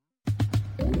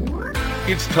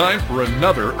It's time for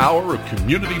another hour of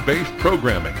community-based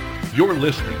programming. You're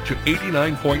listening to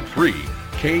 89.3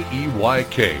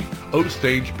 KEYK,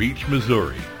 Osage Beach,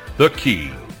 Missouri. The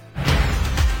Key.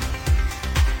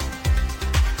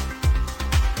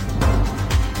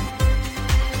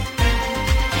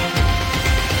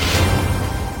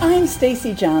 I'm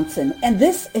Stacy Johnson, and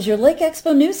this is your Lake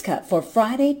Expo News Cut for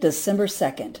Friday, December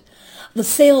 2nd. The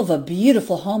sale of a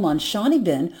beautiful home on Shawnee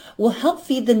Bend will help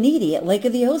feed the needy at Lake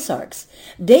of the Ozarks.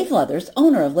 Dave Leathers,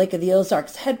 owner of Lake of the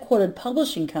Ozarks' headquartered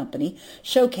publishing company,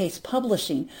 Showcase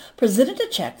Publishing, presented a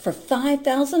check for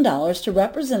 $5,000 to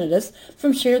representatives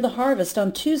from Share the Harvest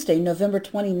on Tuesday, November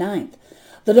 29th.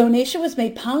 The donation was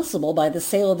made possible by the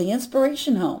sale of the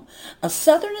Inspiration Home, a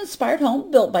Southern-inspired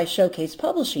home built by Showcase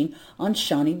Publishing on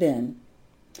Shawnee Bend.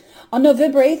 On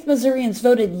November 8th, Missourians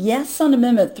voted yes on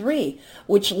Amendment 3,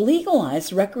 which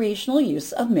legalized recreational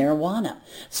use of marijuana.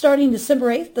 Starting December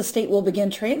 8th, the state will begin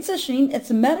transitioning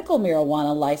its medical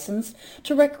marijuana license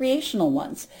to recreational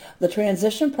ones. The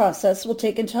transition process will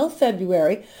take until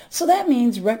February, so that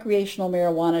means recreational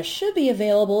marijuana should be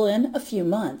available in a few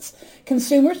months.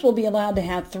 Consumers will be allowed to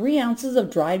have 3 ounces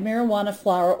of dried marijuana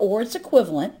flower or its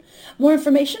equivalent. More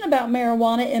information about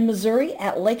marijuana in Missouri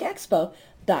at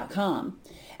lakeexpo.com.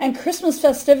 And Christmas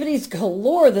festivities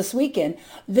galore this weekend.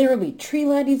 There will be tree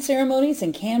lighting ceremonies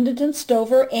in Camden,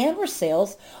 Stover, and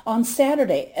Versailles on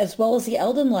Saturday, as well as the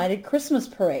Eldon Lighted Christmas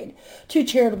Parade. 2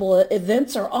 charitable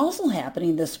events are also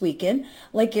happening this weekend.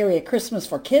 Lake Area Christmas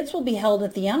for Kids will be held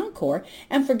at the Encore,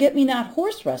 and Forget Me Not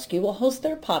Horse Rescue will host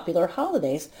their popular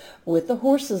holidays with the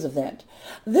Horses event.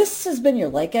 This has been your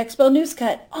Lake Expo News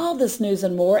Cut. All this news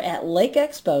and more at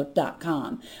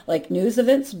lakeexpo.com. Lake news,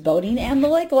 events, boating, and the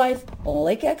lake life,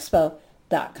 lakeexpo.com.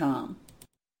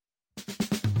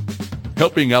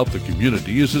 Helping out the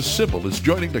community is as simple as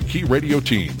joining the Key Radio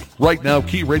team. Right now,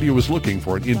 Key Radio is looking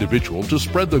for an individual to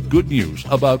spread the good news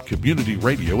about community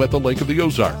radio at the Lake of the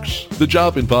Ozarks. The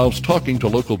job involves talking to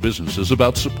local businesses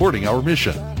about supporting our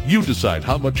mission. You decide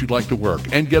how much you'd like to work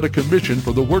and get a commission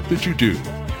for the work that you do.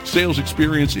 Sales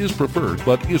experience is preferred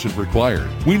but isn't required.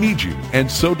 We need you, and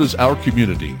so does our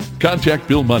community. Contact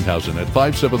Bill Munhausen at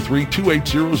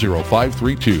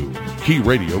 573-280-0532. Key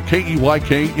Radio,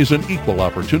 KEYK, is an equal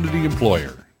opportunity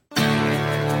employer.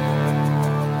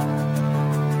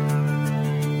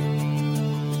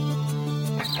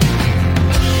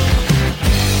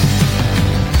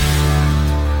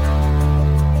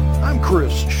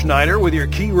 Chris Schneider with your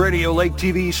Key Radio Lake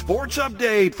TV sports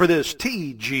update for this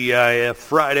TGIF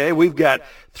Friday. We've got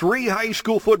 3 high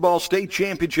school football state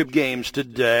championship games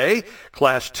today.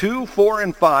 Class 2, 4,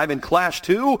 and 5. In Class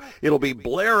 2, it'll be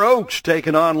Blair Oaks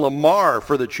taking on Lamar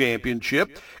for the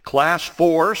championship. Class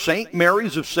 4, St.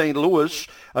 Mary's of St. Louis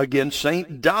against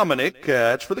St. Dominic.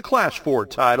 That's for the Class 4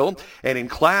 title. And in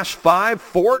Class 5,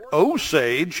 Fort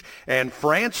Osage and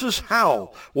Francis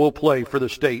Howell will play for the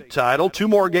state title. 2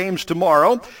 more games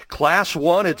tomorrow. Class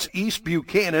 1, it's East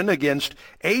Buchanan against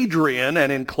Adrian.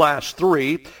 And in Class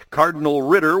 3, Cardinal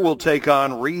Ritter will take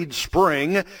on Reed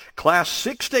Spring. Class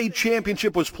 6 state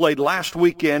championship was played last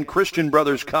weekend. Christian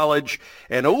Brothers College,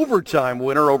 an overtime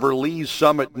winner over Lee's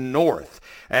Summit North.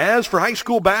 As for high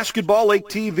school basketball, Lake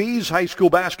TV's high school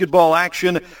basketball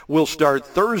action will start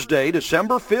Thursday,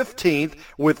 December 15th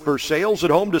with Versailles at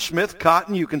home to Smith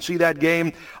Cotton. You can see that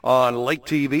game on Lake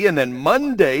TV. And then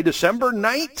Monday, December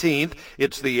 19th,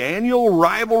 it's the annual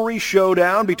rivalry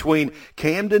showdown between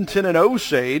Camdenton and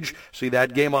Osage. See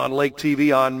that game on Lake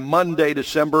TV on Monday,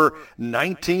 December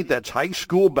 19th. That's high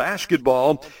school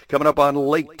basketball coming up on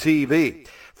Lake TV.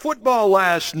 Football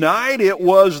last night, it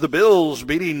was the Bills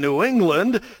beating New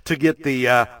England to get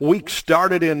the week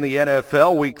started in the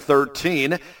NFL, Week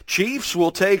 13. Chiefs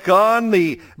will take on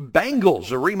the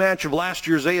Bengals, a rematch of last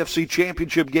year's AFC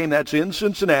Championship game. That's in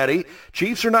Cincinnati.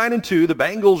 Chiefs are 9-2. The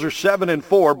Bengals are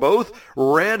 7-4, both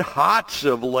red hots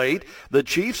of late. The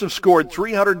Chiefs have scored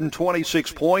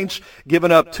 326 points,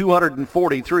 given up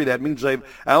 243. That means they've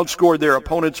outscored their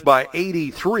opponents by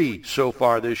 83 so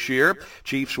far this year.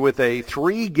 Chiefs with a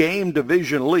 3-game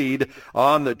division lead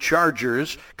on the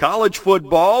Chargers. College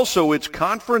football, so it's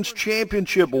conference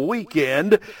championship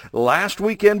weekend. Last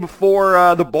weekend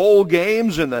before the bowl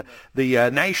games and the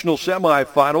national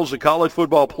semifinals, the college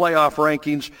football playoff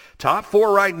rankings. Top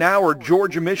 4 right now are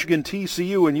Georgia, Michigan,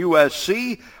 TCU, and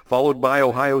USC, followed by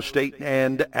Ohio State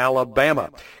and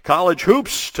Alabama. College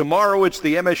hoops, tomorrow it's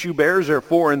the MSU Bears. They're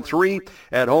 4-3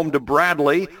 at home to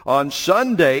Bradley. On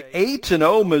Sunday,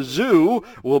 8-0 Mizzou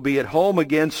will be at home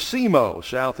against SEMO,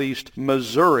 Southeast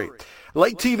Missouri.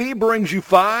 Lake TV brings you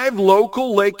 5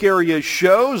 local lake area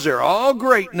shows. They're all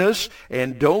greatness.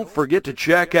 And don't forget to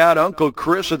check out Uncle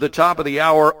Chris at the top of the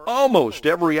hour, almost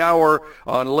every hour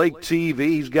on Lake TV.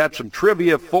 He's got some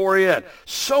trivia for you and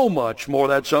so much more.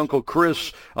 That's Uncle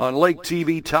Chris on Lake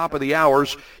TV, top of the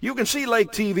hours. You can see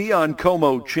Lake TV on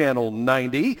Como Channel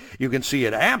 90. You can see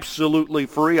it absolutely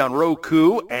free on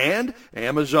Roku and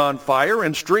Amazon Fire,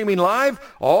 and streaming live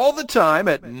all the time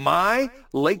at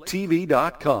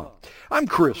mylaketv.com. I'm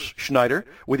Chris Schneider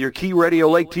with your Key Radio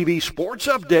Lake TV sports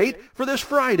update for this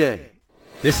Friday.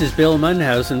 This is Bill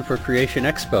Munhausen for Creation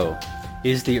Expo.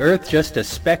 Is the Earth just a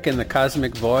speck in the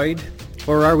cosmic void,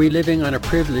 or are we living on a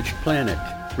privileged planet?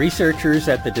 Researchers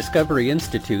at the Discovery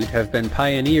Institute have been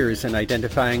pioneers in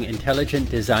identifying intelligent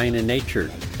design in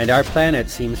nature, and our planet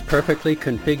seems perfectly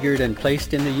configured and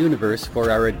placed in the universe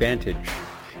for our advantage.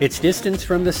 Its distance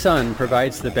from the sun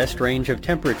provides the best range of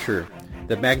temperature.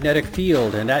 The magnetic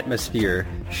field and atmosphere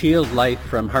shield life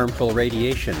from harmful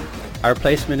radiation. Our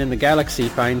placement in the galaxy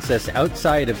finds us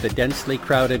outside of the densely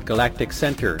crowded galactic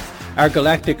center. Our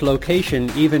galactic location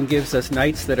even gives us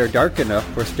nights that are dark enough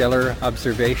for stellar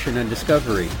observation and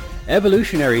discovery.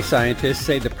 Evolutionary scientists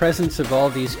say the presence of all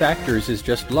these factors is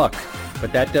just luck,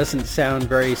 but that doesn't sound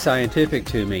very scientific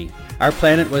to me. Our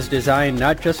planet was designed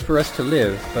not just for us to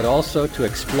live, but also to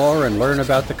explore and learn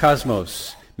about the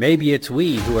cosmos. Maybe it's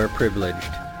we who are privileged.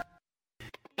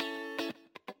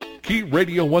 Key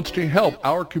Radio wants to help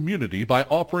our community by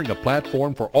offering a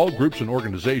platform for all groups and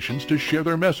organizations to share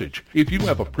their message. If you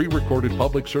have a pre-recorded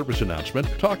public service announcement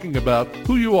talking about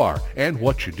who you are and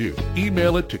what you do,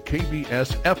 email it to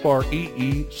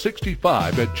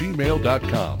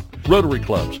kbsfree65@gmail.com. Rotary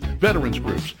clubs, veterans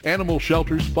groups, animal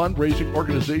shelters, fundraising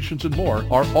organizations, and more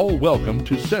are all welcome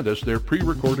to send us their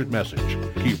pre-recorded message.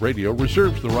 Key Radio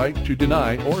reserves the right to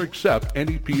deny or accept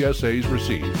any PSAs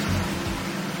received.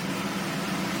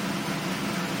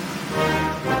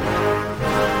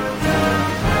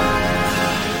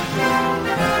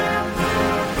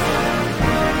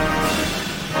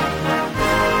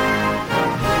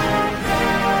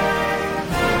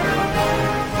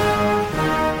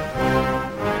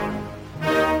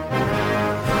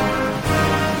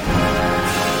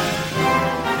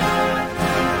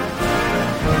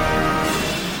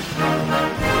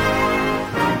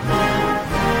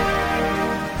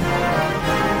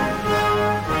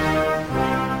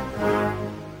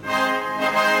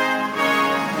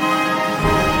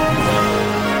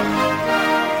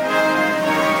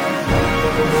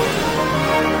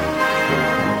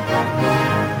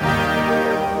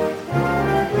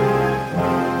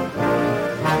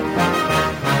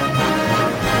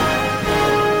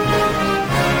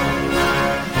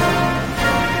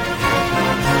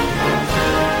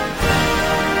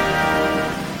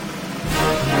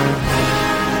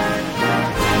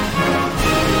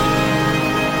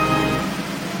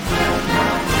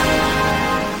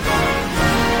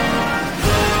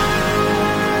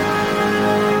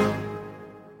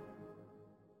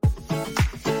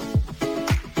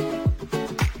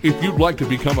 If you'd like to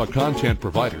become a content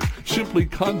provider, simply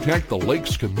contact the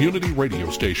Lakes Community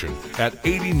Radio Station at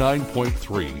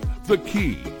 89.3 The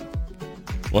Key.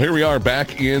 Well, here we are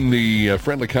back in the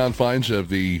friendly confines of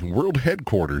the world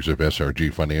headquarters of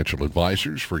SRG Financial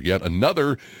Advisors for yet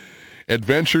another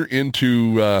adventure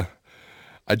into,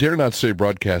 I dare not say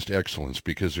broadcast excellence,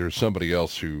 because there's somebody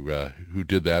else who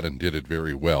did that and did it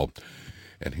very well.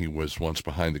 And he was once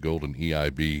behind the golden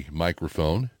EIB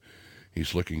microphone.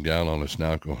 He's looking down on us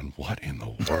now going, what in the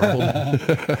world?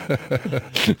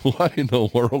 What in the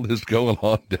world is going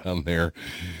on down there?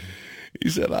 He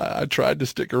said, I tried to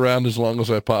stick around as long as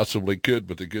I possibly could,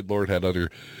 but the good Lord had other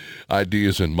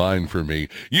ideas in mind for me.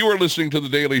 You are listening to The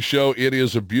Daily Show. It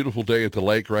is a beautiful day at the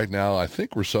lake right now. I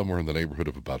think we're somewhere in the neighborhood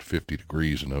of about 50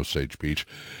 degrees in Osage Beach.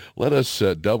 Let us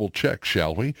double check,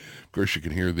 shall we? Of course, you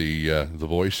can hear the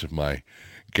voice of my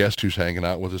guest who's hanging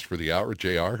out with us for the hour,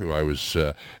 JR, who I was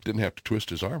didn't have to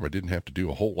twist his arm. I didn't have to do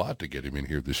a whole lot to get him in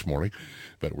here this morning,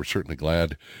 but we're certainly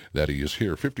glad that he is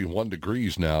here. 51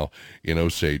 degrees now in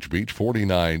Osage Beach,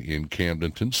 49 in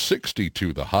Camden,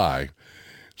 62 the high.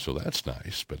 So that's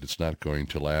nice, but it's not going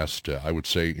to last. I would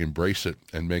say embrace it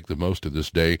and make the most of this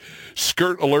day.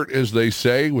 Skirt alert, as they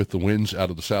say, with the winds out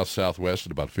of the south-southwest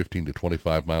at about 15 to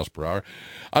 25 miles per hour.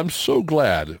 I'm so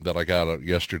glad that I got out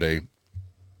yesterday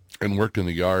and worked in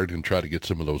the yard and tried to get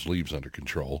some of those leaves under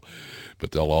control,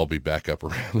 but they'll all be back up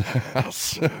around the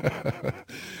house.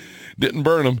 Didn't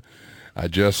burn them. I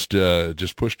just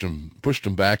pushed them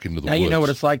back into the woods. Now you know what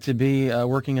it's like to be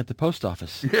working at the post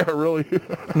office. Yeah, really.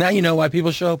 Now you know why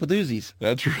people show up with Uzis.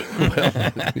 That's right.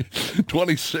 Well,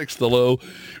 26 the low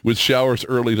with showers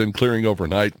early, then clearing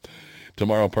overnight.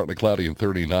 Tomorrow, partly cloudy and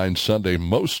 39. Sunday,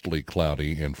 mostly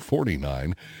cloudy and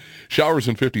 49. Showers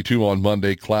and 52 on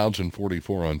Monday, clouds and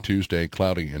 44 on Tuesday,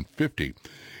 cloudy and 50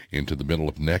 into the middle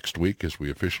of next week as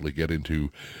we officially get into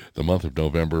the month of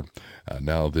November.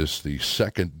 The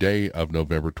second day of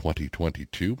November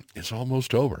 2022 is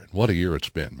almost over. And what a year it's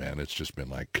been, man. It's just been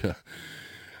like,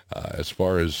 as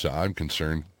far as I'm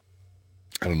concerned,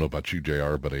 I don't know about you,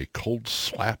 JR, but a cold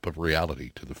slap of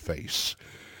reality to the face.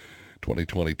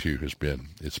 2022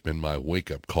 it's been my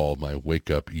wake-up call, my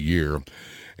wake-up year,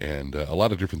 and a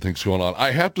lot of different things going on.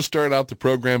 I have to start out the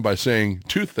program by saying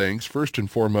two things. First and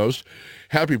foremost,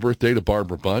 happy birthday to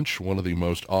Barbara Bunch, one of the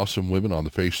most awesome women on the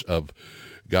face of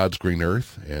God's green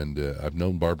earth, and I've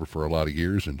known Barbara for a lot of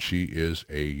years, and she is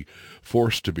a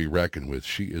force to be reckoned with.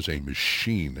 She is a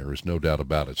machine. There is no doubt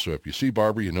about it. So if you see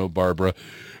Barbara, you know Barbara.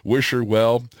 Wish her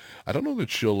well. I don't know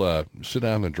that she'll sit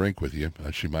down and drink with you.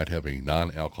 She might have a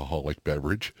non-alcoholic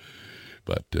beverage,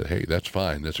 but hey, that's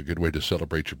fine. That's a good way to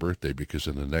celebrate your birthday, because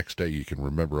then the next day you can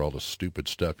remember all the stupid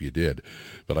stuff you did.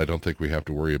 But I don't think we have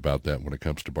to worry about that when it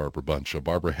comes to Barbara Bunch. So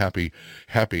Barbara, happy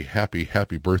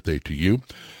birthday to you.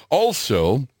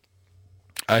 Also,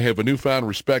 I have a newfound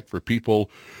respect for people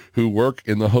who work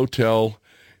in the hotel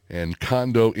and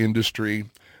condo industry,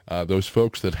 those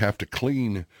folks that have to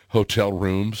clean hotel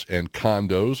rooms and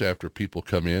condos after people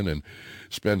come in and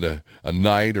spend a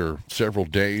night or several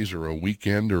days or a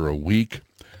weekend or a week.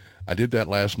 I did that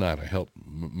last night. I helped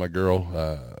my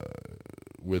girl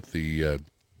with the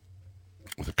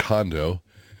condo,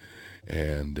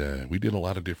 and we did a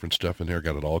lot of different stuff in there,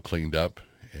 got it all cleaned up.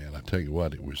 And I tell you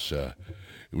what, it was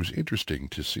interesting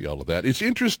to see all of that. It's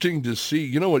interesting to see,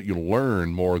 you know what you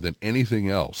learn more than anything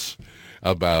else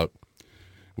about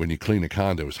when you clean a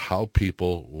condo is how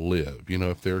people live. You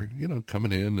know, if they're,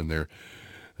 coming in and they're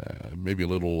maybe a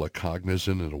little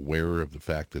cognizant and aware of the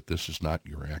fact that this is not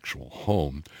your actual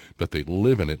home, but they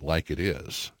live in it like it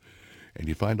is. And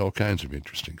you find all kinds of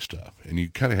interesting stuff. And you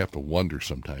kind of have to wonder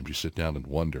sometimes. You sit down and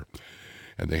wonder.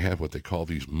 And they have what they call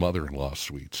these mother-in-law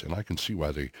suites. And I can see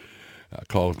why they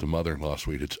call it the mother-in-law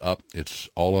suite. It's up. It's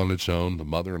all on its own. The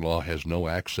mother-in-law has no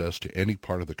access to any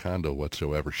part of the condo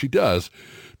whatsoever. She does,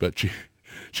 but she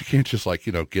can't just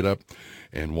get up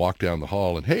and walk down the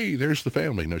hall and, hey, there's the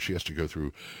family. No, she has to go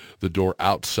through the door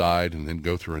outside and then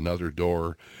go through another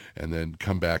door and then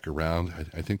come back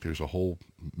around. I think there's a whole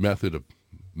method of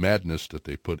madness that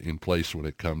they put in place when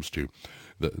it comes to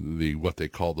the what they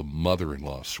call the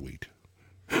mother-in-law suite.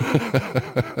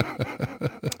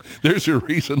 There's a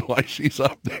reason why she's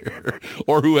up there,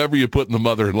 or whoever you put in the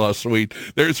mother-in-law suite.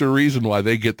 There's a reason why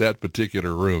they get that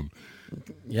particular room.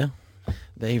 Yeah,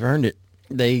 they've earned it.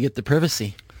 They get the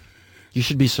privacy. You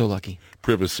should be so lucky.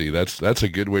 Privacy. That's a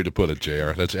good way to put it,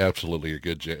 JR. That's absolutely a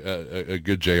good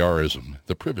JRism.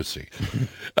 The privacy.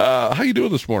 How you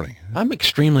doing this morning? I'm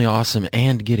extremely awesome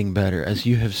and getting better, as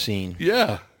you have seen.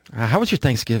 Yeah. How was your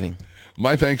Thanksgiving?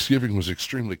 My Thanksgiving was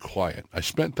extremely quiet. I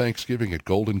spent Thanksgiving at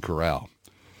Golden Corral.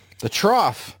 The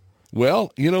trough.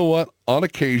 Well, you know what? On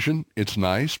occasion, it's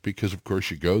nice because, of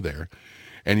course, you go there,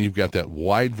 and you've got that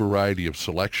wide variety of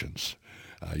selections.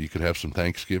 You could have some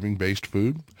Thanksgiving-based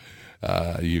food.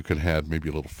 You can have maybe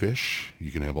a little fish.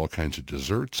 You can have all kinds of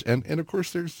desserts. And of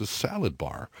course, there's the salad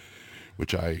bar,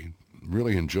 which I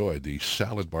really enjoyed, the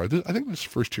salad bar. I think this is the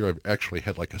first year I've actually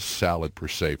had like a salad per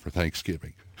se for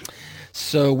Thanksgiving.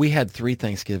 So we had 3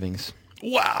 Thanksgivings.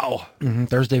 Wow. Mm-hmm.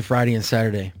 Thursday, Friday, and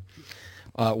Saturday.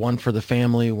 One for the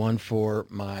family, one for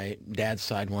my dad's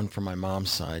side, one for my mom's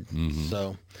side. Mm-hmm.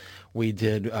 So we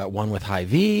did one with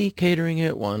Hy-Vee catering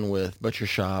it, one with Butcher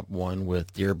Shop, one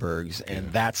with Dierberg's,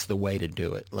 and that's the way to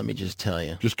do it. Let me just tell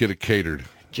you. Just get it catered.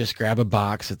 Just grab a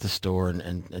box at the store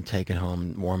and take it home,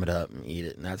 and warm it up, and eat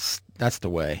it. And that's the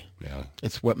way. Yeah.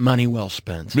 It's what money well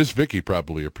spent. Miss Vicky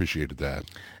probably appreciated that.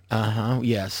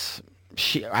 Yes.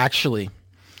 She actually,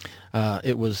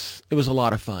 it was a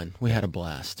lot of fun. We had a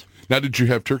blast. Now, did you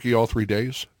have turkey all 3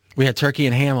 days? We had turkey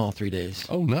and ham all 3 days.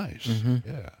 Oh, nice. Mm-hmm.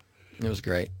 Yeah. It was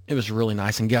great. It was really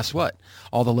nice. And guess what?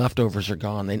 All the leftovers are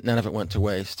gone. None of it went to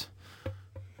waste.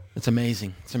 It's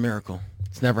amazing. It's a miracle.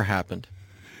 It's never happened.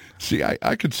 See,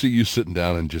 I could see you sitting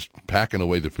down and just packing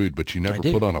away the food, but you never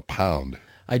put on a pound.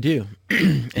 I do.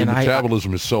 And your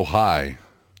metabolism is so high.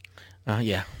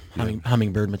 Yeah.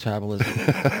 Hummingbird metabolism.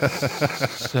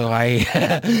 So you're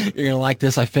going to like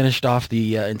this. I finished off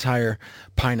the entire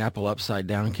pineapple upside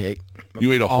down cake.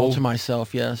 You ate a whole? All to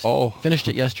myself, yes. Oh. Finished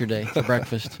it yesterday for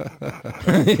breakfast.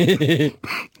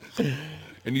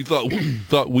 And you thought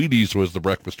Wheaties was the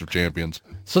breakfast of champions.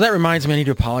 So that reminds me, I need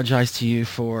to apologize to you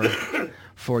for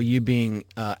you being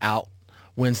out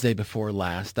Wednesday before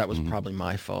last. That was probably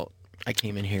my fault. I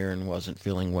came in here and wasn't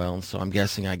feeling well, and so I'm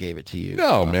guessing I gave it to you.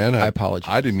 No, man. I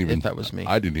apologize. I didn't even. If that was me.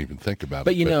 I didn't even think about it.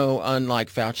 But you know, unlike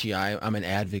Fauci, I'm an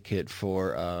advocate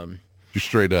for. You're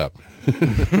straight up.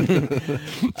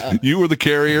 You were the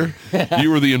carrier. You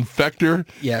were the infector.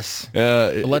 Yes.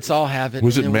 Let's all have it.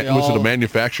 Was it a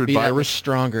manufactured virus?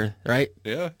 Stronger, right?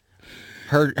 Yeah.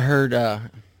 Herd.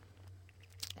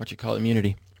 What you call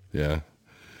immunity? Yeah.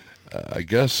 I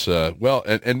guess. Well,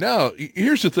 and now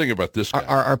here's the thing about this guy.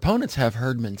 Our opponents have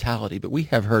herd mentality, but we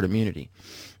have herd immunity.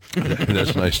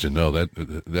 That's nice to know.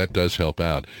 That does help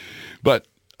out. But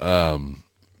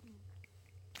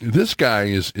this guy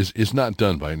is not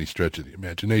done by any stretch of the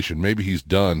imagination. Maybe he's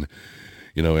done,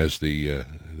 as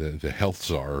the health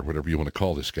czar or whatever you want to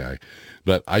call this guy.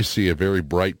 But I see a very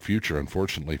bright future,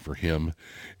 unfortunately for him,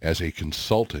 as a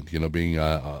consultant. Being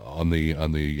on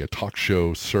the talk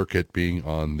show circuit, being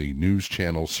on the news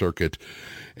channel circuit,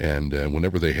 and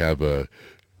whenever they have a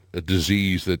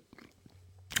disease that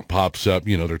pops up,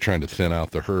 they're trying to thin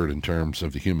out the herd in terms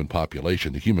of the human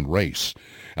population, the human race.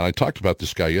 And I talked about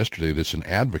this guy yesterday that's an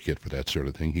advocate for that sort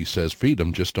of thing. He says, feed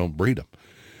them, just don't breed them.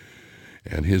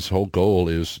 And his whole goal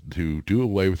is to do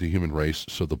away with the human race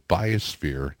so the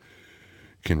biosphere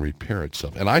can repair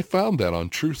itself. And I found that on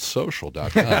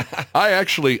truthsocial.com.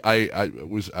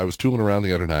 I was tooling around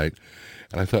the other night,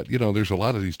 and I thought, there's a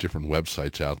lot of these different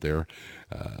websites out there,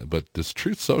 but this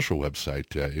Truth Social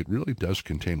website, it really does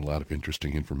contain a lot of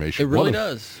interesting information. It really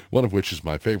does. One of which is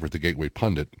my favorite, the Gateway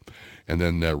Pundit, and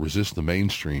then Resist the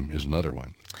Mainstream is another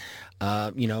one.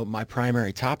 My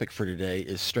primary topic for today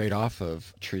is straight off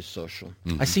of Truth Social.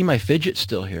 Mm-hmm. I see my fidget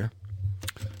still here.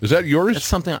 Is that yours? It's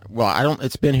something.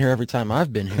 It's been here every time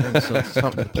I've been here, so it's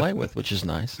something to play with, which is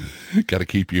nice. Got to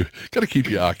keep you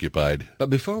occupied. But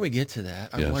before we get to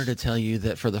that, yes. I wanted to tell you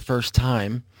that for the first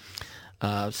time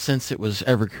since it was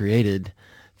ever created,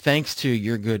 thanks to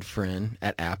your good friend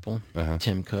at Apple,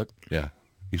 Tim Cook. Yeah,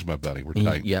 he's my buddy. We're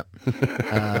tight. Yep.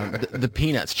 The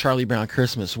Peanuts, Charlie Brown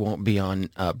Christmas won't be on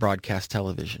broadcast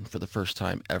television for the first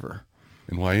time ever.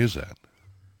 And why is that?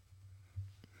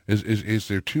 Is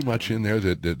there too much in there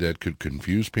that could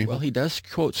confuse people? Well, he does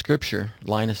quote scripture.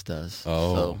 Linus does.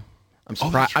 Oh. So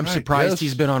I'm surprised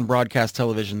he's been on broadcast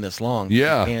television this long.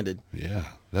 Yeah. Handed. Yeah,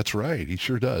 that's right. He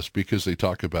sure does, because they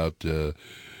talk about the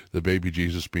baby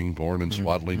Jesus being born in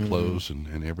swaddling clothes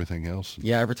and everything else.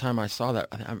 Yeah, every time I saw that,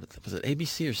 was it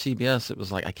ABC or CBS? It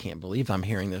was like, I can't believe I'm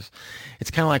hearing this.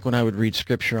 It's kind of like when I would read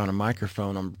scripture on a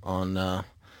microphone on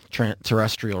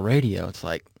terrestrial radio. It's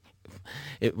like,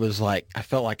 it was like I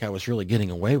felt like I was really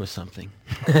getting away with something.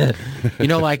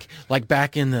 like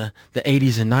back in the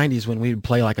 80s and 90s when we would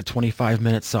play like a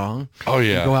 25-minute song. Oh,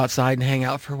 yeah. Go outside and hang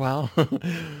out for a while.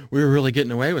 We were really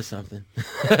getting away with something.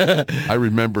 I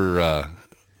remember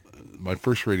my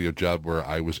first radio job where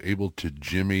I was able to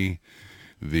jimmy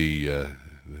the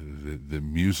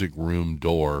music room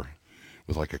door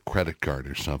with like a credit card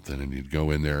or something, and you'd go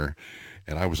in there,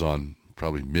 and I was on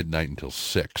probably midnight until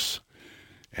 6.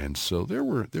 And so there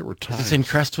were times. Is this in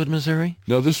Crestwood, Missouri?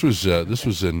 No, this was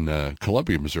in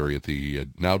Columbia, Missouri, at the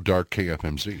now dark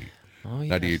KFMZ. Oh,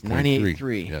 yes.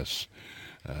 98.3. Yes,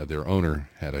 their owner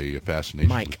had a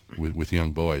fascination with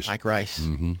young boys. Mike Rice.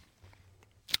 Mm-hmm.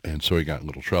 And so he got in a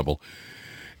little trouble.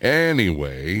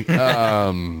 Anyway,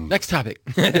 next topic.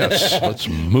 Yes, let's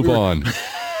move on.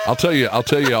 I'll tell you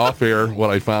off air what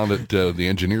I found at the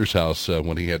engineer's house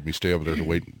when he had me stay over there to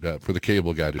wait for the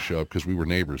cable guy to show up, because we were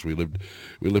neighbors. We lived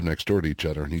next door to each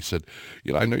other, and he said,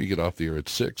 I know you get off the air at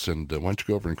 6, and why don't you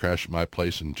go over and crash at my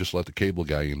place and just let the cable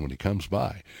guy in when he comes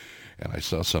by. And I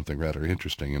saw something rather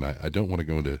interesting, and I don't want to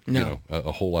go into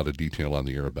a whole lot of detail on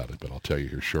the air about it, but I'll tell you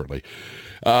here shortly.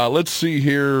 Let's see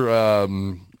here.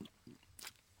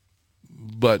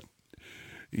 But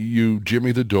you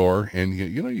jimmy the door, and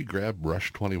you grab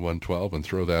Rush 2112 and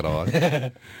throw that on,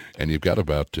 and you've got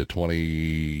about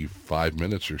 25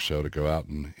 minutes or so to go out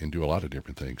and do a lot of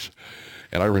different things.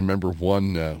 And I remember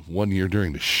one year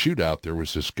during the shootout, there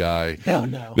was this guy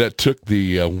that took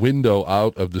the window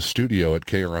out of the studio at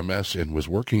KRMS and was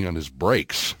working on his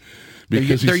brakes.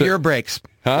 Because they're your brakes.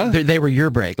 Huh? They were your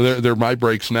brakes. They're my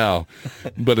brakes now.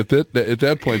 But at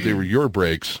that point, they were your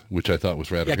brakes, which I thought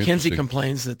was rather interesting. Kinsey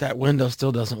complains that window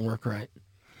still doesn't work right.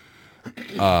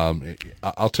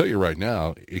 I'll tell you right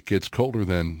now, it gets colder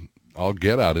than I'll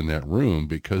get out in that room,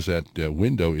 because that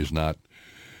window is not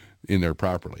in there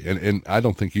properly. And I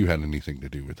don't think you had anything to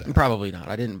do with that. Probably not.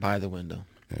 I didn't buy the window.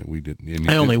 And we didn't.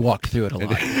 I only walked through it a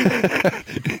lot.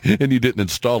 And you didn't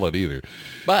install it either.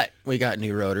 But we got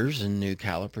new rotors and new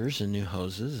calipers and new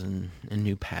hoses and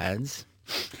new pads.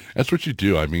 That's what you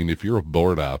do. I mean, if you're a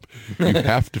board op, you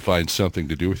have to find something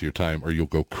to do with your time, or you'll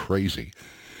go crazy.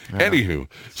 Anywho,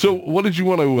 so what did you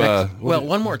want to...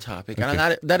 one more topic. Okay.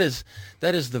 And that is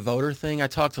the voter thing. I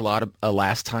talked a lot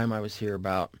last time I was here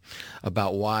about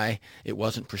why it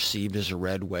wasn't perceived as a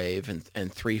red wave, and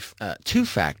two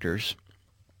factors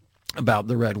about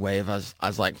the red wave. I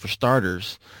was like, for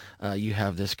starters, you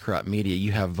have this corrupt media,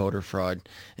 you have voter fraud,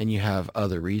 and you have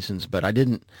other reasons. But I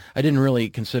didn't really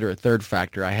consider a third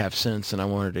factor. I have since, and I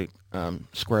wanted to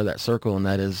square that circle, and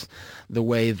that is the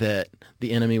way that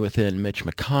the enemy within Mitch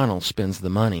McConnell spends the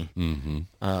money in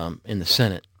the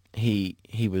Senate. He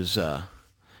was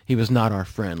not our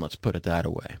friend. Let's put it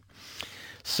that way.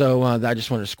 So I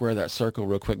just wanted to square that circle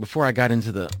real quick before I got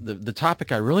into the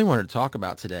topic I really wanted to talk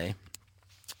about today.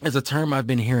 Is a term I've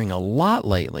been hearing a lot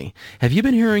lately. Have you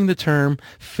been hearing the term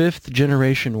fifth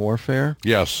generation warfare?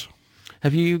 Yes.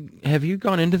 Have you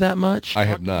gone into that much? I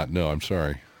have not. No, I'm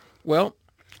sorry. Well,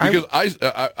 because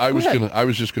I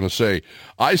was just going to say,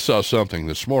 I saw something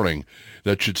this morning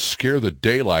that should scare the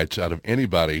daylights out of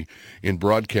anybody in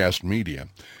broadcast media.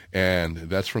 And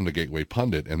that's from the Gateway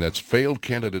Pundit, and that's failed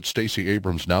candidate Stacey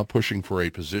Abrams now pushing for a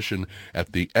position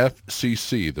at the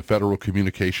FCC, the Federal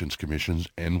Communications Commission.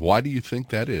 And why do you think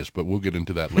that is? But we'll get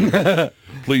into that later.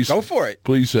 Please. Go for it.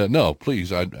 Please, no,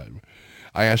 please. I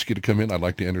ask you to come in. I'd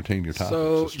like to entertain your topics.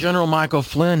 So General Michael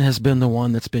Flynn has been the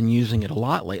one that's been using it a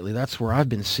lot lately. That's where I've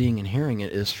been seeing and hearing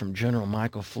it, is from General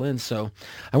Michael Flynn. So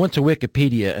I went to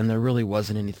Wikipedia, and there really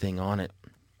wasn't anything on it.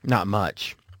 Not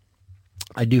much.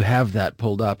 I do have that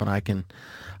pulled up, and I can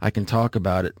talk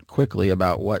about it quickly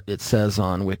about what it says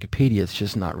on Wikipedia. It's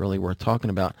just not really worth talking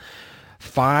about.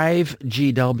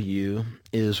 5GW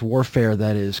is warfare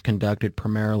that is conducted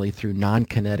primarily through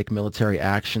non-kinetic military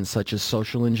actions such as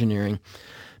social engineering,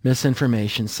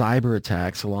 misinformation, cyber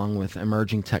attacks, along with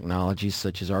emerging technologies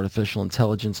such as artificial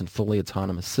intelligence and fully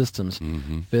autonomous systems.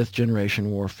 Fifth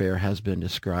generation warfare has been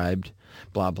described,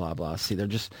 blah, blah, blah. See, there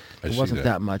wasn't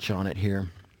that much on it here.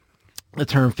 The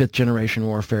term fifth generation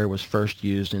warfare was first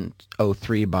used in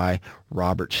 2003 by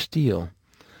Robert Steele.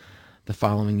 The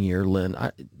following year,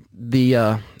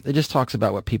 it just talks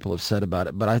about what people have said about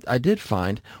it. But I did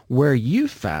find where you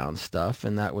found stuff,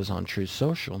 and that was on True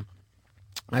Social.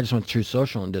 I just went to True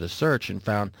Social and did a search and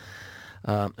found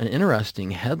an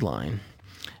interesting headline,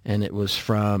 and it was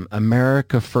from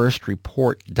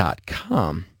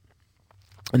AmericaFirstReport.com.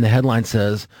 And the headline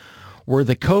says, "Were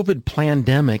the COVID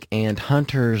pandemic and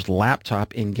Hunter's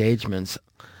laptop engagements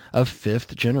of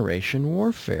fifth generation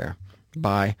warfare?"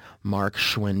 by Mark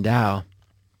Schwindow.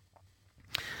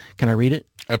 Can I read it?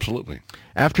 Absolutely.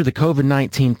 After the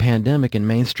COVID-19 pandemic and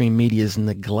mainstream media's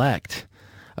neglect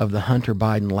of the Hunter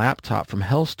Biden laptop from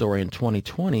Hell Story in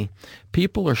 2020,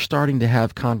 people are starting to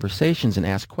have conversations and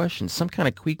ask questions. Some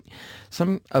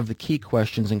of the key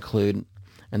questions include,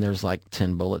 and there's like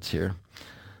 10 bullets here.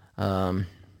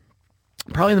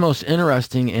 Probably the most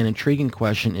interesting and intriguing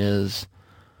question is,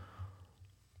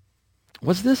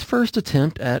 was this first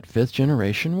attempt at fifth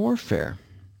generation warfare?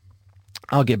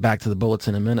 I'll get back to the bullets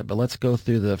in a minute, but let's go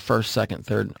through the first, second,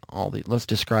 third, let's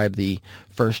describe the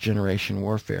first generation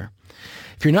warfare.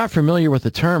 If you're not familiar with the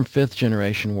term fifth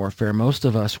generation warfare, most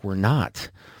of us were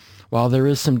not. While there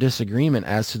is some disagreement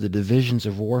as to the divisions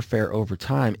of warfare over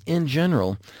time, in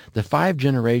general, the 5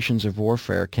 generations of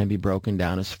warfare can be broken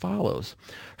down as follows.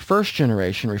 First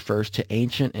generation refers to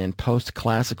ancient and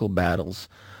post-classical battles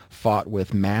fought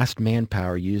with massed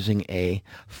manpower using a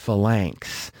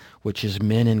phalanx, which is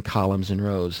men in columns and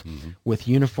rows, with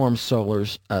uniformed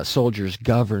soldiers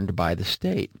governed by the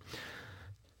state.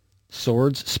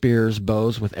 Swords, spears,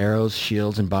 bows with arrows,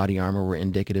 shields, and body armor were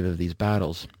indicative of these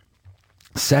battles.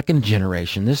 Second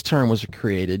generation, this term was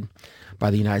created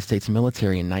by the United States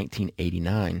military in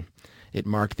 1989. It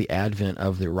marked the advent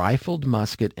of the rifled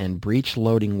musket and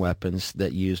breech-loading weapons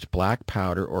that used black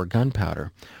powder or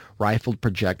gunpowder. Rifled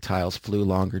projectiles flew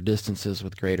longer distances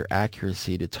with greater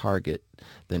accuracy to target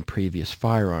than previous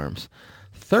firearms.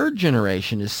 Third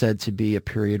generation is said to be a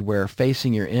period where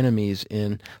facing your enemies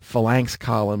in phalanx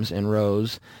columns and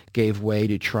rows gave way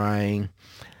to trying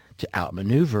to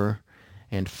outmaneuver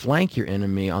and flank your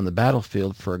enemy on the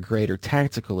battlefield for a greater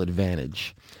tactical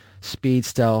advantage. Speed,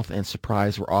 stealth, and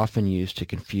surprise were often used to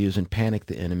confuse and panic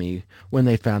the enemy when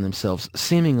they found themselves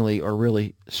seemingly or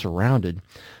really surrounded.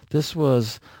 This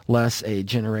was less a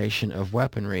generation of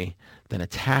weaponry than a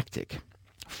tactic.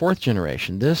 Fourth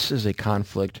generation, this is a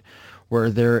conflict where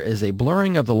there is a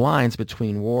blurring of the lines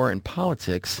between war and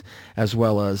politics, as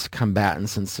well as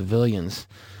combatants and civilians.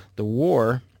 The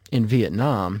war in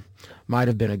Vietnam might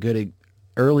have been a good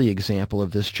early example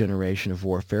of this generation of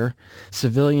warfare.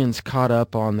 Civilians caught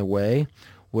up on the way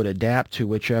would adapt to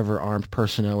whichever armed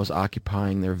personnel was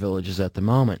occupying their villages at the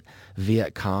moment,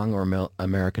 Viet Cong or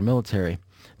American military.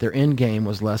 Their end game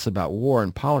was less about war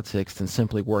and politics than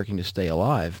simply working to stay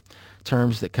alive.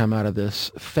 Terms that come out of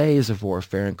this phase of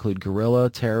warfare include guerrilla,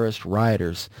 terrorist,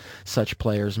 rioters. Such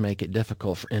players make it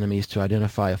difficult for enemies to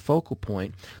identify a focal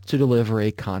point to deliver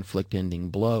a conflict-ending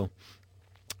blow.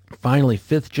 Finally,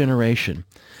 fifth generation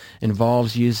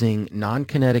involves using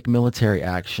non-kinetic military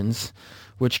actions,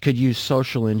 which could use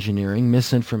social engineering,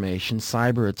 misinformation,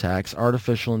 cyber attacks,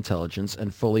 artificial intelligence,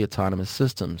 and fully autonomous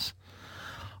systems.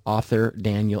 Author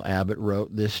Daniel Abbott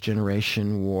wrote, "This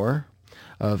generation war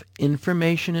of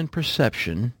information and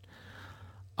perception."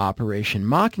 Operation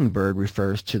Mockingbird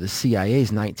refers to the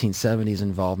CIA's 1970s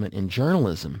involvement in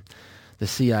journalism. The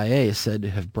CIA is said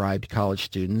to have bribed college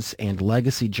students and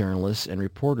legacy journalists and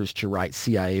reporters to write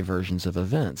CIA versions of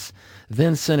events.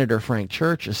 Then Senator Frank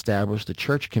Church established the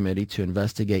Church Committee to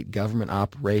investigate government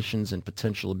operations and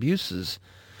potential abuses.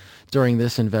 During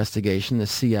this investigation, the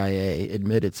CIA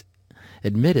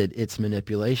admitted its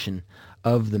manipulation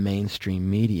of the mainstream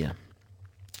media.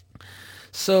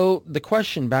 So the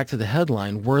question, back to the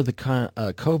headline, were the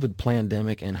COVID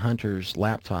pandemic and Hunter's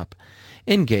laptop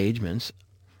engagements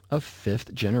of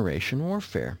fifth generation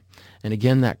warfare? And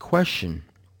again, that question,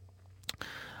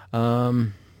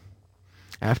 after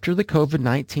the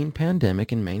COVID-19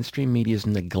 pandemic and mainstream media's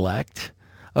neglect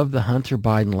of the Hunter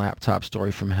Biden laptop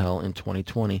story from hell in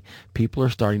 2020, people are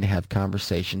starting to have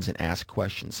conversations and ask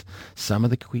questions. Some of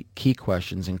the key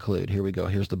questions include, here we go,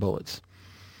 here's the bullets.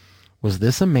 Was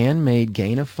this a man-made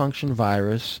gain-of-function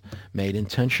virus made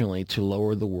intentionally to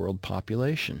lower the world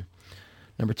population?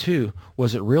 Number two,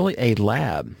 was it really a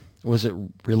lab? Was it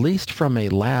released from a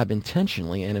lab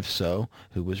intentionally, and if so,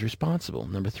 who was responsible?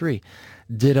 Number three,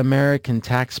 did American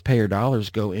taxpayer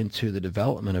dollars go into the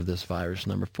development of this virus?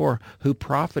 Number four, who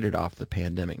profited off the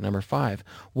pandemic? Number five,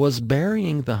 was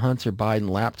burying the Hunter Biden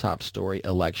laptop story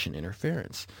election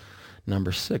interference?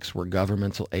 Number six, were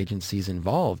governmental agencies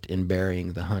involved in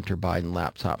burying the Hunter Biden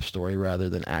laptop story rather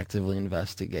than actively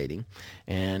investigating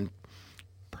and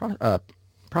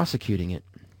prosecuting it?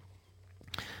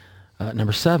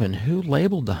 Number seven, who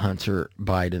labeled the Hunter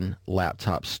Biden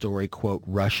laptop story, quote,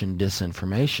 Russian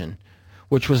disinformation,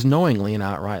 which was knowingly an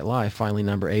outright lie? Finally,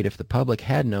 number eight, if the public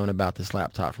had known about this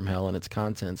laptop from hell and its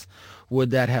contents,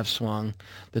 would that have swung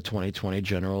the 2020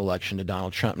 general election to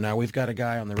Donald Trump? Now, we've got a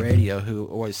guy on the radio who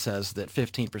always says that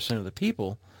 15% of the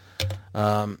people,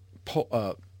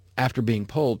 after being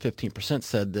polled, 15%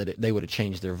 said that they would have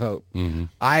changed their vote. Mm-hmm.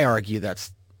 I argue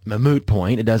that's a moot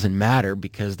point. It doesn't matter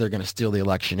because they're going to steal the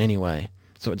election anyway.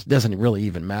 So it doesn't really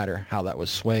even matter how that was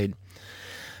swayed.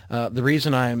 The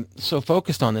reason I'm so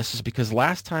focused on this is because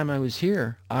last time I was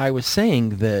here, I was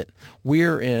saying that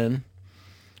we're in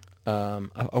a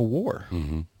war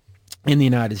mm-hmm. in the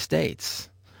United States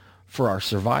for our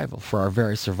survival, for our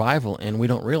very survival. And we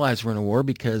don't realize we're in a war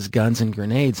because guns and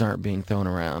grenades aren't being thrown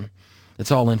around.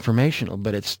 It's all informational,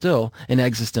 but it's still an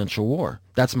existential war.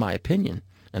 That's my opinion.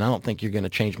 And I don't think you're going to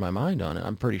change my mind on it.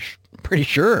 I'm pretty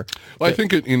sure. Well, I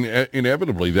think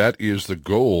inevitably that is the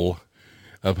goal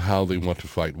of how they want to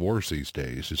fight wars these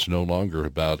days. It's no longer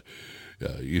about,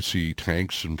 you see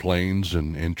tanks and planes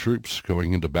and troops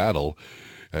going into battle.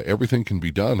 Everything can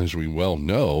be done, as we well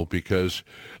know, because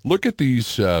look at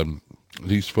these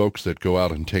folks that go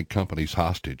out and take companies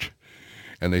hostage.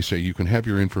 And they say, you can have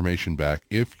your information back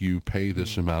if you pay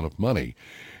this amount of money.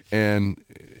 And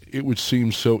it would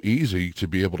seem so easy to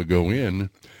be able to go in,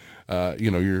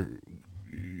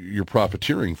 you're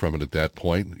profiteering from it at that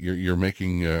point. You're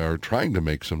making or trying to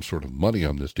make some sort of money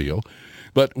on this deal.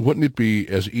 But wouldn't it be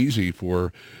as easy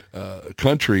for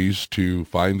countries to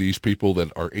find these people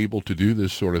that are able to do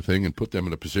this sort of thing and put them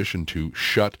in a position to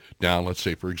shut down, let's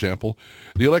say, for example,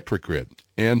 the electric grid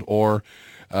and or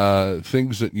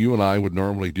things that you and I would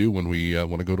normally do when we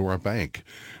want to go to our bank?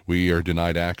 We are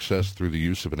denied access through the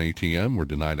use of an ATM. We're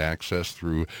denied access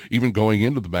through even going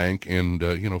into the bank and,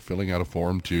 filling out a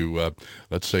form to,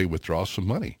 let's say, withdraw some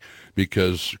money,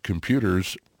 because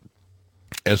computers,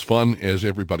 as fun as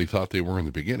everybody thought they were in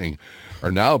the beginning,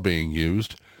 are now being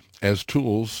used as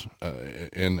tools,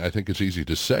 and I think it's easy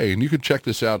to say. And you can check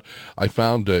this out. I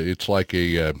found it's like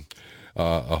a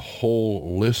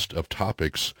whole list of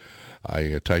topics.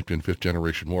 I typed in fifth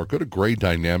generation war. Go to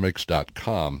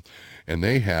graydynamics.com, and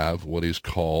they have what is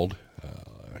called,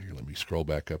 here, let me scroll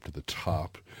back up to the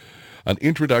top, an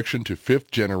introduction to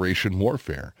fifth generation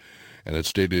warfare. And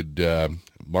it's dated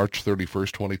March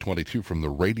 31st, 2022 from the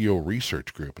Radio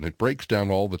Research Group. And it breaks down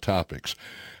all the topics.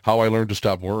 How I learned to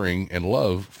stop worrying and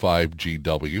love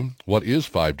 5GW. What is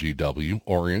 5GW?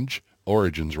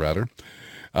 Origins, rather.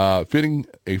 fitting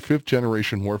a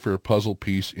fifth-generation warfare puzzle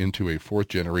piece into a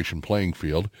fourth-generation playing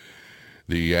field,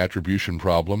 the attribution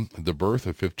problem, the birth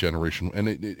of fifth-generation, and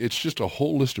it's just a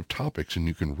whole list of topics, and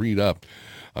you can read up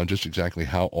on just exactly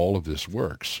how all of this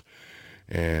works.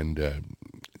 And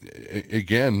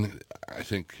again, I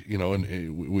think,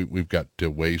 and we've got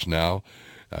ways now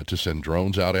to send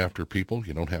drones out after people.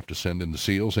 You don't have to send in the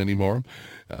SEALs anymore.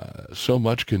 So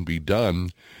much can be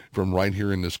done from right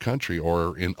here in this country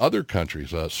or in other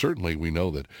countries. Certainly we know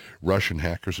that Russian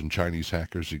hackers and Chinese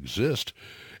hackers exist.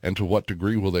 And to what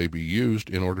degree will they be used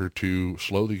in order to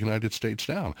slow the United States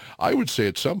down? I would say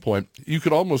at some point, you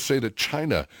could almost say that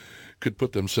China could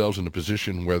put themselves in a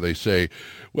position where they say,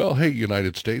 well, hey,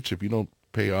 United States, if you don't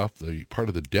pay off the part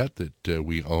of the debt that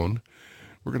we own,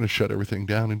 we're going to shut everything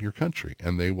down in your country.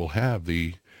 And they will have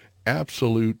the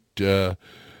absolute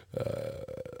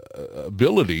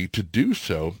ability to do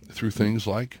so through things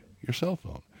like your cell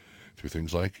phone, through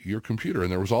things like your computer.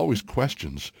 And there was always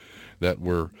questions that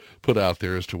were put out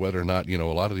there as to whether or not, a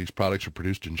lot of these products are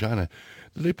produced in China.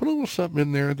 Did they put a little something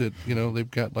in there that,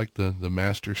 they've got like the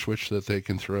master switch that they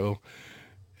can throw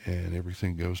and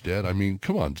everything goes dead? I mean,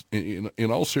 come on.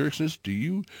 In all seriousness, do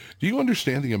you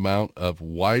understand the amount of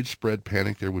widespread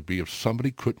panic there would be if somebody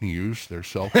couldn't use their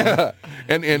cell phone?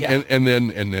 and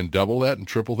then double that and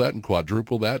triple that and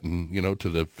quadruple that and, to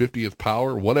the 50th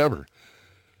power, whatever.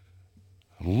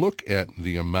 Look at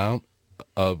the amount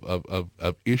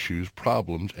of issues,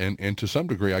 problems, and to some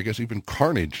degree, I guess, even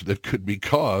carnage that could be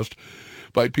caused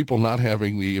by people not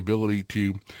having the ability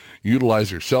to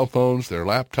utilize their cell phones, their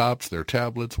laptops, their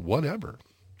tablets, whatever.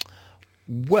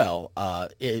 Well,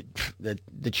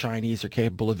 the Chinese are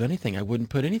capable of anything. I wouldn't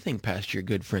put anything past your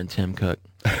good friend Tim Cook.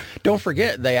 Don't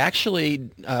forget, they actually,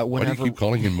 whenever... Why do you keep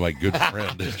calling him my good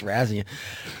friend? Just razzing you.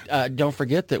 Don't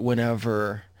forget that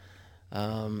whenever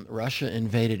Russia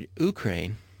invaded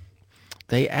Ukraine,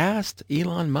 they asked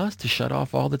Elon Musk to shut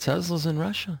off all the Teslas in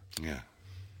Russia. Yeah.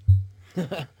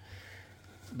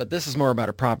 But this is more about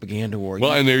a propaganda war.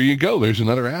 Well, and there you go. There's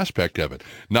another aspect of it.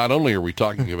 Not only are we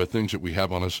talking about things that we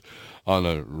have on us on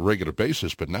a regular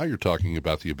basis, but now you're talking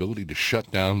about the ability to shut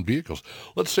down vehicles.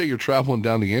 Let's say you're traveling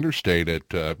down the interstate at,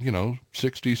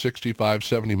 60, 65,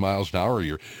 70 miles an hour.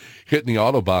 You're hitting the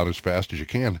Autobahn as fast as you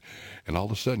can, and all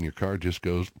of a sudden your car just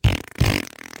goes...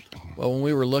 Well, when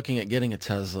we were looking at getting a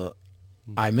Tesla,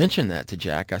 I mentioned that to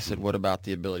Jack. I said, what about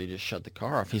the ability to shut the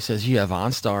car off? He says, you have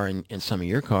OnStar in some of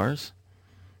your cars.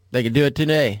 They can do it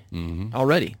today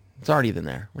already. It's already been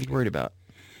there. What are you worried about?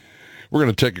 We're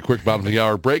going to take a quick bottom of the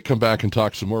hour break, come back and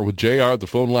talk some more with JR. The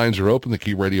phone lines are open. The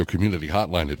Key Radio Community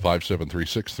Hotline at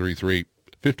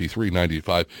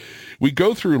 573-633-5395. We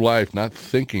go through life not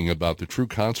thinking about the true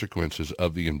consequences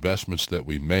of the investments that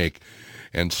we make.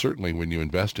 And certainly when you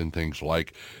invest in things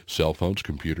like cell phones,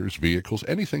 computers, vehicles,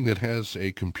 anything that has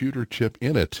a computer chip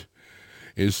in it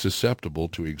is susceptible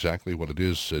to exactly what it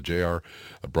is JR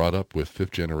brought up with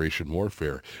fifth-generation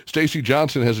warfare. Stacy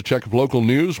Johnson has a check of local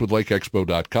news with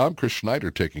LakeExpo.com. Chris Schneider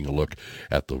taking a look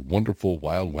at the wonderful,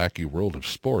 wild, wacky world of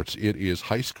sports. It is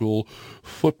high school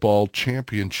football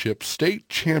championship, state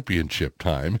championship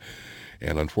time.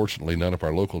 And unfortunately, none of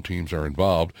our local teams are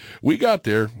involved. We got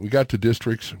there. We got to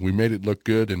districts. We made it look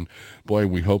good. And, boy,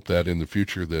 we hope that in the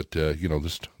future that,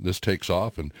 this takes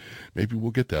off, and maybe we'll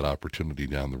get that opportunity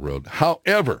down the road.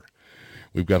 However,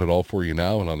 we've got it all for you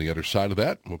now. And on the other side of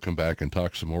that, we'll come back and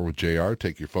talk some more with JR.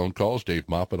 Take your phone calls. Dave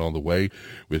Maupin on the way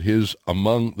with his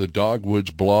Among the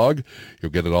Dogwoods blog. He'll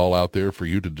get it all out there for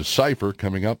you to decipher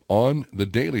coming up on The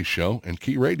Daily Show and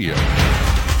Key Radio.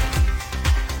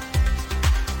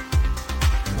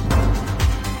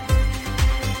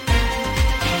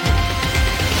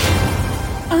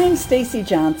 I'm Stacy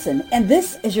Johnson, and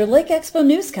this is your Lake Expo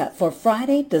News Cut for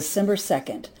Friday, December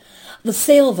 2nd. The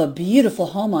sale of a beautiful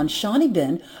home on Shawnee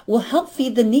Bend will help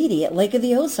feed the needy at Lake of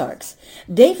the Ozarks.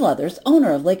 Dave Leathers,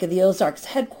 owner of Lake of the Ozarks'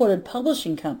 headquartered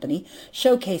publishing company,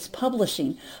 Showcase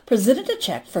Publishing, presented a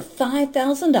check for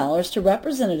 $5,000 to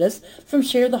representatives from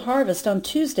Share the Harvest on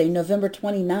Tuesday, November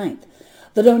 29th.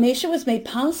 The donation was made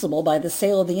possible by the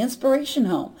sale of the Inspiration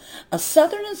Home, a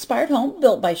Southern-inspired home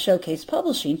built by Showcase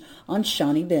Publishing on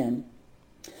Shawnee Bend.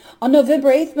 On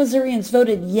November 8th, Missourians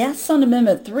voted yes on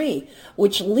Amendment 3,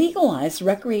 which legalized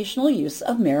recreational use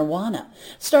of marijuana.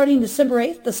 Starting December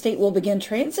 8th, the state will begin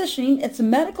transitioning its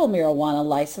medical marijuana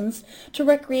license to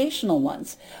recreational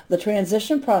ones. The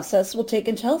transition process will take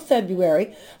until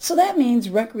February, so that means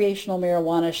recreational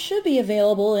marijuana should be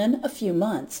available in a few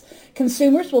months.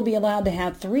 Consumers will be allowed to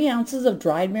have 3 ounces of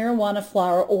dried marijuana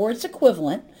flower or its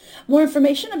equivalent. More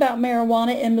information about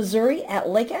marijuana in Missouri at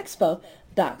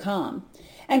lakeexpo.com.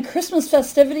 And Christmas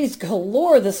festivities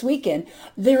galore this weekend.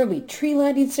 There will be tree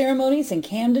lighting ceremonies in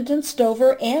Camden,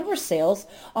 Stover, and Versailles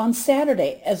on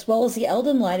Saturday, as well as the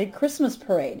Eldon Lighted Christmas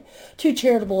Parade. 2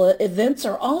 charitable events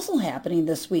are also happening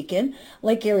this weekend.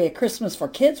 Lake Area Christmas for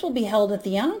Kids will be held at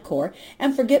the Encore,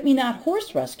 and Forget-Me-Not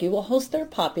Horse Rescue will host their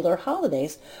popular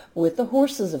holidays with the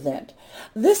Horses event.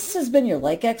 This has been your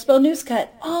Lake Expo News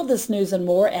Cut. All this news and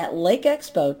more at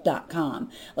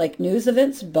lakeexpo.com. Lake news,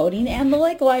 events, boating, and the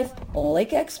lake life,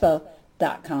 lakeexpo.com.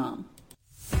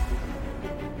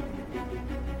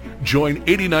 Join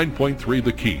 89.3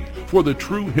 The Key for the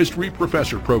True History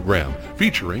Professor program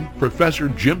featuring Professor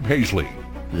Jim Paisley.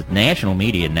 The national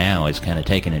media now is kind of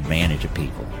taking advantage of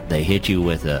people. They hit you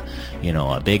with a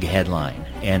big headline,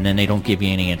 and then they don't give you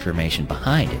any information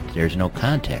behind it. There's no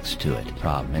context to it.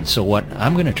 Problem. And so what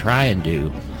I'm going to try and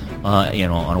do,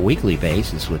 on a weekly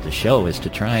basis with the show is to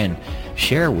try and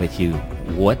share with you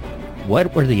what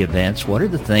were the events, what are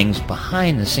the things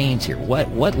behind the scenes here,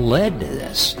 what led to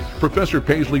this. Professor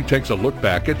Paisley takes a look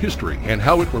back at history and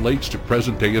how it relates to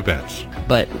present-day events.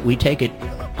 But we take it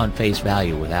on face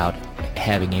value without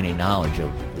having any knowledge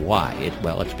of why.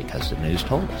 It's because the news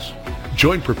told us.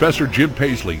 Join Professor Jim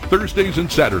Paisley Thursdays and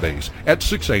Saturdays at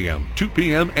 6 a.m., 2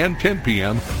 p.m., and 10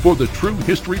 p.m. for the True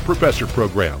History Professor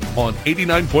program on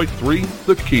 89.3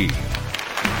 The Key.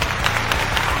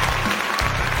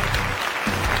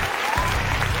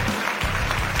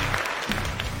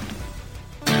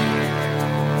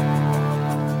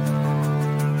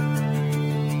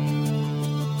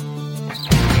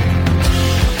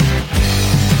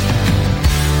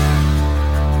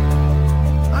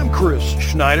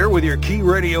 Schneider with your Key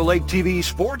Radio Lake TV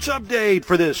sports update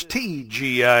for this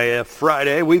TGIF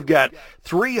Friday. We've got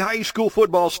 3 high school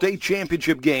football state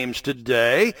championship games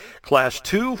today. Class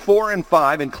 2, 4, and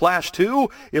 5. In Class 2,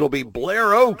 it'll be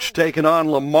Blair Oaks taking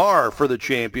on Lamar for the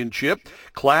championship.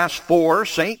 Class 4,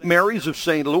 St. Mary's of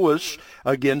St. Louis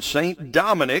against St.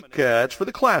 Dominic. That's for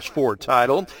the Class 4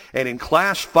 title. And in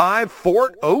Class 5,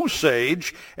 Fort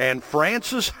Osage and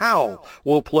Francis Howell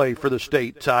will play for the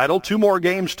state title. 2 more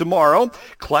games tomorrow.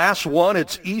 Class 1,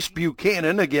 it's East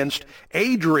Buchanan against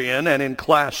Adrian. And in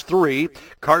Class 3,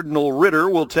 Cardinal Ritter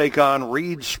will take on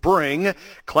Reed Spring.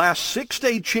 Class 6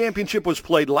 state championship was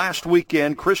played last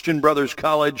weekend. Christian Brothers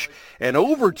College, an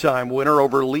overtime winner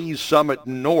over Lee's Summit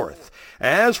North.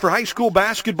 As for high school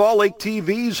basketball, Lake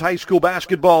TV's high school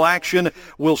basketball action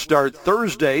will start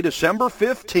Thursday, December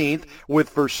 15th,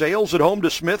 with Versailles at home to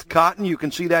Smith Cotton. You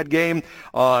can see that game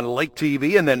on Lake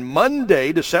TV. And then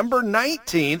Monday, December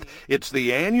 19th, it's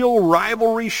the annual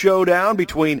rivalry showdown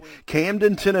between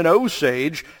Camdenton and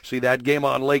Osage. See that game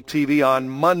on Lake TV on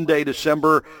Monday,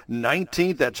 December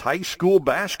 19th. That's high school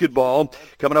basketball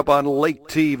coming up on Lake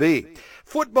TV.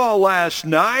 Football last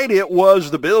night, it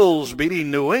was the Bills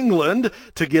beating New England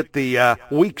to get the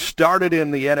week started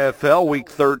in the NFL, Week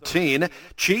 13.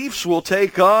 Chiefs will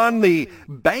take on the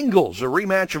Bengals, a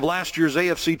rematch of last year's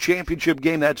AFC Championship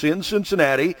game. That's in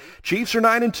Cincinnati. Chiefs are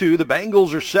 9-2. The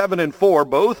Bengals are 7-4,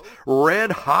 both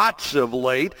red hots of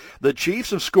late. The Chiefs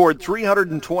have scored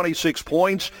 326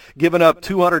 points, given up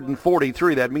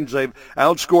 243. That means they've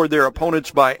outscored their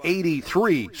opponents by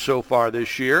 83 so far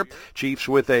this year. Chiefs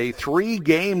with a 3-game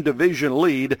division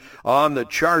lead on the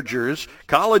Chargers.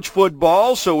 College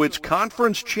football, so it's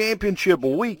conference championship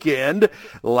weekend.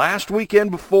 Last weekend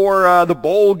before the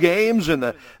bowl games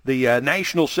and the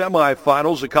national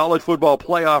semifinals, the college football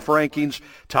playoff rankings.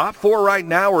 Top 4 right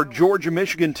now are Georgia,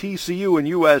 Michigan, TCU, and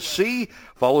USC,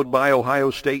 followed by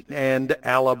Ohio State and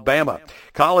Alabama.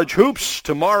 College hoops,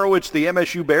 tomorrow it's the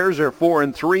MSU Bears. They're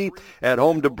 4-3 at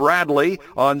home to Bradley.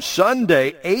 On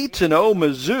Sunday, 8-0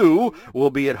 Mizzou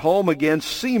will be at home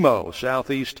against SEMO,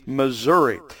 Southeast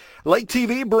Missouri. Lake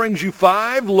TV brings you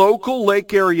 5 local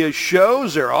Lake area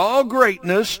shows. They're all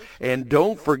greatness. And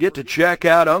don't forget to check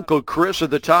out Uncle Chris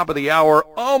at the top of the hour,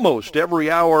 almost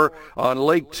every hour on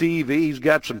Lake TV. He's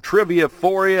got some trivia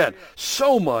for you and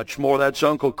so much more. That's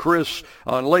Uncle Chris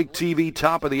on Lake TV,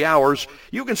 top of the hours.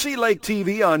 You can see Lake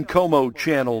TV on Como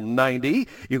Channel 90.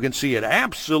 You can see it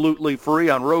absolutely free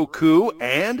on Roku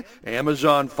and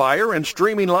Amazon Fire, and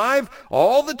streaming live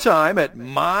all the time at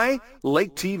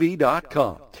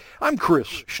mylaketv.com. I'm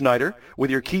Chris Schneider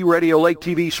with your Key Radio Lake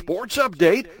TV sports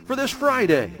update for this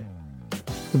Friday.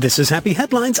 This is Happy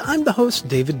Headlines. I'm the host,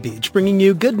 David Beach, bringing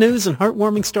you good news and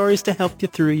heartwarming stories to help you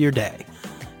through your day.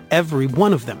 Every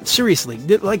one of them, seriously,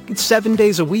 like 7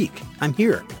 days a week. I'm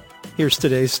here. Here's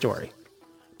today's story.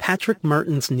 Patrick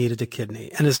Mertens needed a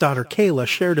kidney, and his daughter Kayla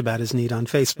shared about his need on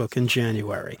Facebook in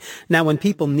January. Now, when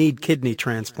people need kidney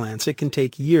transplants, it can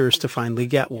take years to finally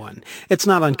get one. It's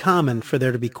not uncommon for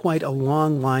there to be quite a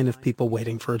long line of people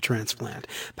waiting for a transplant.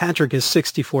 Patrick is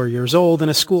 64 years old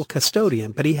and a school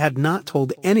custodian, but he had not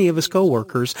told any of his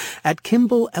coworkers at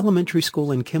Kimball Elementary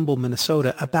School in Kimball,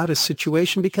 Minnesota, about his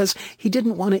situation because he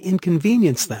didn't want to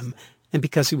inconvenience them, and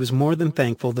because he was more than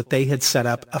thankful that they had set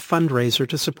up a fundraiser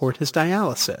to support his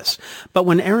dialysis. But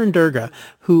when Erin Durga,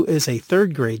 who is a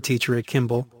third-grade teacher at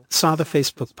Kimball, saw the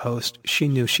Facebook post, she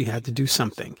knew she had to do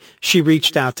something. She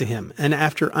reached out to him, and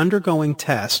after undergoing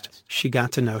tests, she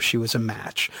got to know she was a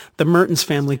match. The Mertens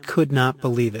family could not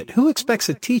believe it. Who expects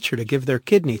a teacher to give their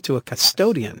kidney to a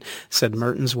custodian, said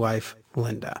Mertens' wife,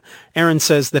 Linda. Erin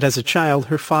says that as a child,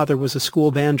 her father was a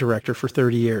school band director for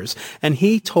 30 years, and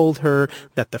he told her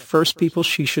that the first people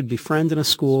she should befriend in a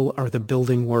school are the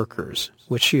building workers,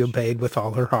 which she obeyed with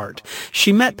all her heart.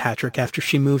 She met Patrick after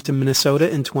she moved to Minnesota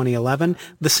in 2011,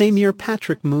 the same year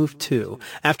Patrick moved too.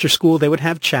 After school, they would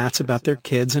have chats about their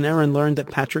kids, and Erin learned that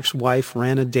Patrick's wife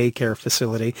ran a daycare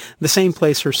facility, the same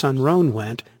place her son Roan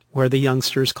went, where the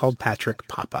youngsters called Patrick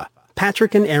Papa.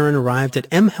 Patrick and Erin arrived at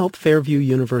M Health Fairview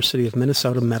University of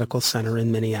Minnesota Medical Center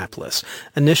in Minneapolis.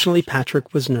 Initially,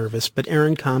 Patrick was nervous, but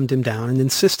Erin calmed him down and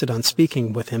insisted on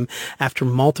speaking with him. After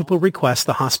multiple requests,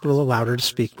 the hospital allowed her to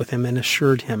speak with him and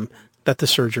assured him that the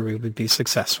surgery would be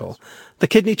successful. The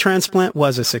kidney transplant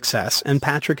was a success, and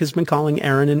Patrick has been calling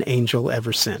Erin an angel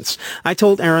ever since. I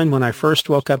told Erin when I first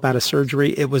woke up out of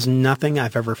surgery, it was nothing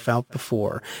I've ever felt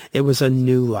before. It was a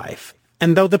new life.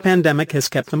 And though the pandemic has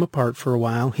kept them apart for a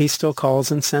while, he still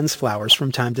calls and sends flowers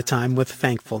from time to time with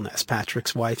thankfulness.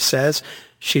 Patrick's wife says,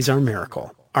 she's our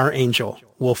miracle, our angel.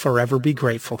 We'll forever be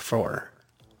grateful for her.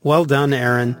 Well done,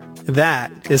 Erin.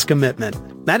 That is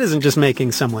commitment. That isn't just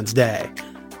making someone's day.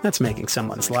 That's making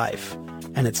someone's life.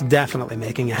 And it's definitely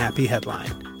making a happy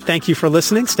headline. Thank you for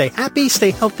listening. Stay happy, stay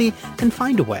healthy, and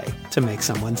find a way to make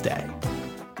someone's day.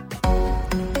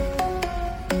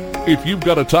 If you've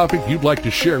got a topic you'd like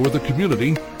to share with the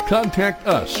community, contact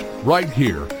us right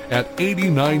here at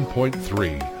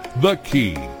 89.3 The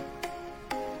Key.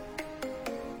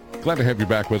 Glad to have you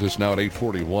back with us now at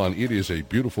 8:41. It is a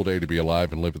beautiful day to be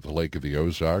alive and live at the Lake of the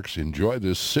Ozarks. Enjoy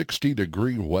this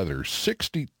 60-degree weather,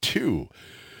 62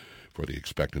 for the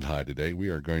expected high today. We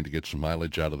are going to get some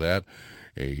mileage out of that.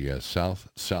 A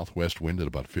southwest wind at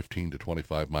about 15 to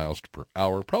 25 miles per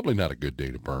hour. Probably not a good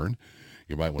day to burn.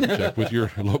 You might want to check with your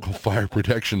local fire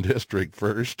protection district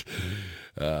first.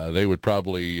 They would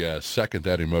probably second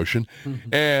that emotion.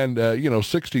 And,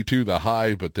 62 the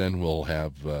high, but then we'll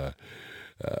have, we're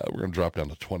going to drop down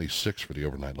to 26 for the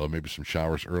overnight low. Maybe some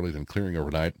showers early, then clearing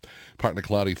overnight. Partly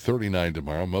cloudy, 39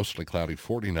 tomorrow. Mostly cloudy,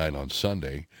 49 on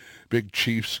Sunday. Big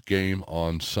Chiefs game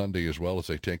on Sunday as well as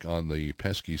they take on the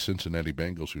pesky Cincinnati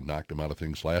Bengals who knocked them out of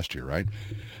things last year, right?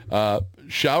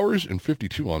 Showers and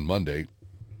 52 on Monday.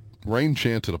 Rain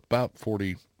chance at about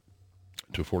 40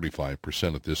 to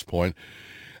 45% at this point.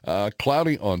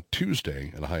 Cloudy on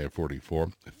Tuesday and a high of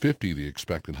 44. 50 the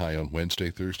expected high on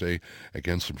Wednesday. Thursday,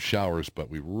 again, some showers,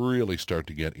 but we really start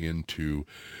to get into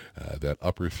that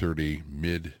upper 30,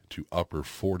 mid to upper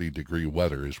 40-degree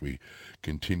weather as we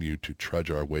continue to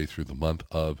trudge our way through the month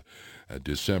of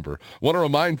December. Want to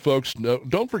remind folks,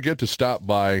 don't forget to stop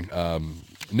by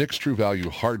Nick's True Value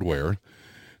Hardware.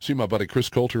 See my buddy Chris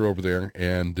Coulter over there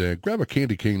and grab a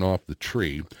candy cane off the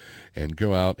tree and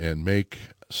go out and make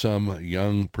some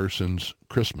young person's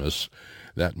Christmas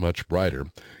that much brighter.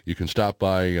 You can stop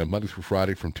by Monday through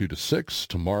Friday from 2 to 6,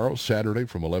 tomorrow, Saturday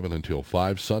from 11 until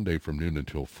 5, Sunday from noon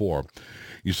until 4.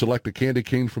 You select a candy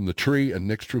cane from the tree at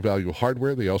Nick's True Value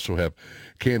Hardware. They also have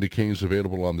candy canes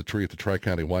available on the tree at the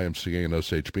Tri-County YMCA in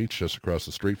Osage Beach, just across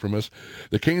the street from us.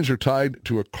 The canes are tied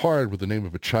to a card with the name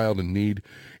of a child in need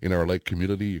in our lake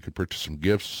community. You can purchase some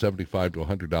gifts. $75 to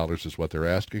 $100 is what they're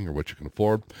asking or what you can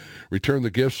afford. Return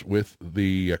the gifts with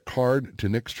the card to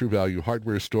Nick's True Value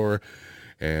Hardware store,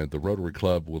 and the Rotary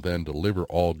Club will then deliver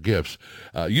all gifts.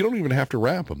 You don't even have to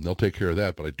wrap them. They'll take care of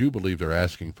that, but I do believe they're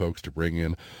asking folks to bring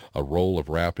in a roll of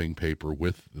wrapping paper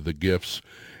with the gifts,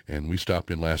 and we stopped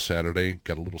in last Saturday,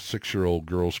 got a little 6-year-old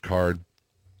girl's card.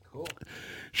 Cool.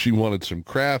 She wanted some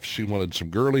crafts, she wanted some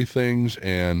girly things,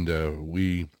 and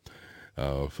we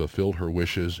fulfilled her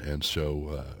wishes, and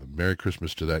so Merry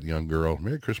Christmas to that young girl.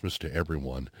 Merry Christmas to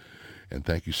everyone. And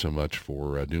thank you so much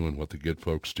for doing what the good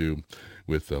folks do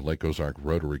with Lake Ozark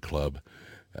Rotary Club.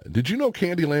 Did you know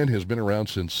Candyland has been around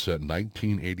since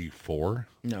 1984?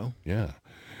 No. Yeah.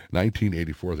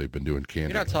 1984 they've been doing Candyland.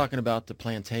 You're not talking about the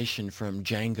plantation from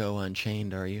Django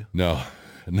Unchained, are you? No,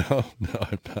 I'm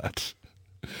not.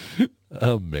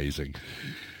 Amazing.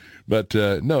 But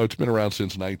no, it's been around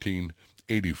since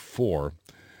 1984.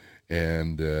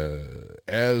 And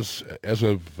as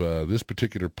of this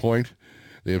particular point,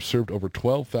 they have served over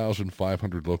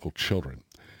 12,500 local children.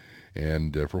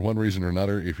 And for one reason or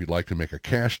another, if you'd like to make a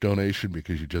cash donation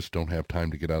because you just don't have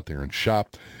time to get out there and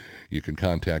shop, you can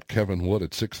contact Kevin Wood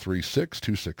at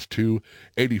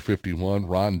 636-262-8051,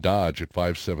 Ron Dodge at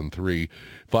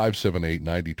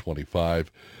 573-578-9025,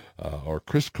 or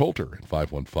Chris Coulter at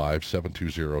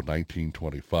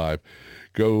 515-720-1925.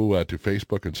 Go to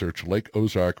Facebook and search Lake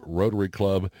Ozark Rotary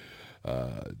Club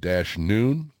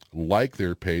 -noon. Like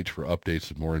their page for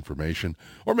updates and more information,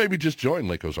 or maybe just join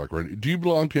Lake Ozark. Do you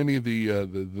belong to any of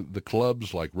the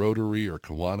clubs like Rotary or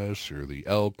Kiwanis or the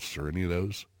Elks or any of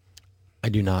those? I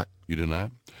do not. You do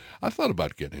not? I thought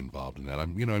about getting involved in that.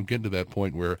 I'm getting to that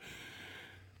point where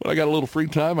when I got a little free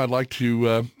time, I'd like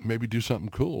to maybe do something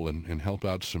cool and help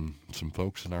out some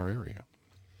folks in our area.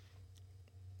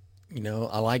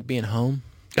 I like being home.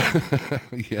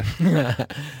 Yeah.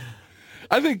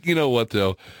 I think, you know what,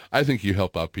 though? I think you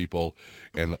help out people,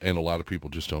 and a lot of people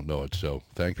just don't know it. So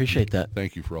Appreciate that.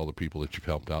 Thank you for all the people that you've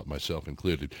helped out, myself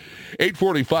included.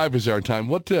 8:45 is our time.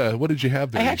 What did you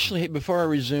have there? I actually, before I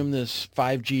resume this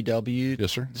 5GW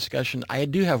discussion, I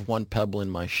do have one pebble in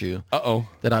my shoe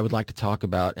that I would like to talk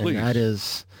about, and that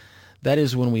is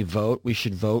when we vote. We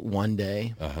should vote one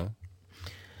day.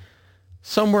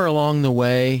 Somewhere along the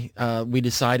way, we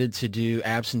decided to do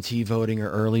absentee voting or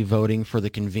early voting for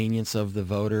the convenience of the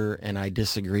voter, and I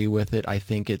disagree with it. I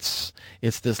think it's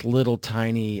this little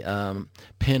tiny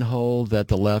pinhole that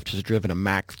the left has driven a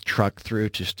Mack truck through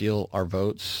to steal our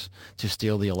votes, to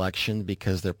steal the election,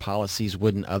 because their policies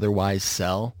wouldn't otherwise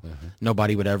sell.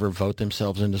 Nobody would ever vote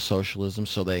themselves into socialism.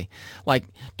 So do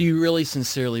you really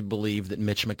sincerely believe that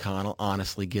Mitch McConnell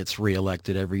honestly gets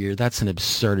reelected every year? That's an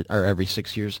absurd, or every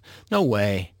 6 years. No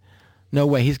way.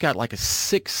 He's got like a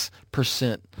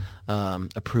 6%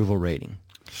 approval rating.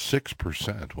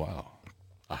 6%. Wow.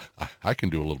 I can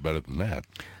do a little better than that.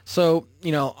 So,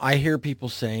 I hear people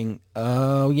saying,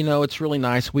 it's really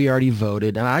nice. We already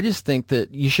voted. And I just think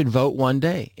that you should vote one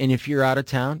day. And if you're out of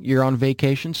town, you're on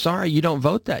vacation, sorry, you don't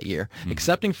vote that year.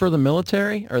 Excepting for the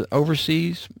military or the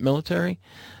overseas military,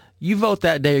 you vote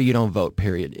that day or you don't vote,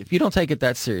 period. If you don't take it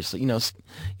that seriously,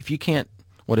 if you can't,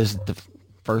 what is it, the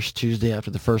first Tuesday after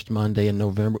the first Monday in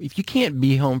November, if you can't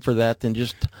be home for that, then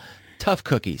just tough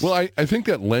cookies. Well, I think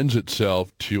that lends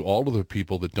itself to all of the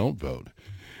people that don't vote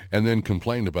and then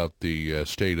complain about the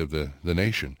state of the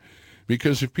nation.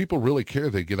 Because if people really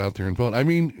care, they get out there and vote. I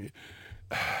mean,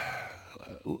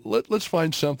 let's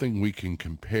find something we can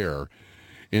compare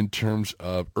in terms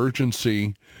of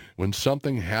urgency when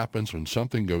something happens, when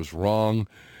something goes wrong.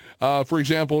 For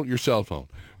example, your cell phone.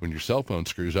 When your cell phone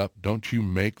screws up, don't you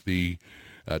make the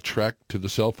trek to the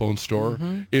cell phone store?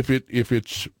 If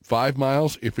it's 5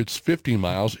 miles, if it's 50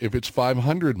 miles, if it's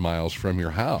 500 miles from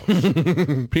your house,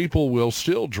 people will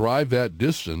still drive that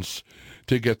distance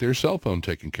to get their cell phone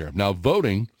taken care of. Now,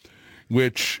 voting,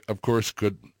 which of course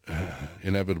could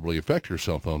inevitably affect your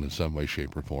cell phone in some way,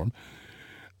 shape, or form,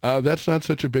 that's not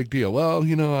such a big deal. Well,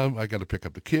 I got to pick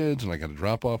up the kids, and I got to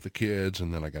drop off the kids,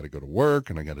 and then I got to go to work,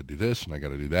 and I got to do this, and I got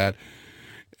to do that.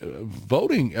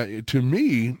 Voting, to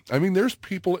me, I mean, there's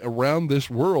people around this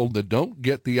world that don't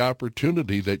get the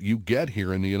opportunity that you get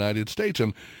here in the United States.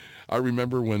 And I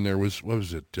remember when there was,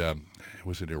 was it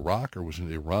Iraq or was it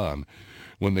Iran,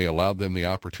 when they allowed them the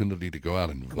opportunity to go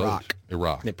out and vote.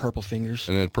 Iraq. They had purple fingers.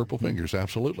 And they had purple fingers,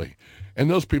 absolutely.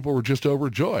 And those people were just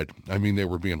overjoyed. I mean, they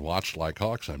were being watched like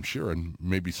hawks, I'm sure, and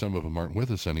maybe some of them aren't with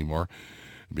us anymore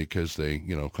because they,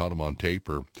 caught them on tape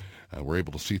or were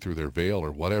able to see through their veil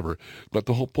or whatever. But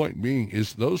the whole point being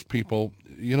is those people,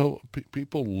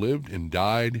 people lived and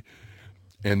died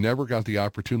and never got the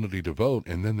opportunity to vote.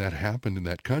 And then that happened in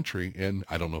that country. And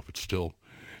I don't know if it still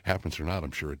happens or not.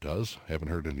 I'm sure it does. I haven't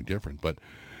heard any different. But,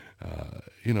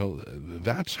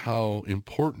 that's how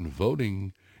important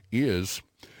voting is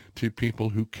to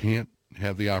people who can't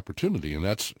have the opportunity. And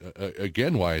that's,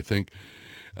 again, why I think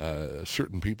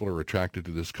certain people are attracted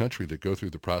to this country that go through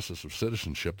the process of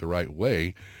citizenship the right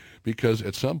way, because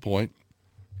at some point,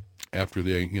 after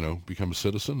they, become a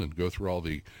citizen and go through all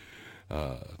the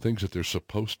things that they're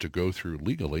supposed to go through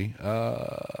legally,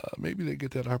 maybe they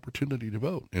get that opportunity to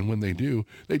vote. And when they do,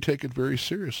 they take it very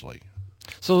seriously.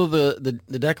 So the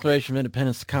Declaration of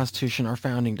Independence, the Constitution, our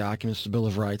founding documents, the Bill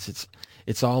of Rights,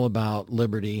 it's all about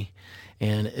liberty.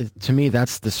 And to me,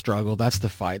 that's the struggle. That's the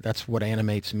fight. That's what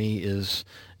animates me is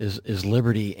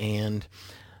liberty. And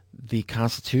the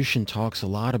Constitution talks a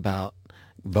lot about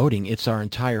voting. It's our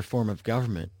entire form of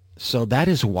government. So that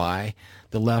is why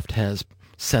the left has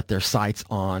set their sights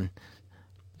on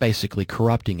basically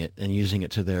corrupting it and using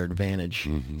it to their advantage.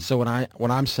 So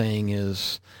what I'm saying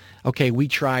is, okay, we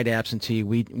tried absentee,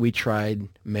 we tried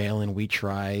mail-in, we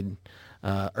tried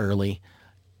early.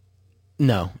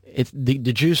 No,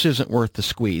 the juice isn't worth the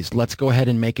squeeze. Let's go ahead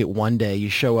and make it one day. You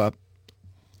show up,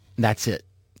 that's it.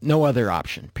 No other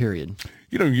option, period.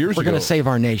 Years ago, we're going to save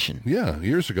our nation. Yeah,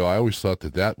 years ago, I always thought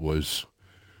that was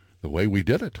the way we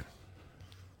did it.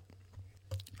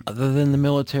 Other than the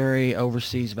military,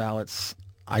 overseas ballots,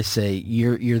 I say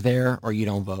you're there or you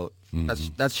don't vote.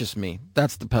 That's just me.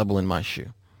 That's the pebble in my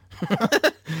shoe.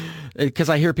 Because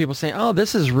I hear people saying, oh,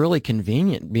 this is really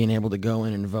convenient, being able to go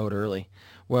in and vote early.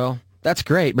 Well, that's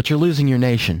great, but you're losing your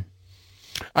nation.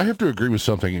 I have to agree with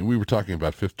something. We were talking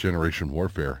about fifth-generation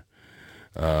warfare.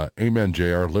 Amen,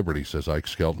 J.R. Liberty, says Ike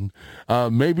Skelton.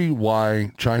 Maybe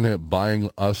why China buying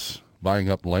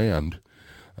up land,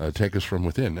 take us from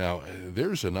within. Now,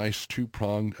 there's a nice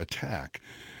two-pronged attack.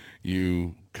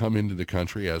 You come into the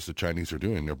country, as the Chinese are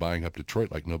doing. They're buying up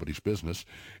Detroit like nobody's business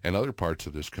and other parts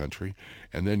of this country.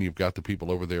 And then you've got the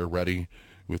people over there ready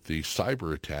with the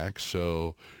cyber attacks.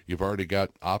 So you've already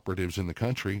got operatives in the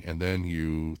country, and then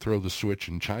you throw the switch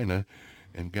in China,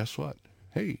 and guess what?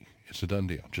 Hey, it's a done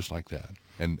deal, just like that.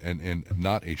 And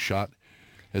not a shot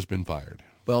has been fired.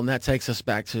 Well, and that takes us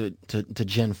back to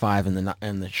Gen 5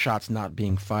 and the shots not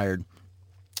being fired.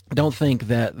 Don't think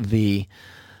that the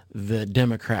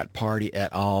Democrat Party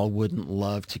at all wouldn't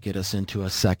love to get us into a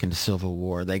second civil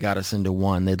war. They got us into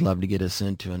one. They'd love to get us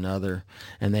into another.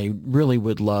 And they really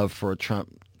would love for a Trump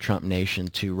nation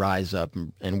to rise up.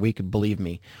 And we could, believe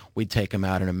me, we'd take them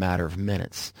out in a matter of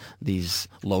minutes. These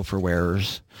loafer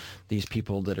wearers, these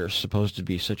people that are supposed to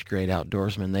be such great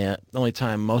outdoorsmen, the only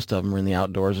time most of them are in the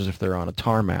outdoors is if they're on a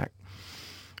tarmac.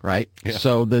 Right? Yeah.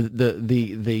 So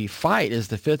the fight is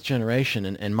the fifth generation,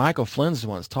 and Michael Flynn's the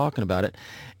one that's talking about it.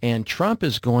 And Trump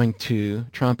and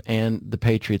the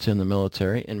patriots in the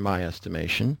military, in my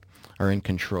estimation, are in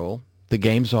control. The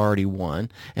game's already won,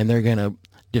 and they're going to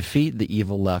defeat the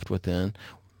evil left within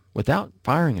without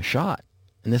firing a shot.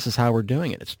 And this is how we're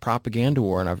doing it. It's propaganda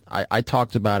war, and I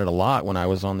talked about it a lot when I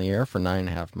was on the air for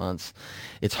 9.5 months.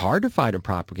 It's hard to fight a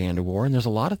propaganda war, and there's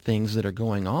a lot of things that are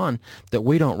going on that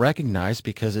we don't recognize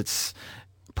because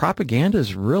propaganda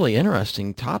is a really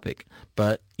interesting topic.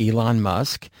 But Elon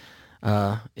Musk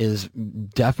is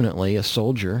definitely a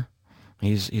soldier.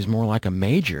 He's more like a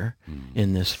major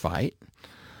in this fight.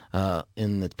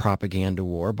 In the propaganda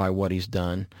war by what he's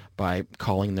done by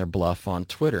calling their bluff on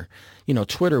Twitter.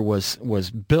 Twitter was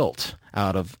built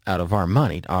out of our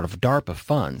money, out of DARPA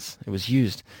funds. It was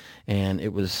used, and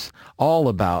it was all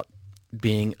about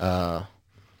being a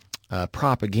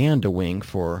propaganda wing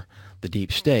for the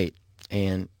deep state.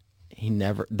 And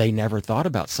they never thought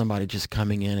about somebody just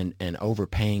coming in and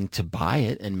overpaying to buy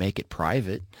it and make it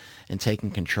private and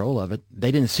taking control of it.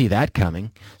 They didn't see that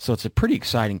coming. So it's a pretty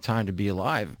exciting time to be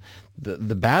alive.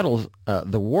 The battles,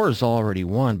 the war is already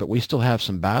won, but we still have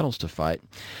some battles to fight.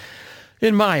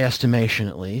 In my estimation,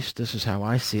 at least, this is how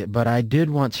I see it. But I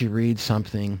did want to read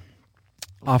something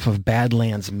off of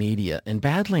Badlands Media. And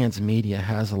Badlands Media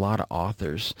has a lot of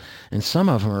authors, and some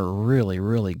of them are really,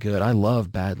 really good. I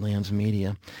love Badlands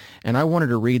Media. And I wanted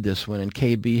to read this one, and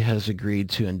KB has agreed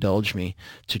to indulge me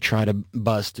to try to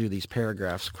buzz through these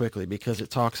paragraphs quickly because it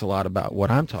talks a lot about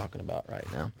what I'm talking about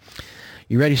right now.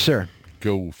 You ready, sir?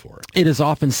 Go for it. It is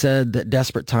often said that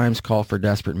desperate times call for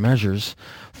desperate measures.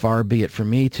 Far be it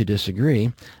from me to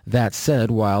disagree. That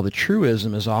said, while the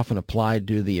truism is often applied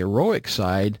to the heroic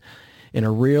side in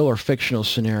a real or fictional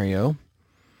scenario,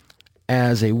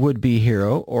 as a would-be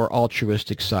hero or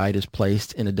altruistic side is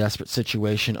placed in a desperate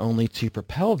situation only to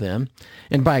propel them,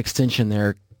 and by extension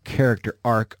their character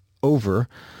arc, over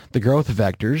the growth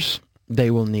vectors they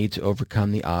will need to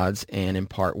overcome the odds and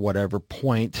impart whatever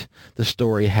point the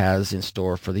story has in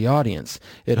store for the audience.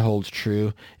 It holds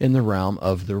true in the realm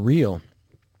of the real.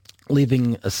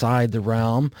 Leaving aside the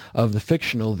realm of the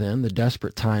fictional, then, the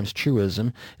desperate times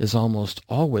truism is almost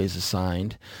always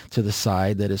assigned to the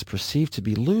side that is perceived to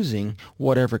be losing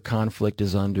whatever conflict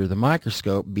is under the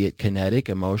microscope, be it kinetic,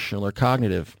 emotional, or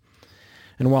cognitive.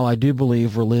 And while I do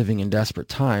believe we're living in desperate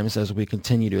times as we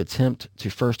continue to attempt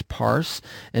to first parse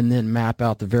and then map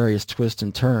out the various twists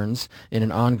and turns in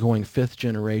an ongoing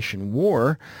fifth-generation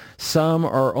war, some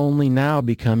are only now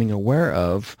becoming aware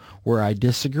of Where I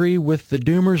disagree with the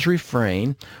doomer's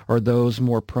refrain, or those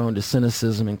more prone to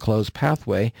cynicism and closed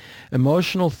pathway,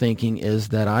 emotional thinking is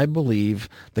that I believe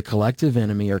the collective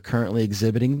enemy are currently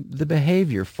exhibiting the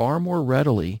behavior far more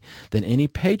readily than any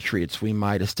patriots we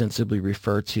might ostensibly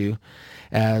refer to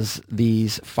as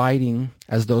those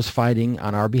fighting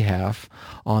on our behalf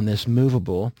on this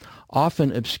movable,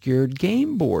 often obscured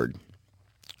game board.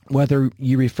 Whether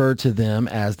you refer to them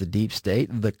as the deep state,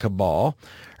 the cabal,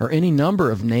 or any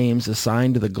number of names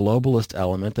assigned to the globalist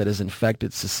element that has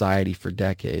infected society for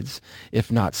decades,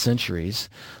 if not centuries,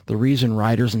 the reason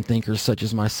writers and thinkers such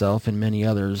as myself and many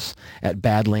others at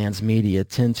Badlands Media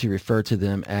tend to refer to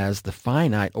them as the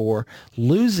finite or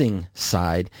losing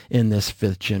side in this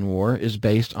fifth-gen war is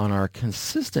based on our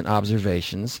consistent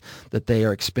observations that they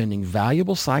are expending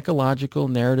valuable psychological,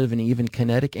 narrative, and even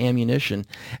kinetic ammunition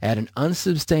at an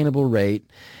unsubstantial rate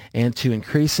and to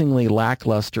increasingly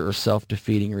lackluster or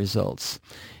self-defeating results.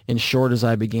 In short, as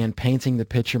I began painting the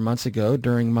picture months ago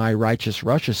during my Righteous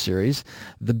Russia series,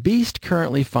 the beast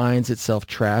currently finds itself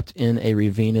trapped in a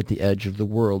ravine at the edge of the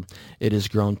world. It has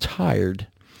grown tired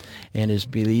and is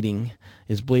bleeding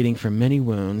from many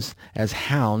wounds as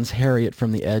hounds harry it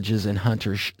from the edges and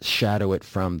hunters shadow it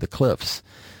from the cliffs.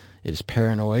 It is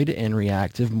paranoid and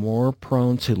reactive, more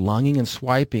prone to lunging and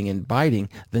swiping and biting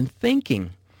than thinking.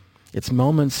 Its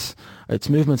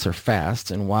movements are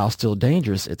fast, and while still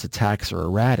dangerous, its attacks are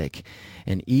erratic,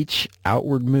 and each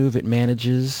outward move it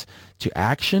manages to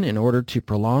action in order to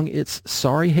prolong its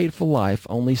sorry, hateful life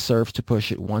only serves to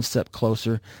push it one step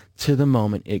closer to the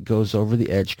moment it goes over the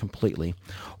edge completely,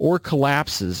 or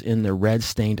collapses in the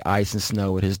red-stained ice and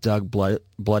snow it has dug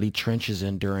bloody trenches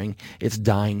in during its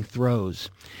dying throes.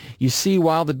 You see,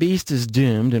 while the beast is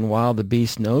doomed, and while the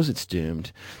beast knows it's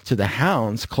doomed, to the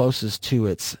hounds closest to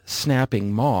its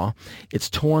snapping maw, its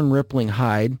torn, rippling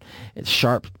hide, its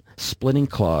sharp, splitting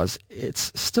claws,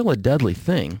 it's still a deadly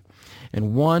thing,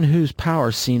 and one whose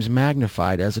power seems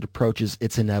magnified as it approaches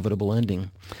its inevitable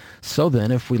ending. So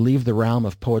then, if we leave the realm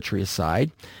of poetry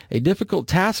aside, a difficult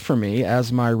task for me,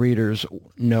 as my readers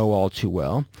know all too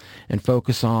well, and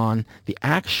focus on the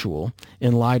actual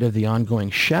in light of the ongoing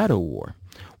shadow war,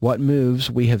 what moves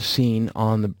we have seen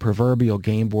on the proverbial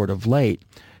game board of late,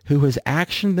 who has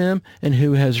actioned them and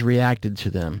who has reacted to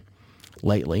them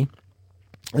lately.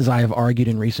 As I have argued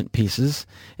in recent pieces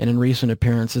and in recent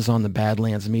appearances on the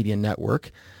Badlands Media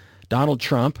Network, Donald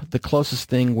Trump, the closest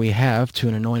thing we have to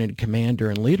an anointed commander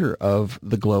and leader of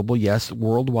the global, yes,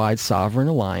 worldwide sovereign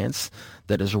alliance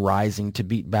that is rising to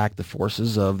beat back the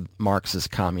forces of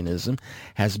Marxist communism,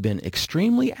 has been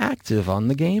extremely active on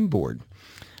the game board.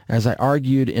 As I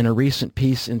argued in a recent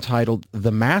piece entitled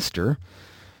The Master,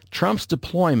 Trump's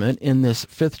deployment in this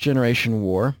fifth-generation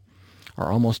war are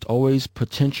almost always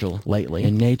potential lately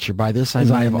in nature. By this I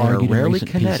mean I have argued rarely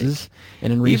kinetic,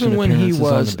 and in recent even when he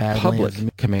was public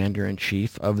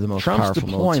commander-in-chief of the most Trump's powerful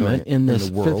deployment in this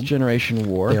fifth-generation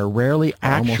war, they are rarely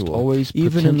actual, almost always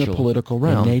even in the political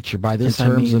realm. In nature, by this in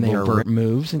terms of overt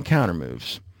moves and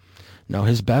counter-moves. No,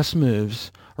 his best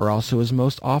moves are also his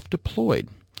most oft-deployed,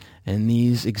 and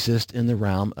these exist in the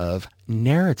realm of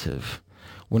narrative.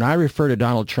 When I refer to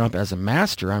Donald Trump as a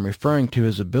master, I'm referring to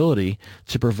his ability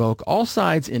to provoke all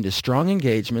sides into strong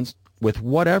engagements with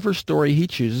whatever story he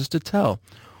chooses to tell,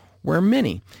 where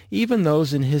many, even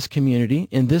those in this community,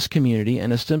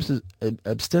 and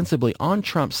ostensibly on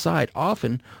Trump's side,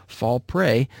 often fall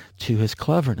prey to his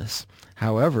cleverness.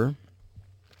 However,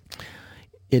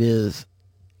 is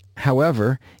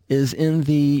in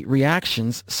the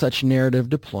reactions such narrative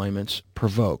deployments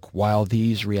provoke. While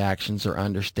these reactions are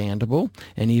understandable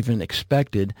and even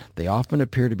expected, they often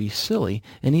appear to be silly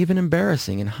and even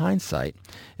embarrassing in hindsight.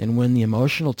 And when the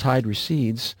emotional tide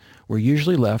recedes, we're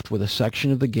usually left with a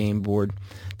section of the game board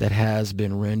that has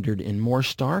been rendered in more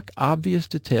stark, obvious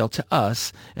detail to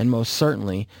us, and most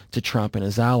certainly to Trump and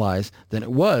his allies, than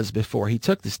it was before he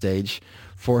took the stage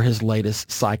for his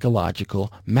latest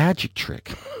psychological magic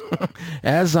trick.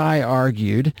 As I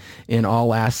argued in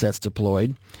All Assets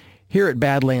Deployed, here at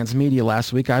Badlands Media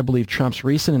last week, I believe Trump's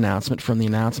recent announcement from the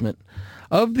announcement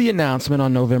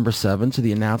on November 7 to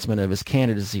the announcement of his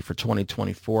candidacy for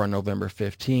 2024 on November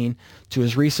 15 to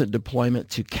his recent deployment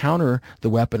to counter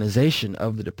the weaponization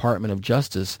of the Department of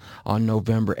Justice on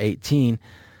November 18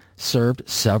 served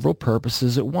several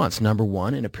purposes at once. Number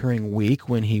one, in appearing weak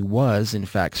when he was, in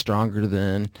fact, stronger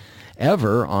than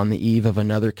ever on the eve of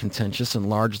another contentious and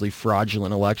largely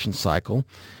fraudulent election cycle,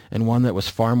 and one that was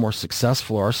far more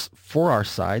successful for our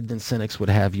side than cynics would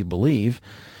have you believe,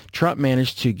 Trump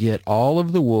managed to get all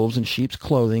of the wolves in sheep's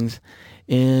clothing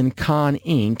in Con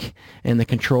Inc. and the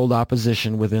controlled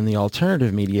opposition within the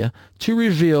alternative media to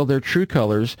reveal their true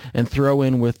colors and throw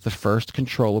in with the first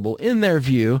controllable, in their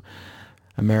view,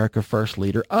 America First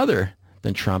leader other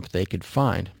than Trump they could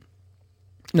find.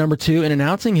 Number two, in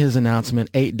announcing his announcement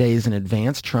 8 days in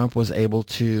advance, Trump was able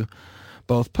to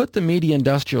both put the media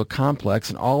industrial complex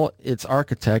and all its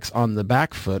architects on the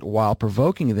back foot while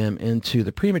provoking them into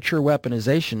the premature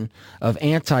weaponization of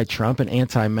anti-Trump and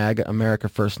anti-MAGA America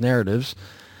First narratives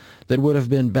that would have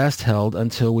been best held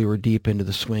until we were deep into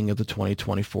the swing of the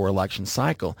 2024 election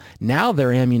cycle. Now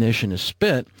their ammunition is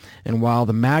spent, and while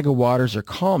the MAGA waters are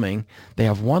calming, they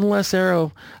have one less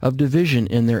arrow of division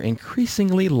in their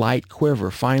increasingly light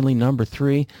quiver. Finally, number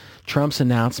three, Trump's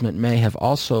announcement may have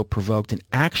also provoked an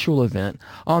actual event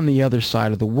on the other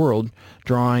side of the world,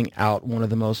 drawing out one of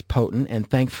the most potent and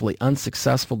thankfully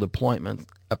unsuccessful deployments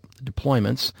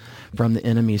from the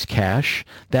enemy's cache,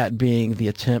 that being the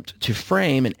attempt to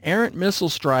frame an errant missile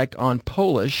strike on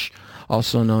Polish,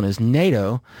 also known as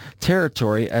NATO,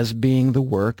 territory as being the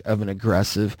work of an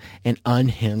aggressive and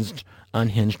unhinged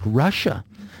Russia.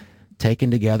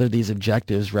 Taken together, these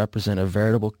objectives represent a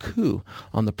veritable coup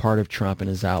on the part of Trump and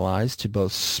his allies to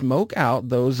both smoke out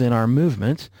those in our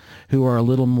movement who are a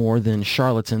little more than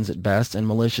charlatans at best and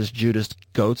malicious Judas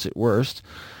goats at worst,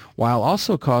 while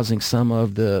also causing some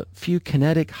of the few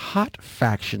kinetic hot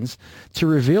factions to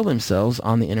reveal themselves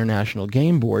on the international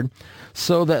game board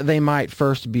so that they might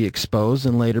first be exposed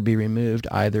and later be removed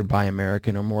either by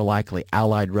American or more likely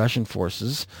allied Russian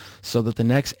forces, so that the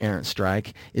next errant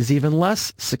strike is even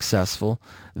less successful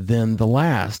than the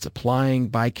last. Applying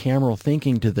bicameral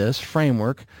thinking to this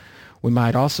framework, we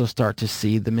might also start to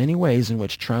see the many ways in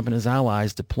which Trump and his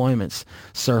allies' deployments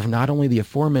serve not only the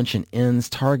aforementioned ends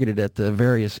targeted at the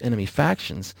various enemy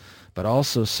factions, but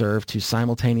also serve to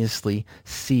simultaneously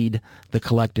seed the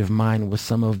collective mind with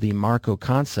some of the Marco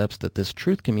concepts that this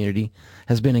truth community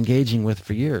has been engaging with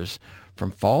for years.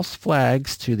 From false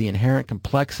flags to the inherent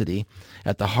complexity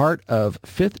at the heart of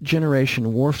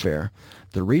fifth-generation warfare,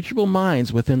 the reachable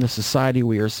minds within the society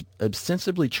we are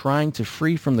ostensibly trying to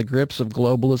free from the grips of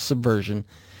globalist subversion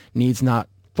needs not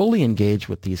fully engage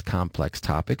with these complex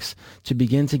topics to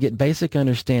begin to get basic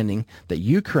understanding that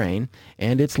Ukraine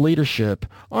and its leadership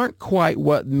aren't quite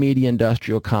what the media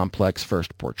industrial complex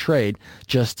first portrayed,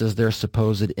 just as their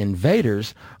supposed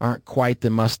invaders aren't quite the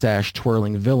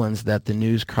mustache-twirling villains that the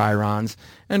news chyrons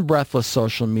and breathless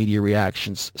social media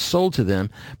reactions sold to them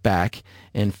back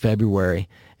in February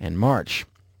and March.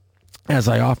 As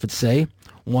I often say,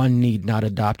 one need not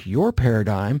adopt your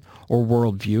paradigm or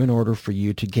worldview in order for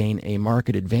you to gain a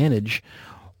market advantage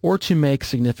or to make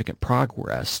significant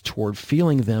progress toward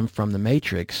feeling them from the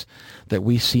matrix that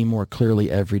we see more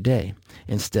clearly every day.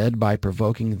 Instead, by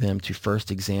provoking them to first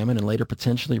examine and later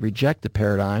potentially reject the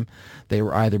paradigm they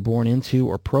were either born into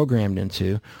or programmed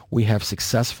into, we have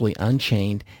successfully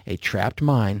unchained a trapped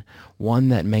mind, one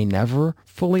that may never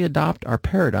fully adopt our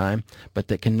paradigm, but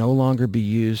that can no longer be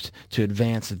used to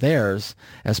advance theirs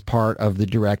as part of the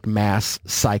direct mass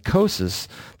psychosis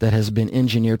that has been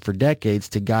engineered for decades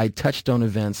to guide touchstone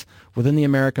events within the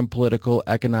American political,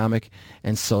 economic,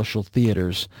 and social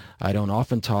theaters. I don't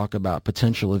often talk about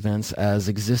potential events as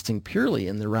existing purely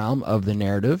in the realm of the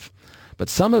narrative, but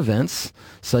some events,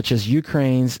 such as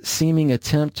Ukraine's seeming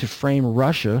attempt to frame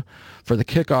Russia for the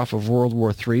kickoff of World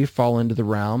War III, fall into the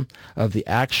realm of the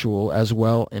actual as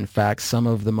well. In fact, some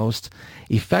of the most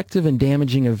effective and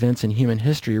damaging events in human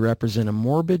history represent a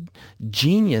morbid,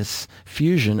 genius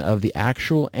fusion of the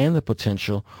actual and the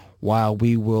potential, while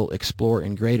we will explore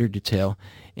in greater detail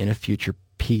in a future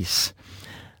piece.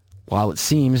 While it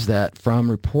seems that from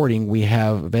reporting we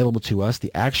have available to us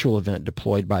the actual event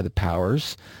deployed by the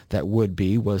powers that would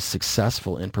be was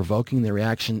successful in provoking the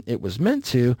reaction it was meant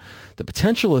to, the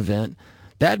potential event,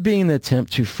 that being the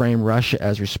attempt to frame Russia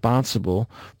as responsible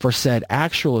for said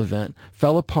actual event,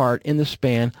 fell apart in the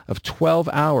span of 12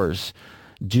 hours,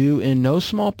 due in no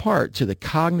small part to the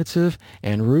cognitive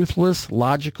and ruthless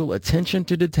logical attention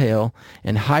to detail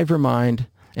and hive mind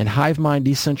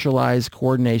decentralized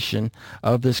coordination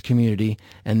of this community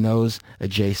and those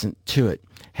adjacent to it.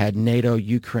 Had NATO,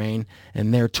 Ukraine,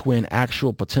 and their twin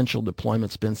actual potential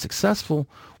deployments been successful,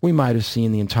 we might have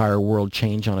seen the entire world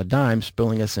change on a dime,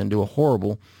 spilling us into a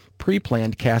horrible,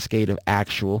 pre-planned cascade of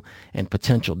actual and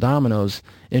potential dominoes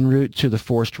en route to the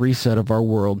forced reset of our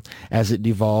world as it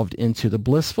devolved into the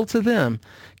blissful to them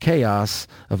chaos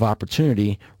of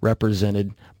opportunity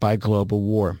represented by global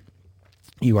war.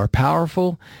 You are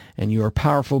powerful, and you are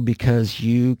powerful because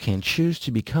you can choose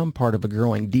to become part of a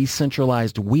growing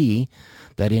decentralized we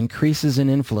that increases in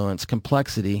influence,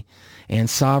 complexity, and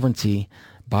sovereignty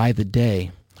by the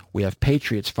day. We have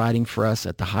patriots fighting for us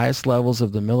at the highest levels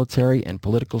of the military and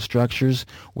political structures.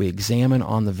 We examine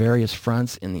on the various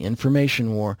fronts in the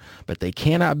information war, but they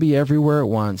cannot be everywhere at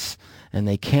once, and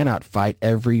they cannot fight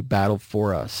every battle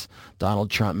for us.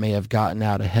 Donald Trump may have gotten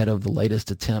out ahead of the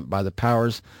latest attempt by the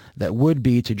powers that would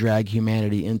be to drag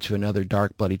humanity into another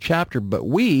dark, bloody chapter, but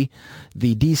we,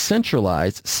 the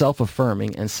decentralized,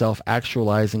 self-affirming, and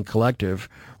self-actualizing collective,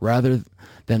 rather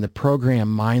than the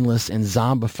programmed, mindless, and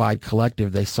zombified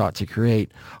collective they sought to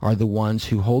create, are the ones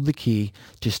who hold the key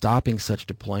to stopping such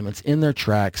deployments in their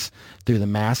tracks through the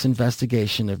mass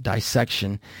investigation of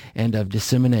dissection and of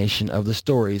dissemination of the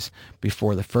stories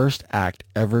before the first act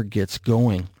ever gets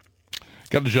going.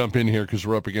 Got to jump in here because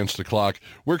we're up against the clock.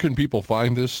 Where can people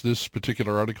find this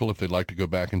particular article if they'd like to go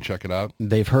back and check it out?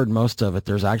 They've heard most of it.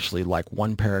 There's actually like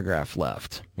one paragraph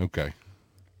left. Okay.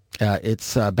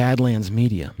 It's Badlands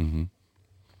Media. Mm-hmm.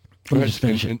 Let me just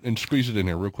finish it. And squeeze it in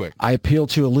here real quick. I appeal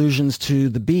to allusions to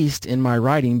the beast in my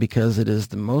writing because it is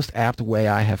the most apt way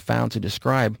I have found to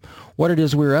describe what it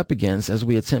is we're up against as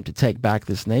we attempt to take back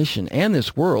this nation and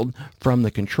this world from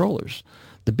the controllers.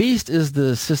 The beast is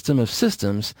the system of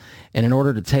systems, and in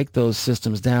order to take those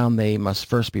systems down, they must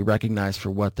first be recognized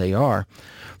for what they are.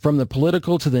 From the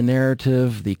political to the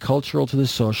narrative, the cultural to the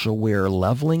social, we are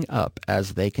leveling up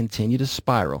as they continue to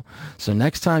spiral. So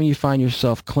next time you find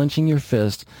yourself clenching your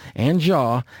fist and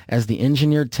jaw as the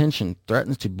engineered tension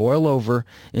threatens to boil over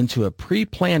into a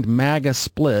pre-planned MAGA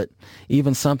split,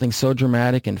 even something so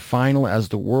dramatic and final as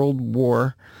the World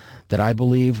War that I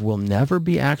believe will never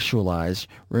be actualized,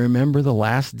 remember the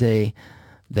last day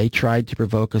they tried to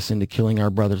provoke us into killing our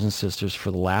brothers and sisters for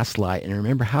the last light, and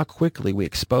remember how quickly we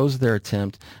exposed their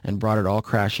attempt and brought it all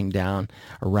crashing down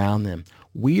around them.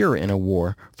 We are in a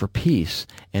war for peace,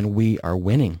 and we are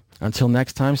winning. Until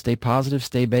next time, stay positive,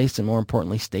 stay based, and more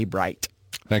importantly, stay bright.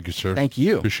 Thank you, sir. Thank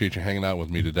you. Appreciate you hanging out with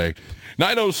me today.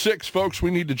 9:06, folks,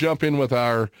 we need to jump in with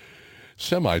our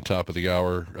semi-top of the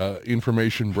hour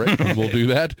information break. We'll do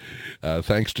that.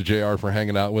 Thanks to JR for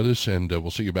hanging out with us, and we'll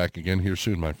see you back again here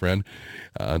soon, my friend.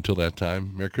 Until that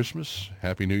time, Merry Christmas,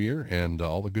 Happy New Year, and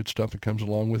all the good stuff that comes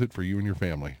along with it for you and your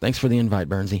family. Thanks for the invite,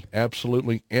 Bernsey.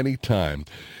 Absolutely, anytime.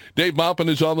 Dave Maupin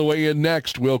is on the way in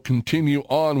next. We'll continue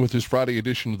on with this Friday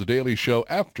edition of The Daily Show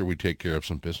after we take care of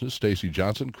some business. Stacey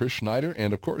Johnson, Chris Schneider,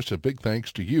 and of course, a big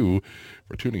thanks to you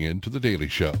for tuning in to The Daily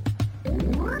Show.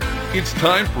 It's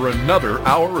time for another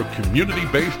hour of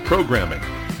community-based programming.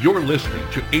 You're listening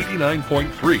to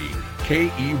 89.3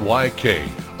 KEYK,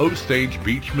 Osage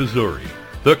Beach, Missouri,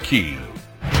 The Key.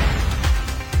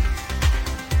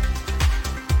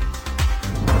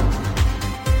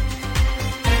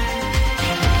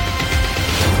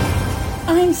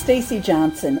 I'm Stacey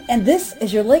Johnson, and this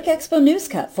is your Lake Expo News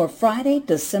Cut for Friday,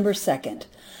 December 2nd.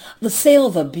 The sale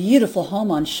of a beautiful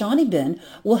home on Shawnee Bend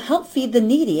will help feed the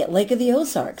needy at Lake of the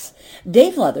Ozarks.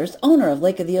 Dave Leathers, owner of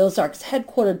Lake of the Ozarks'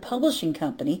 headquartered publishing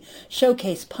company,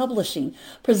 Showcase Publishing,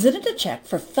 presented a check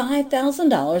for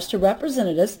 $5,000 to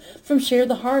representatives from Share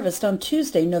the Harvest on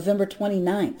Tuesday, November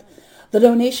 29th. The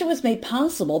donation was made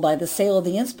possible by the sale of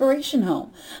the Inspiration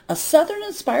Home, a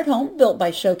Southern-inspired home built by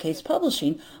Showcase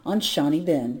Publishing on Shawnee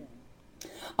Bend.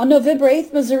 On November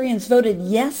 8th, Missourians voted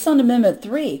yes on Amendment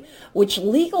 3, which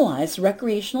legalized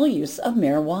recreational use of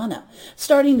marijuana.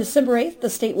 Starting December 8th, the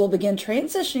state will begin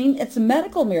transitioning its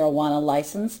medical marijuana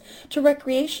license to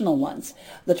recreational ones.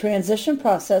 The transition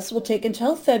process will take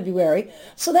until February,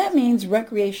 so that means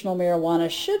recreational marijuana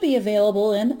should be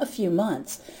available in a few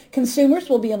months. Consumers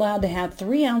will be allowed to have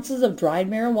 3 ounces of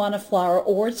dried marijuana flower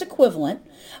or its equivalent.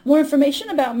 More information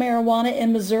about marijuana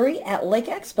in Missouri at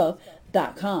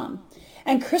lakeexpo.com.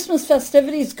 And Christmas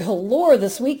festivities galore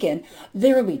this weekend.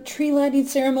 There will be tree lighting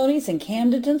ceremonies in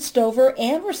Camden, Stover,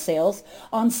 and Versailles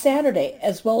on Saturday,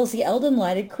 as well as the Eldon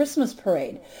Lighted Christmas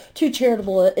Parade. 2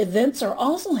 charitable events are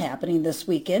also happening this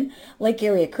weekend. Lake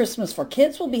Area Christmas for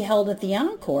Kids will be held at the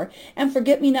Encore, and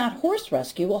Forget-Me-Not Horse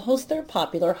Rescue will host their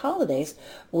popular holidays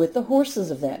with the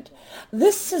Horses event.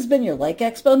 This has been your Lake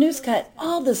Expo News Cut.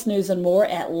 All this news and more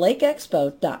at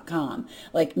lakeexpo.com.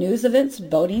 Lake news, events,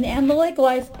 boating, and the lake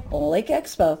life, lakeexpo.com.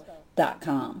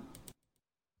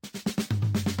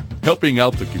 Helping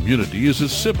out the community is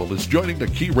as simple as joining the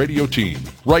Key Radio team.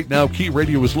 Right now, Key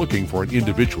Radio is looking for an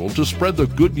individual to spread the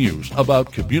good news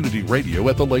about community radio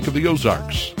at the Lake of the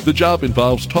Ozarks. The job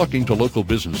involves talking to local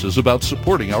businesses about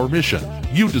supporting our mission.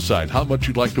 You decide how much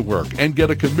you'd like to work and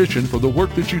get a commission for the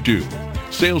work that you do.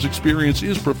 Sales experience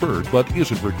is preferred but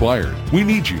isn't required. We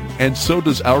need you, and so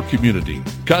does our community.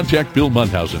 Contact Bill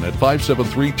Munhausen at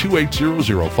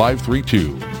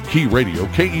 573-280-0532. Key Radio,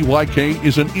 KEYK,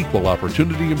 is an equal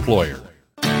opportunity employer.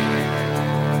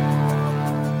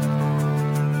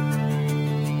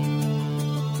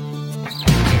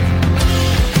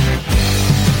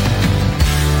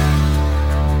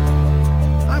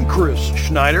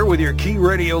 Schneider with your Key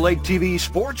Radio Lake TV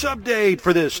sports update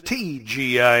for this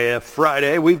TGIF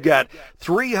Friday. We've got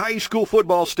 3 high school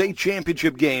football state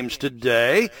championship games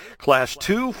today. Class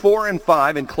 2, 4, and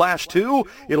 5. In Class 2,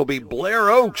 it'll be Blair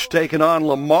Oaks taking on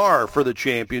Lamar for the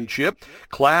championship.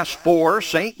 Class 4,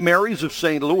 St. Mary's of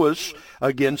St. Louis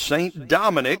against St.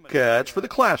 Dominic. That's for the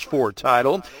Class 4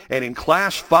 title. And in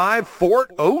Class 5,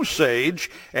 Fort Osage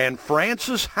and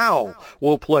Francis Howell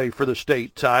will play for the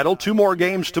state title. 2 more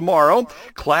games tomorrow.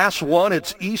 Class 1,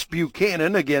 it's East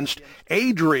Buchanan against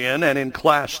Adrian. And in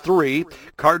Class 3,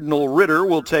 Cardinal Ritter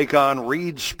will take on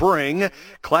Reed Spring.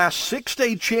 Class 6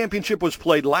 state championship was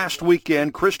played last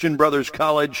weekend. Christian Brothers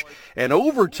College, an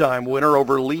overtime winner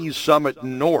over Lee's Summit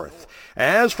North.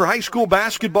 As for high school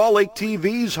basketball, Lake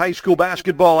TV's high school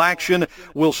basketball action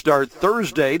will start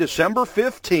Thursday, December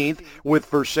 15th with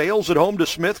Versailles at home to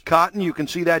Smith Cotton. You can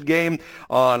see that game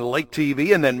on Lake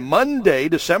TV. And then Monday,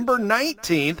 December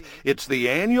 19th, it's the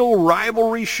annual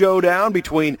rivalry showdown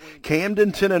between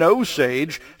Camden and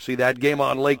Osage. See that game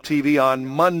on Lake TV on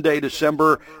Monday,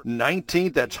 December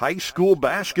 19th. That's high school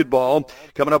basketball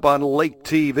coming up on Lake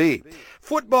TV.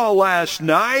 Football last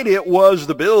night, it was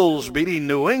the Bills beating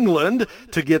New England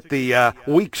to get the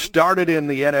week started in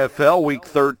the NFL, Week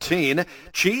 13.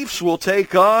 Chiefs will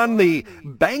take on the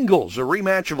Bengals, a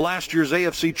rematch of last year's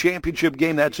AFC Championship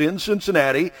game. That's in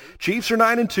Cincinnati. Chiefs are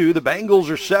 9-2. The Bengals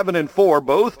are 7-4,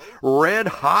 both red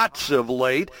hots of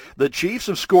late. The Chiefs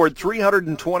have scored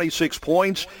 326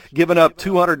 points, given up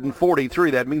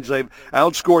 243. That means they've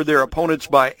outscored their opponents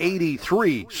by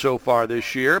 83 so far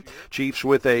this year. Chiefs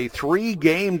with a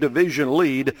 3-game division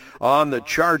lead on the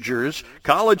Chargers.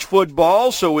 College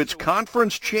football, so it's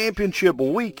conference championship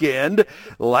weekend.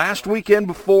 Last weekend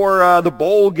before the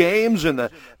bowl games and the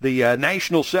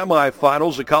national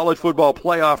semifinals, the college football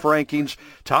playoff rankings.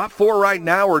 Top 4 right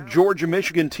now are Georgia,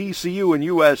 Michigan, TCU, and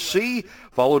USC,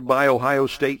 followed by Ohio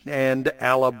State and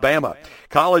Alabama.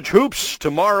 College hoops,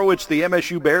 tomorrow it's the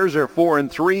MSU Bears. They're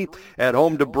 4-3 at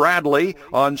home to Bradley.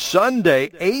 On Sunday,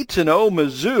 8-0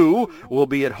 Mizzou will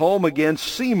be at home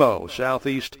against SEMO,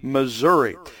 Southeast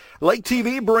Missouri. Lake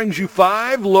TV brings you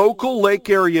 5 local Lake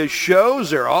area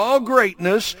shows. They're all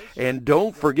greatness. And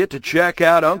don't forget to check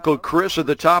out Uncle Chris at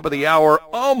the top of the hour,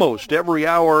 almost every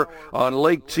hour on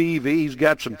Lake TV. He's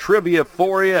got some trivia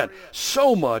for you and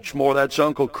so much more. That's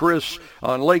Uncle Chris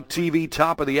on Lake TV,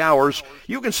 top of the hours.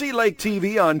 You can see Lake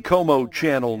TV on Como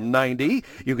Channel 90.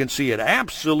 You can see it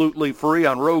absolutely free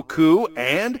on Roku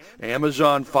and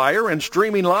Amazon Fire, and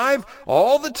streaming live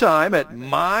all the time at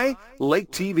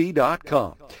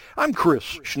mylaketv.com. I'm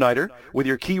Chris Schneider with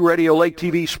your Key Radio Lake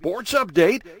TV sports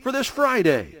update for this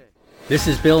Friday. This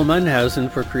is Bill Munhausen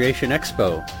for Creation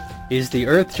Expo. Is the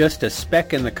Earth just a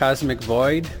speck in the cosmic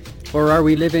void? Or are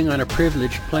we living on a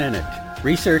privileged planet?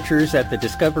 Researchers at the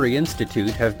Discovery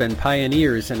Institute have been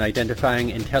pioneers in identifying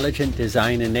intelligent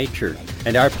design in nature,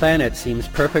 and our planet seems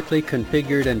perfectly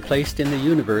configured and placed in the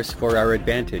universe for our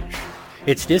advantage.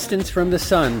 Its distance from the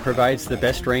sun provides the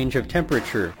best range of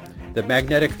temperature. The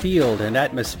magnetic field and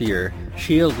atmosphere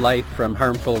shield life from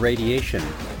harmful radiation.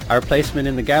 Our placement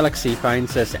in the galaxy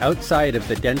finds us outside of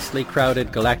the densely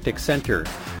crowded galactic center.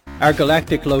 Our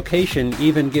galactic location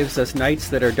even gives us nights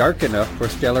that are dark enough for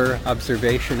stellar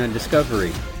observation and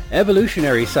discovery.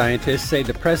 Evolutionary scientists say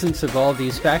the presence of all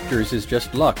these factors is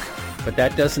just luck, but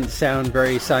that doesn't sound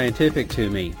very scientific to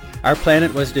me. Our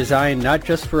planet was designed not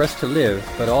just for us to live,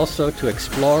 but also to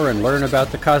explore and learn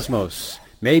about the cosmos.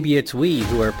 Maybe it's we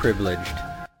who are privileged.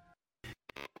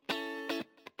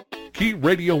 Key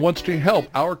Radio wants to help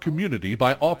our community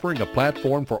by offering a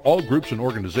platform for all groups and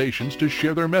organizations to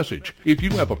share their message. If you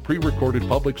have a pre-recorded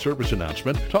public service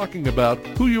announcement talking about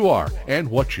who you are and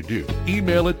what you do,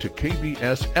 email it to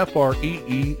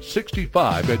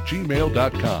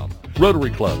kbsfree65@gmail.com.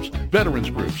 Rotary clubs, veterans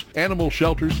groups, animal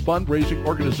shelters, fundraising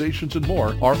organizations, and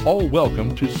more are all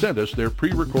welcome to send us their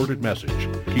pre-recorded message.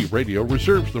 Key Radio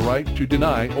reserves the right to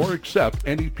deny or accept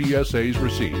any PSAs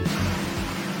received.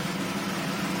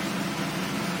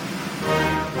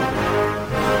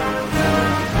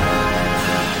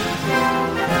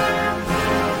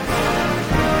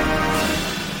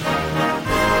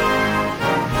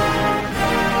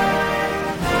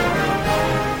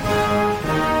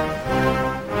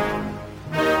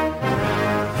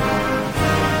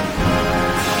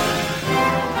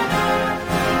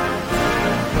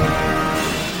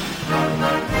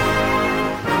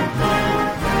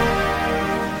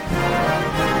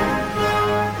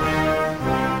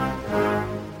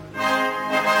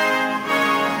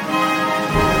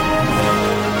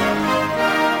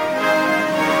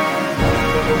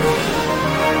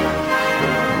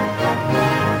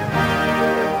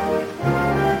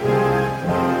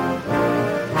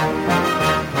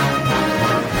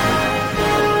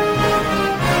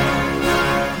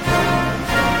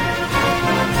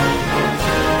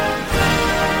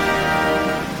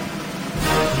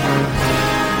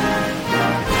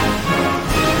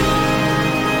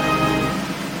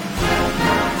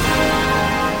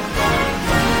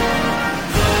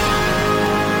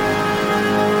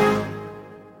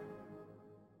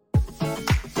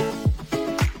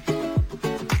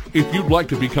 If you'd like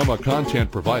to become a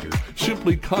content provider,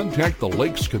 simply contact the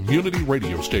Lakes Community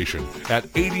Radio Station at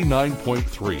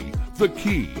 89.3 The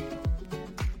Key.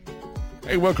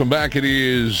 Hey, welcome back. It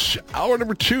is hour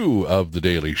number 2 of the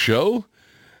Daily Show.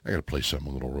 I got to play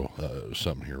something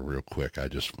something here real quick. I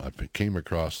came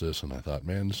across this and I thought,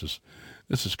 man, this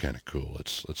is kind of cool.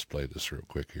 Let's play this real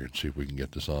quick here and see if we can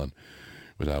get this on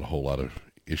without a whole lot of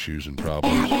issues and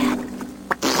problems.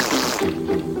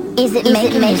 Is it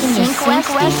making you sink,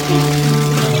 Westy?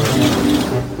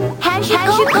 Has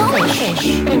your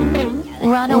goldfish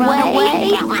run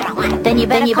away? Then you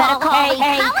better call a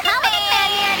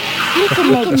you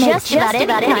can make just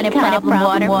about any kind of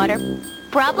problem water.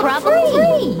 Problem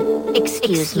free.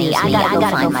 Excuse me, I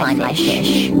gotta go find my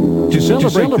fish. To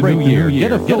celebrate the new year,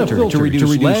 get a filter to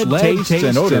reduce lead, tastes,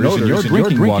 and odors in your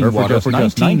drinking water for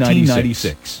just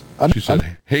 $19.96. She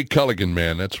said, hey, Culligan,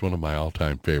 man, that's one of my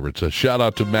all-time favorites. A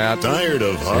shout-out to Matt. Tired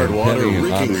of hard water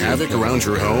wreaking havoc around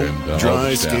your home?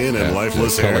 Dry skin and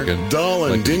lifeless hair? Dull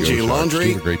and dingy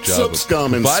laundry? Soap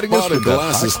scum and spotted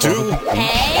glasses, too?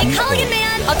 Hey, Culligan,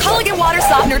 man! A Culligan water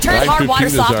softener turns hard water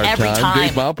soft every time.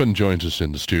 Dave Maupin joins us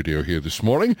in the studio here this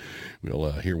morning.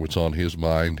 We'll hear what's on his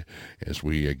mind as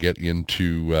we get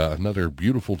into another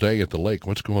beautiful day at the lake.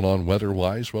 What's going on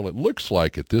weather-wise? Well, it looks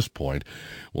like at this point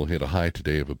we'll hit a high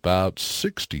today of about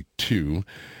 62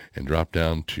 and drop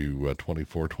down to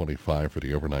 24, 25 for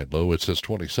the overnight low. It says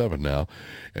 27 now,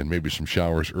 and maybe some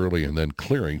showers early and then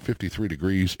clearing. 53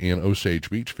 degrees in Osage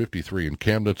Beach, 53 in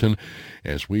Camden,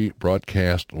 as we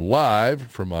broadcast live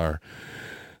from our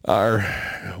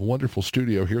wonderful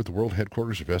studio here at the world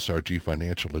headquarters of SRG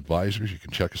Financial Advisors. You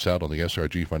can check us out on the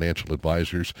SRG Financial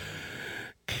Advisors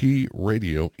Key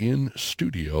Radio in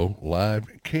studio live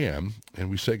cam. And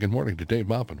we say good morning to Dave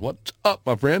Maupin. What's up,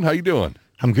 my friend? How you doing?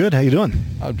 I'm good. How you doing?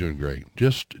 I'm doing great.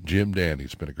 Just Jim Dandy.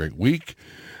 It's been a great week.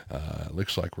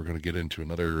 Looks like we're going to get into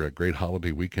another great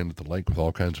holiday weekend at the lake with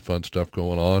all kinds of fun stuff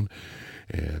going on.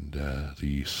 And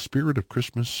the spirit of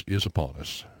Christmas is upon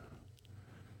us.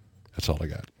 That's all I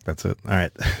got. That's it. All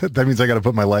right. That means I got to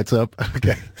put my lights up.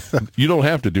 Okay. You don't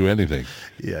have to do anything.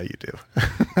 Yeah, you do.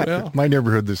 Well, my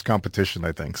neighborhood, there's competition,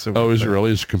 I think. So. Oh, is it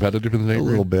really? Is it competitive in the neighborhood?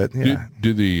 A little bit, yeah.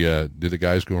 Do the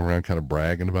guys go around kind of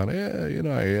bragging about,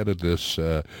 I added this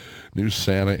new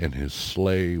Santa in his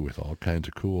sleigh with all kinds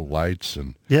of cool lights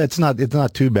and. Yeah, it's not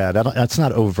too bad. It's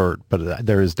not overt, but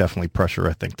there is definitely pressure,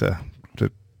 I think, to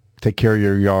take care of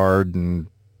your yard and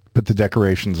put the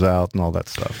decorations out and all that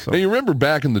stuff. So. Now, you remember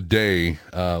back in the day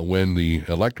when the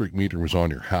electric meter was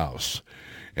on your house,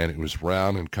 and it was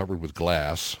round and covered with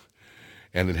glass,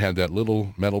 and it had that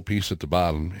little metal piece at the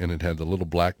bottom, and it had the little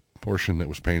black portion that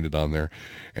was painted on there,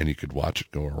 and you could watch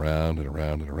it go around and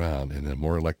around and around, and the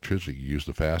more electricity you used,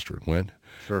 the faster it went.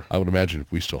 Sure. I would imagine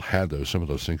if we still had those, some of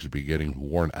those things would be getting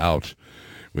worn out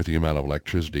with the amount of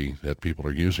electricity that people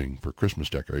are using for Christmas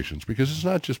decorations, because it's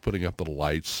not just putting up the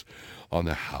lights on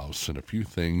the house and a few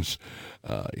things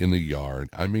in the yard.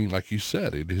 I mean, like you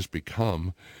said, it has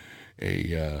become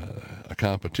a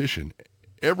competition.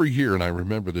 Every year, and I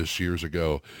remember this years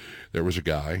ago, there was a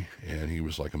guy, and he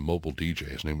was like a mobile DJ.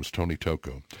 His name was Tony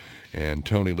Tocco. And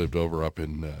Tony lived over up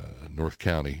in North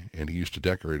County, and he used to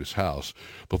decorate his house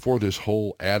before this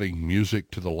whole adding music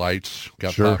to the lights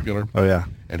got popular. Oh, yeah.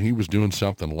 And he was doing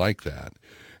something like that.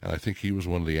 And I think he was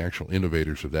one of the actual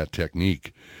innovators of that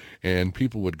technique. And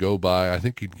people would go by, I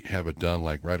think he'd have it done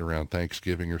like right around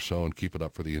Thanksgiving or so and keep it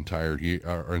up for the entire year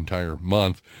or entire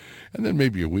month, and then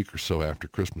maybe a week or so after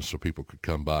Christmas so people could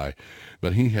come by.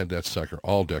 But he had that sucker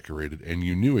all decorated, and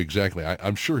you knew exactly.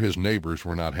 I'm sure his neighbors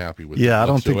were not happy with it. Yeah, I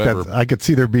don't think that, I could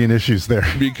see there being issues there.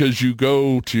 Because you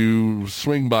go to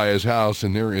swing by his house,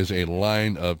 and there is a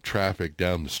line of traffic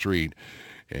down the street.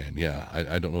 And, yeah,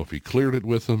 I don't know if he cleared it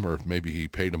with them or if maybe he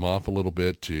paid them off a little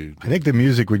bit to I think the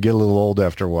music would get a little old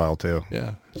after a while, too.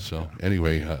 Yeah. So,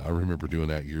 anyway, I remember doing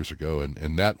that years ago.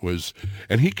 And that was –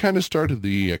 and he kind of started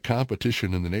the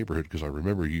competition in the neighborhood, because I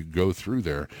remember you go through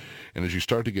there, and as you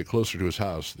start to get closer to his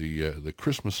house, the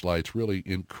Christmas lights really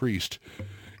increased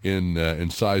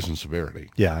in size and severity.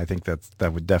 Yeah, I think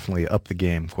that would definitely up the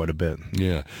game quite a bit.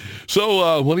 Yeah.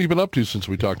 So what have you been up to since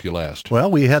we talked to you last? Well,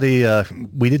 we had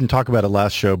we didn't talk about it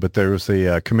last show, but there was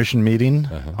a commission meeting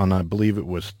on, I believe it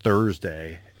was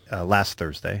Thursday, last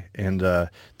Thursday. And the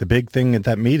big thing at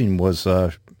that meeting was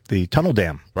the tunnel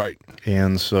dam. Right.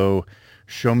 And so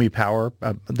Show Me Power,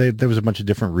 there was a bunch of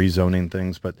different rezoning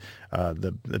things, but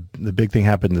the big thing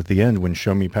happened at the end when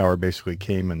Show Me Power basically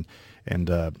came and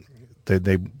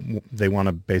they want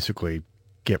to basically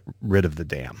get rid of the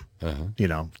dam. You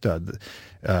know,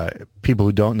 people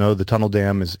who don't know, the tunnel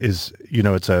dam is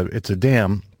it's a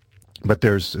dam But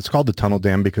it's called the tunnel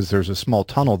dam because there's a small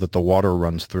tunnel that the water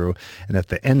runs through, and at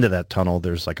the end of that tunnel,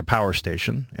 there's like a power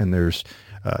station, and there's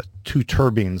 2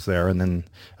 turbines there, and then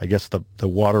I guess the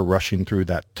water rushing through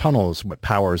that tunnel is what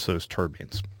powers those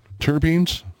turbines.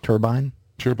 Turbines? Turbine?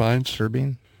 Turbines?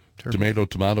 Turbine? Tomato,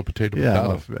 potato, yeah,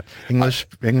 potato. English.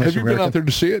 Have you American? been out there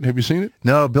to see it? Have you seen it?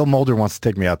 No, Bill Mulder wants to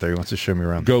take me out there. He wants to show me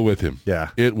around. Go with him. Yeah.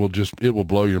 It will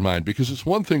blow your mind, because it's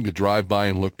one thing to drive by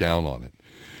and look down on it,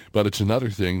 but it's another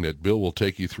thing that Bill will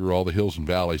take you through all the hills and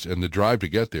valleys, and the drive to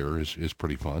get there is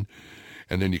pretty fun.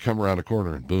 And then you come around a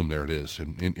corner and boom, there it is.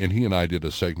 And he and I did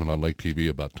a segment on Lake TV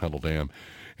about Tunnel Dam,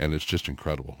 and it's just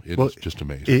incredible. It's just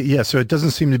amazing. So it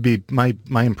doesn't seem to be, my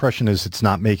impression is it's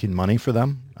not making money for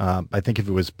them. I think if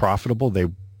it was profitable, they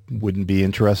wouldn't be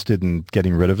interested in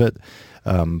getting rid of it.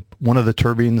 One of the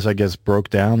turbines, I guess, broke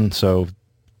down, so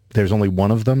there's only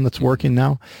one of them that's working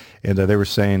now. And they were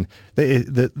saying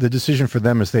the decision for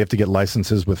them is they have to get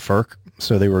licenses with FERC.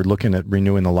 So they were looking at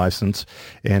renewing the license,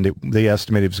 and they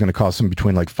estimated it was going to cost them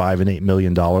between like $5 and $8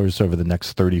 million over the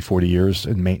next 30, 40 years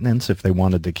in maintenance if they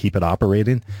wanted to keep it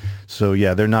operating. So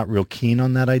yeah, they're not real keen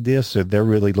on that idea. So they're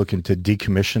really looking to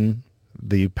decommission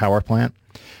the power plant.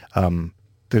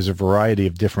 There's a variety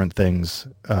of different things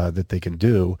that they can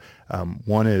do.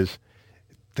 One is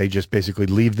they just basically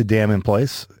leave the dam in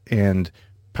place and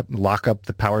lock up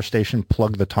the power station,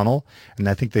 plug the tunnel. And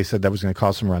I think they said that was going to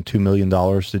cost them around $2 million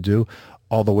to do,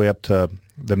 all the way up to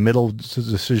the middle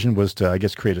decision was to, I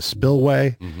guess, create a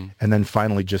spillway, and then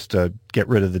finally just to get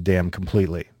rid of the dam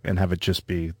completely and have it just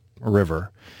be a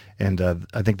river. And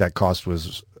I think that cost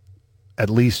was at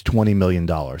least $20 million.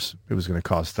 It was going to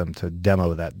cost them to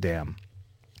demo that dam.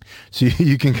 So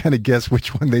you can kind of guess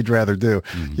which one they'd rather do.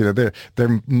 You know,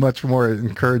 they're much more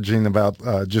encouraging about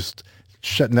just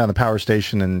shutting down the power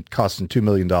station and costing $2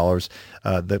 million.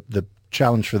 The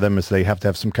challenge for them is they have to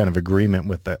have some kind of agreement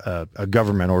with a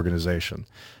government organization.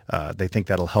 They think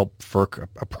that'll help FERC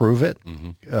approve it.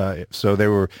 So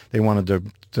they wanted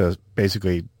to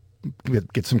basically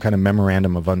get some kind of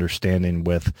memorandum of understanding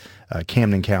with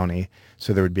Camden County,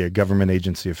 so there would be a government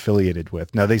agency affiliated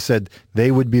with. Now, they said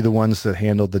they would be the ones that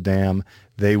handled the dam.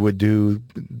 They would do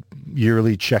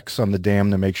yearly checks on the dam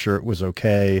to make sure it was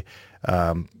okay,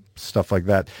 stuff like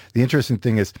that. The interesting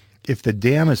thing is, if the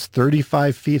dam is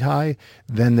 35 feet high,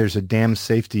 then there's a dam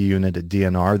safety unit at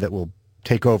DNR that will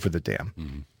take over the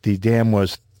dam. The dam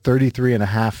was 33 and a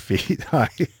half feet high.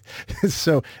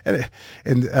 So, and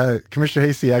Commissioner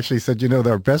Hasty actually said,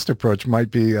 our best approach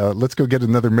might be, let's go get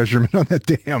another measurement on that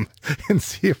dam and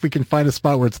see if we can find a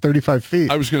spot where it's 35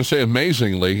 feet. I was going to say,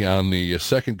 amazingly, on the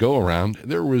second go-around,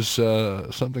 there was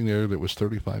something there that was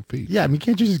 35 feet. Yeah, I mean,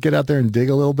 can't you just get out there and dig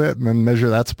a little bit and then measure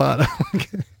that spot?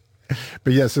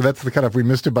 But yeah, so that's the cutoff. We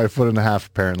missed it by 1.5 feet,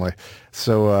 apparently.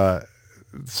 So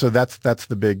that's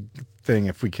the big thing,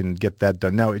 if we can get that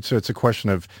done. Now, it's a question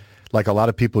of, like, a lot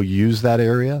of people use that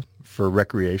area for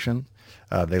recreation.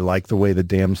 They like the way the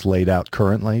dam's laid out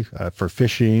currently for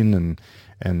fishing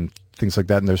and things like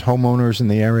that. And there's homeowners in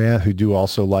the area who do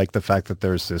also like the fact that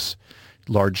there's this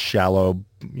large, shallow,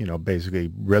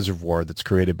 basically reservoir that's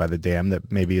created by the dam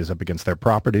that maybe is up against their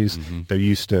properties. They're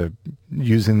used to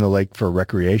using the lake for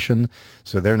recreation,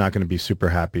 so they're not going to be super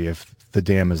happy if the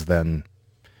dam is then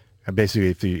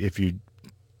basically, if you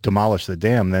demolish the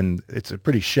dam, then it's a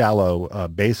pretty shallow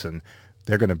basin.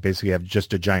 They're going to basically have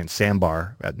just a giant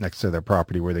sandbar next to their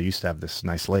property where they used to have this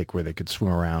nice lake where they could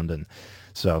swim around. And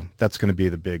so that's going to be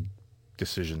the big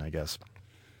decision, I guess.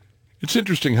 It's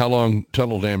interesting how long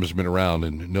Tunnel Dam has been around,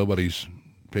 and nobody's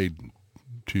paid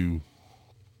to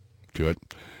it.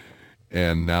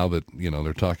 And now that,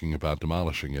 they're talking about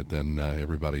demolishing it, then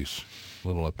everybody's a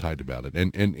little uptight about it.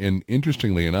 And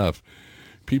interestingly enough,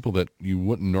 people that you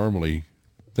wouldn't normally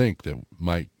think that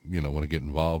might, want to get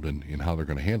involved in how they're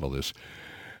going to handle this.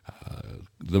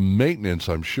 The maintenance,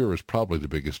 I'm sure, is probably the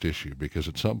biggest issue, because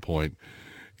at some point,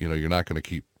 you're not going to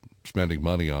keep spending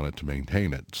money on it to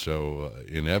maintain it. So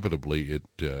inevitably, it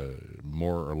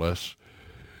more or less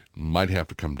might have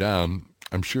to come down.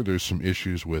 I'm sure there's some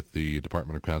issues with the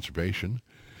Department of Conservation.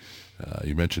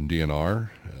 You mentioned DNR.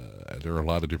 There are a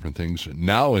lot of different things.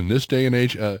 Now, in this day and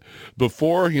age,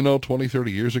 before, 20,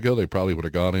 30 years ago, they probably would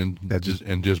have gone in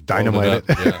and just dynamite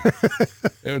it. Yeah.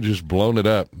 They would just blown it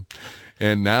up.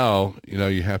 And now,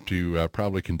 you have to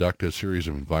probably conduct a series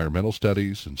of environmental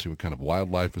studies and see what kind of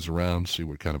wildlife is around, see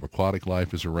what kind of aquatic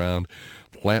life is around,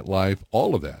 plant life,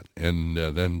 all of that, and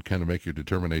then kind of make your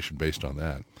determination based on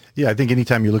that. Yeah, I think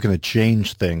anytime you're looking to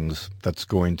change things, that's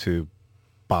going to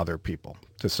bother people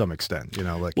to some extent,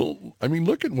 Well, I mean,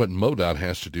 look at what MoDOT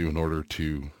has to do in order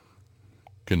to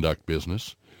conduct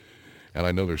business. And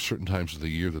I know there's certain times of the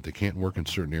year that they can't work in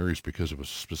certain areas because of a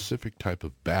specific type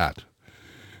of bat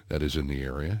that is in the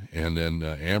area. And then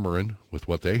Ameren, with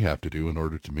what they have to do in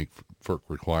order to meet FERC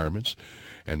requirements.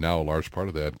 And now a large part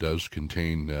of that does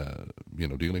contain,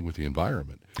 dealing with the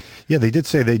environment. Yeah, they did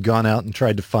say they'd gone out and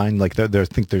tried to find, I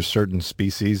think there's certain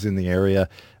species in the area.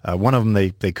 One of them,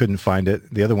 they couldn't find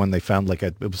it. The other one, they found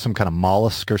it was some kind of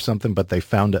mollusk or something, but they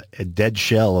found a dead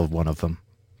shell of one of them.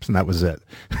 And that was it.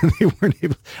 They weren't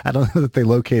able, I don't know that they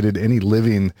located any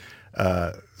living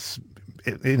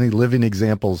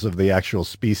examples of the actual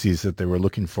species that they were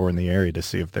looking for in the area to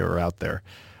see if they were out there.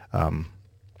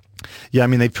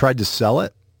 They've tried to sell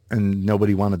it and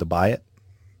nobody wanted to buy it,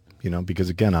 because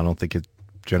again, I don't think it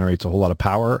generates a whole lot of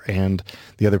power. And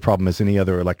the other problem is any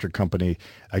other electric company,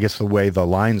 I guess the way the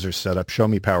lines are set up, Show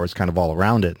Me Power is kind of all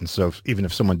around it. And so even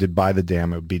if someone did buy the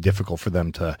dam, it would be difficult for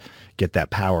them to get that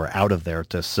power out of there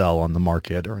to sell on the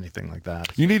market or anything like that.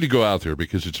 You need to go out there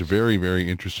because it's a very, very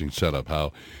interesting setup,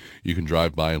 how you can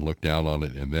drive by and look down on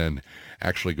it and then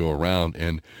actually go around.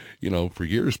 And, for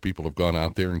years people have gone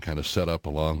out there and kind of set up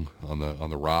along on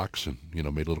the rocks and,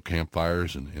 made little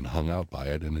campfires and hung out by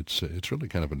it. And it's really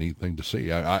kind of a neat thing to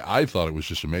see. I thought it was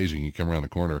just amazing. You come around the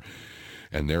corner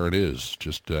and there it is,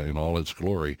 just in all its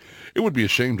glory. It would be a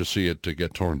shame to see it to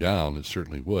get torn down. It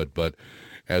certainly would. But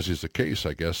as is the case,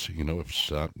 I guess, if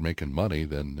it's not making money,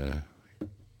 then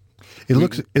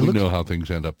we know how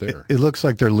things end up there. It looks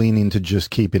like they're leaning to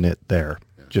just keeping it there.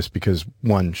 Just because,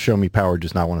 one, Show Me Power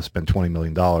does not want to spend $20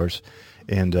 million.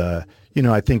 And,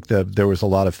 I think there was a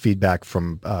lot of feedback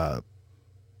from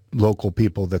local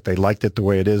people that they liked it the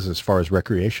way it is as far as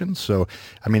recreation. So,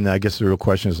 I guess the real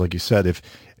question is, like you said,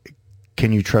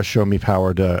 can you trust Show Me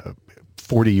Power to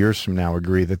 40 years from now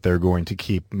agree that they're going to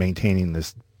keep maintaining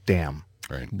this dam?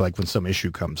 Right. Like when some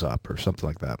issue comes up or something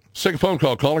like that. Second phone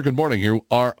call. Caller, good morning. You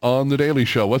are on The Daily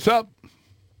Show. What's up?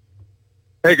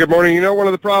 Hey, good morning. One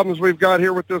of the problems we've got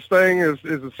here with this thing is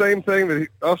the same thing that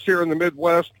us here in the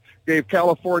Midwest gave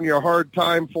California a hard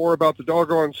time for about the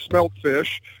doggone smelt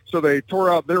fish. So they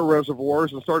tore out their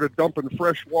reservoirs and started dumping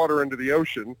fresh water into the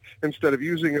ocean instead of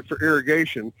using it for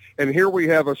irrigation. And here we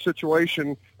have a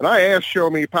situation, and I asked Show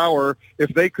Me Power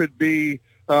if they could be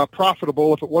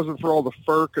profitable if it wasn't for all the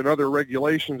FERC and other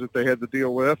regulations that they had to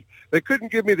deal with. They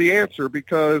couldn't give me the answer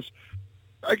because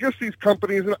I guess these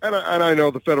companies, and I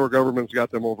know the federal government's got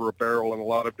them over a barrel in a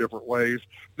lot of different ways.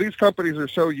 These companies are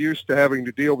so used to having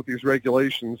to deal with these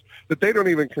regulations that they don't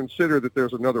even consider that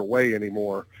there's another way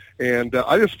anymore. And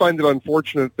I just find it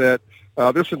unfortunate that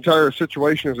this entire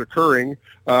situation is occurring.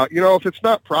 If it's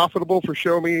not profitable for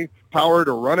Show Me Power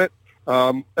to run it,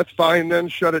 that's fine then,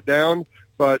 shut it down.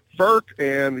 But FERC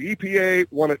and the EPA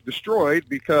want it destroyed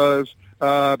because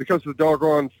of the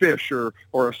doggone fish or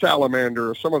a salamander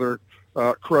or some other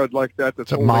crud like that.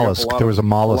 That's a mollusk. There was a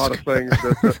mollusk. A lot of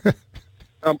things.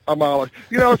 A mollusk.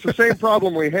 It's the same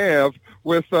problem we have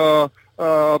with a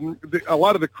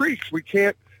lot of the creeks. We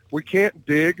can't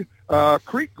dig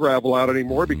creek gravel out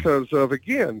anymore because of,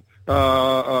 again,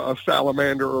 a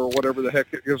salamander or whatever the heck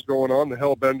is going on, the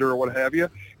hellbender or what have you.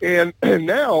 And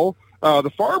now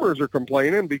the farmers are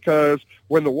complaining because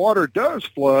when the water does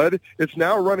flood, it's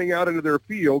now running out into their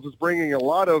fields. It's bringing a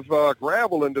lot of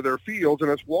gravel into their fields,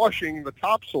 and it's washing the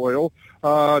topsoil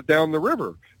down the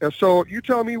river. And so you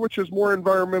tell me which is more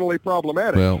environmentally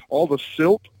problematic, all the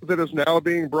silt that is now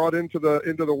being brought into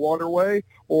the waterway,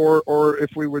 or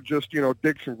if we would just,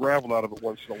 dig some gravel out of it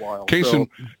once in a while.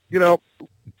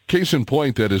 Case in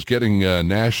point that is getting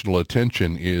national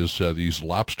attention is these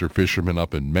lobster fishermen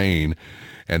up in Maine,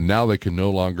 and now they can no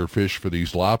longer fish for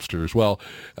these lobsters. Well,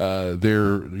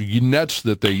 their nets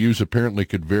that they use apparently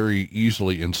could very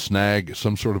easily ensnag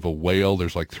some sort of a whale.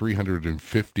 There's like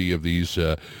 350 of these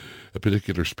a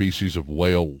particular species of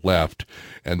whale left,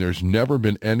 and there's never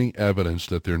been any evidence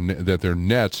that their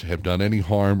nets have done any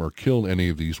harm or killed any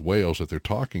of these whales that they're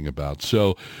talking about.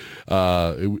 So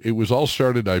it was all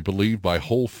started, I believe, by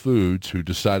Whole Foods, who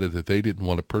decided that they didn't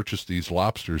want to purchase these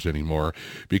lobsters anymore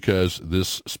because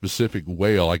this specific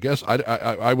whale, I guess,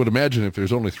 I would imagine if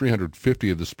there's only 350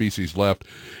 of the species left,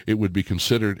 it would be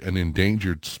considered an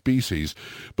endangered species.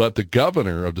 But the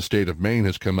governor of the state of Maine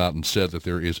has come out and said that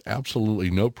there is absolutely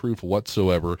no proof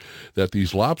whatsoever that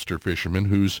these lobster fishermen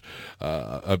whose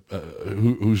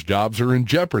jobs are in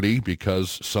jeopardy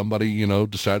because somebody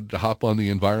decided to hop on the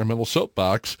environmental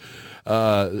soapbox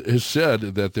has said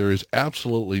that there is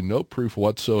absolutely no proof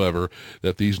whatsoever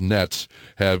that these nets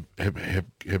have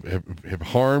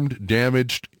harmed,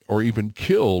 damaged, or even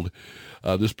killed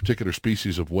this particular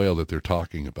species of whale that they're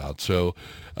talking about. So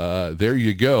there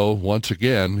you go. Once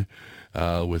again,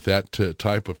 with that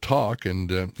type of talk,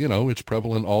 and it's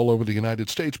prevalent all over the United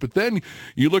States. But then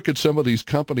you look at some of these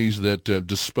companies that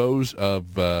dispose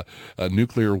of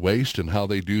nuclear waste and how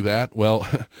they do that. Well,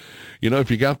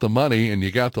 if you got the money and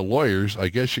you got the lawyers, I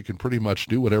guess you can pretty much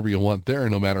do whatever you want there,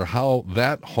 no matter how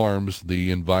that harms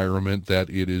the environment that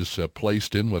it is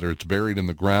placed in, whether it's buried in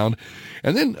the ground.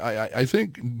 And then I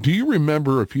think, do you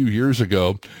remember a few years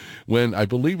ago when I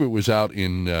believe it was out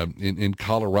in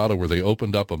Colorado where they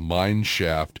opened up a mine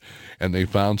shaft and they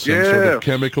found some sort of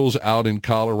chemicals out in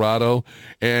Colorado,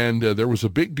 and there was a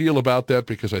big deal about that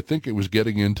because I think it was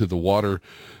getting into the water,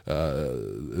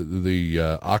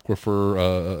 the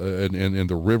aquifer and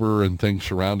the river and things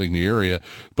surrounding the area.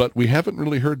 But we haven't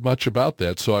really heard much about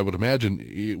that, so I would imagine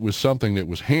it was something that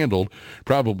was handled,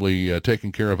 probably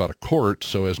taken care of out of court,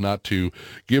 so as not to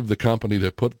give the company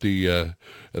that put the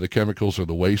chemicals or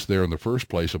the waste there in the first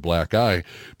place a black eye.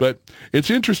 But it's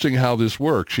interesting how this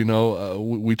works.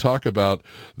 We talk about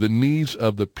the needs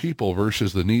of the people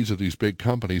versus the needs of these big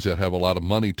companies that have a lot of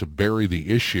money to bury the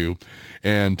issue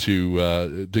and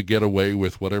to get away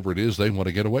with whatever it is they want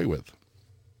to get away with.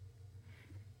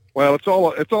 Well, it's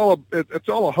all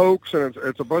a hoax, and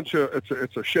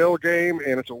it's a shell game,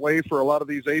 and it's a way for a lot of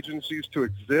these agencies to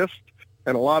exist,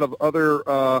 and a lot of other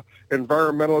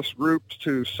environmentalist groups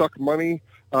to suck money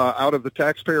out of the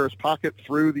taxpayer's pocket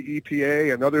through the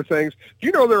EPA and other things. Do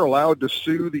you know they're allowed to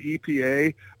sue the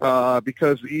EPA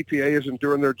because the EPA isn't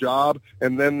doing their job,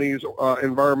 and then these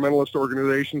environmentalist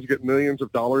organizations get millions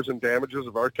of dollars in damages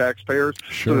of our taxpayers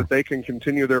so that they can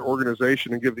continue their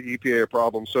organization and give the EPA a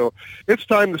problem? So it's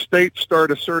time the states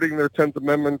start asserting their 10th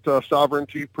Amendment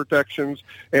sovereignty protections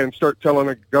and start telling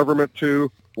the government to,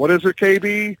 what is it,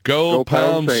 KB? Go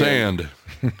pound sand.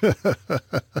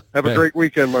 Have a great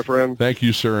weekend, my friend. Thank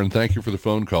you, sir, and thank you for the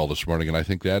phone call this morning. And I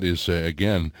think that is,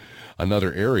 again,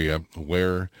 another area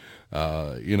where,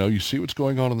 you see what's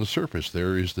going on the surface.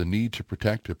 There is the need to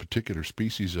protect a particular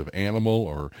species of animal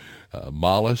or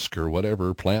mollusk or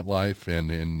whatever, plant life, and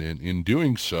in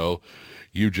doing so,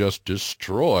 you just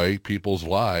destroy people's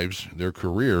lives, their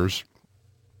careers.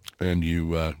 And you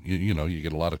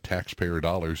get a lot of taxpayer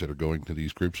dollars that are going to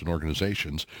these groups and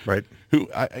organizations, right? Who,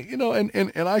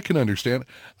 and I can understand.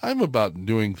 I'm about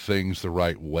doing things the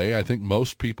right way. I think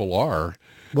most people are.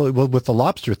 Well, with the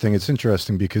lobster thing, it's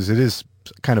interesting because it is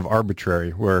kind of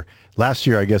arbitrary. Where last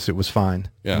year, I guess it was fine,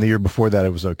 and the year before that,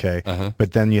 it was okay.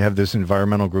 But then you have this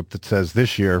environmental group that says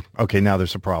this year, okay, now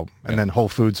there's a problem, and then Whole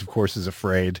Foods, of course, is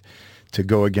afraid to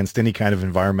go against any kind of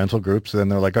environmental group. So then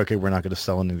they're like, okay, we're not going to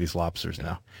sell any of these lobsters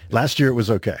now. Last year it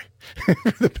was okay.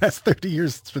 For the past 30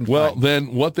 years it's been fine. Well,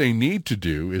 then what they need to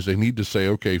do is they need to say,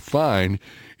 okay, fine.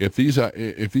 If these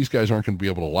guys aren't going to be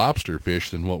able to lobster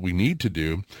fish, then what we need to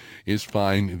do is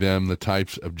find them the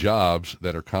types of jobs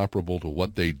that are comparable to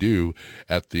what they do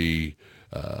at the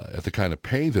kind of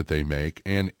pay that they make,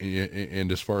 and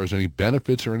as far as any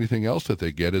benefits or anything else that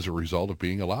they get as a result of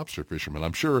being a lobster fisherman.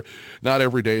 I'm sure not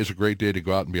every day is a great day to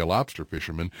go out and be a lobster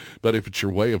fisherman, but if it's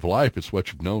your way of life, it's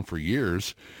what you've known for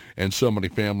years, and so many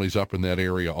families up in that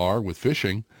area are with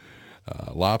fishing,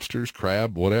 lobsters,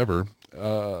 crab, whatever,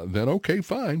 then okay,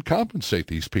 fine, compensate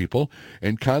these people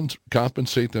and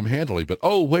compensate them handily. But,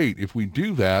 oh, wait, if we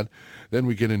do that, then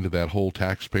we get into that whole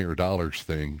taxpayer dollars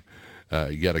thing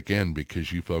yet again,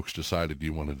 because you folks decided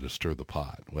you wanted to stir the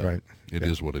pot. Well, it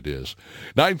is what it is.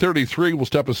 9:33, we'll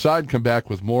step aside, come back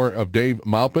with more of Dave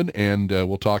Maupin, and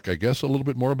we'll talk, I guess, a little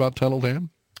bit more about Tunnel Dam.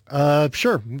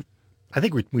 Sure. I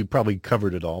think we probably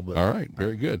covered it all. But all right,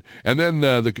 very good. And then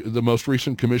the most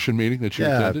recent commission meeting that you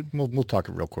attended? We'll talk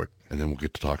it real quick. And then we'll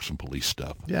get to talk some police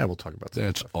stuff. Yeah, we'll talk about that.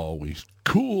 That's always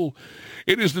cool.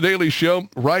 It is The Daily Show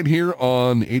right here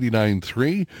on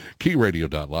 89.3,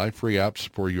 KeyRadio.live, free apps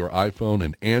for your iPhone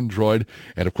and Android.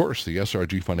 And, of course, the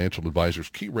SRG Financial Advisors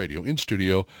Key Radio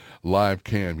in-studio live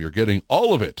cam. You're getting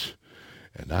all of it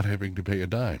and not having to pay a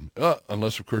dime.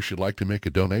 Unless, of course, you'd like to make a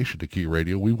donation to Key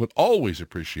Radio. We would always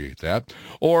appreciate that.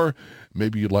 Or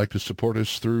maybe you'd like to support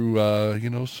us through,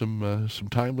 some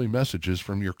timely messages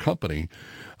from your company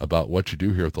about what you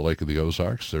do here at the Lake of the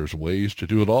Ozarks. There's ways to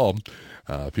do it all.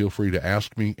 Feel free to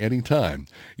ask me anytime.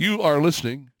 You are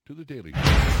listening to The Daily Show.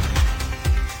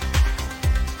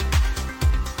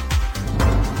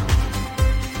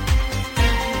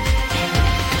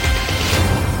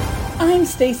 I'm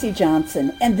Stacy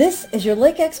Johnson, and this is your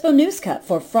Lake Expo News Cut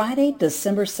for Friday,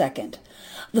 December 2nd.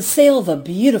 The sale of a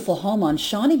beautiful home on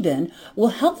Shawnee Bend will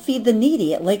help feed the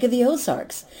needy at Lake of the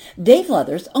Ozarks. Dave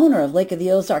Leathers, owner of Lake of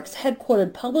the Ozarks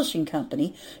headquartered publishing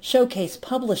company, Showcase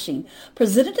Publishing,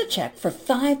 presented a check for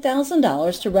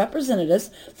 $5,000 to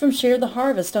representatives from Share the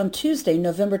Harvest on Tuesday,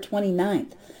 November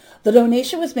 29th. The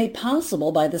donation was made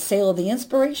possible by the sale of the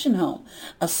Inspiration Home,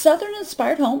 a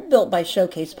Southern-inspired home built by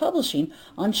Showcase Publishing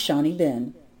on Shawnee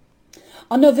Bend.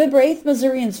 On November 8th,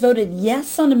 Missourians voted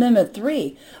yes on Amendment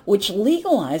 3, which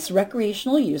legalized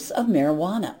recreational use of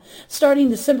marijuana. Starting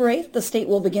December 8th, the state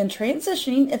will begin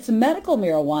transitioning its medical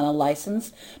marijuana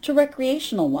license to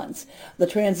recreational ones. The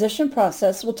transition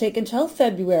process will take until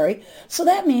February, so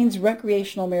that means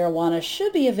recreational marijuana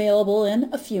should be available in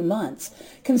a few months.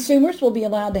 Consumers will be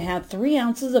allowed to have 3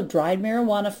 ounces of dried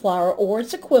marijuana flower or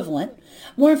its equivalent.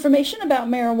 More information about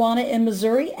marijuana in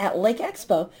Missouri at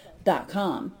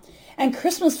lakeexpo.com. And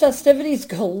Christmas festivities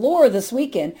galore this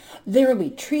weekend. There will be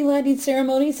tree lighting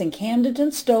ceremonies in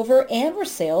Camden, Stover, and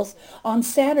Versailles on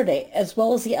Saturday, as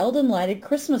well as the Eldon Lighted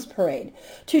Christmas Parade.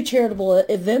 2 charitable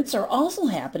events are also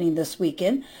happening this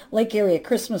weekend. Lake Area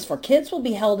Christmas for Kids will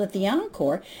be held at the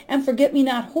Encore, and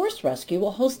Forget-Me-Not Horse Rescue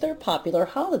will host their popular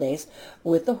holidays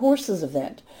with the Horses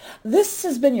event. This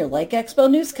has been your Lake Expo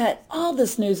News Cut. All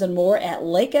this news and more at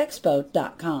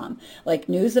lakeexpo.com. Lake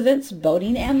news, events,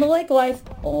 boating, and the lake life,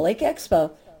 lakeexpo.com.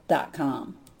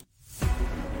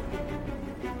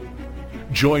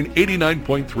 Join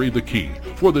 89.3 The Key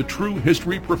for the True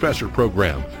History Professor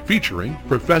program featuring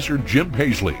Professor Jim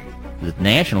Paisley. The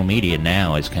national media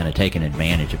now is kind of taking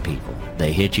advantage of people.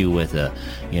 They hit you with a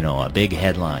big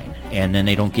headline, and then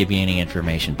they don't give you any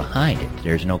information behind it.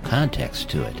 There's no context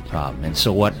to it. Problem. And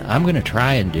so what I'm going to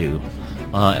try and do,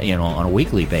 on a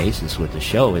weekly basis with the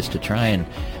show is to try and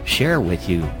share with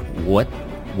you what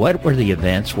were the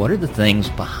events, what are the things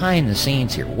behind the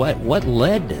scenes here, what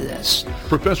led to this.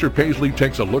 Professor Paisley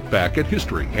takes a look back at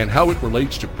history and how it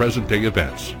relates to present-day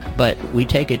events. But we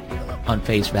take it on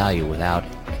face value without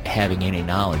having any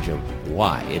knowledge of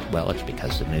why. It's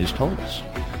because the news told us.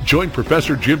 Join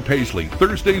Professor Jim Paisley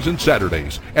Thursdays and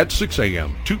Saturdays at 6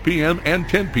 a.m., 2 p.m., and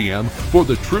 10 p.m. for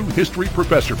the True History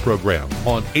Professor program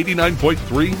on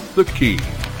 89.3 The Key.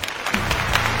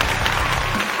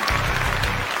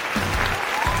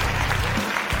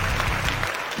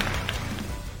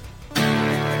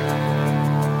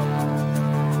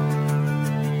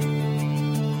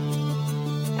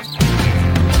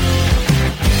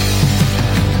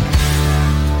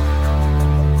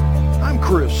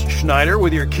 Schneider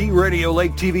with your Key Radio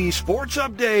Lake TV sports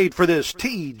update for this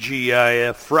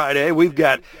TGIF Friday. We've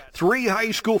got 3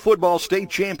 high school football state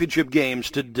championship games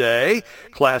today.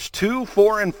 Class 2,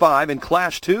 4, and 5. In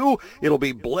Class 2, it'll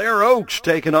be Blair Oaks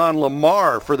taking on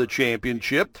Lamar for the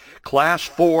championship. Class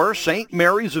 4, St.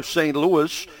 Mary's of St.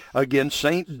 Louis against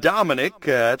St. Dominic.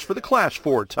 That's for the Class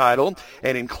 4 title.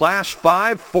 And in Class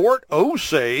 5, Fort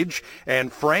Osage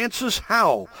and Francis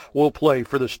Howell will play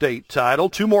for the state title.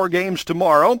 2 more games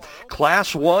tomorrow.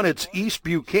 Class 1, it's East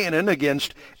Buchanan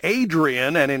against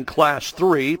Adrian. And in Class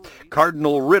 3,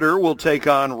 Cardinal Ritter will take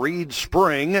on Reed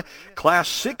Spring. Class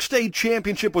 6 state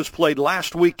championship was played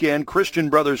last weekend. Christian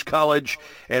Brothers College,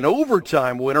 an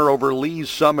overtime winner over Lee's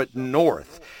Summit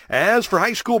North. As for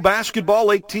high school basketball,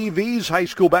 Lake TV's high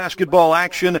school basketball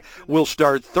action will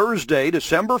start Thursday,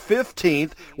 December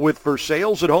 15th, with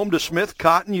Versailles at home to Smith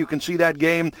Cotton. You can see that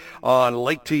game on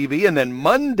Lake TV. And then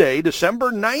Monday,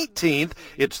 December 19th,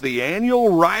 it's the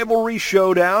annual rivalry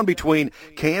showdown between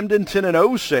Camdenton and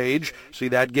Osage. See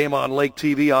that game on Lake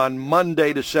TV on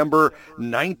Monday, December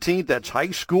 19th. That's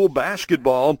high school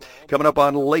basketball coming up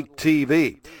on Lake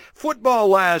TV. Football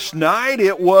last night,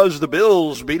 it was the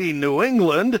Bills beating New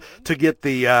England to get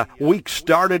the week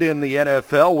started in the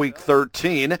NFL, Week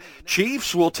 13.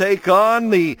 Chiefs will take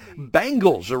on the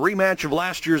Bengals, a rematch of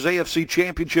last year's AFC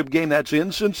Championship game. That's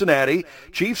in Cincinnati.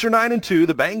 Chiefs are 9-2.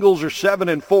 The Bengals are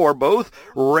 7-4, both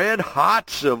red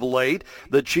hots of late.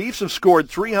 The Chiefs have scored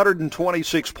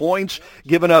 326 points,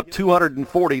 given up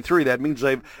 243. That means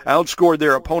they've outscored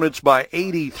their opponents by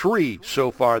 83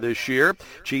 so far this year.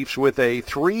 Chiefs with a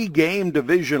 3-game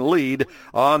division lead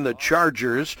on the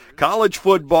Chargers. College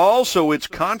football, so it's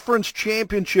conference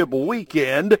championship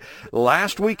weekend.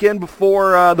 Last weekend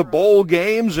before the bowl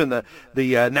games and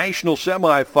the national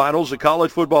semifinals, the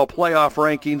college football playoff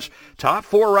rankings. Top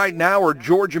 4 right now are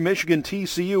Georgia, Michigan,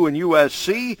 TCU, and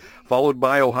USC, followed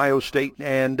by Ohio State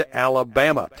and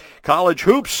Alabama. College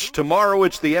hoops, tomorrow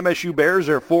it's the MSU Bears.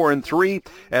 They're 4-3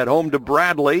 at home to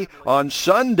Bradley. On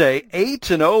Sunday,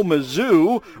 8-0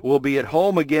 Mizzou will be at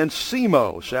home against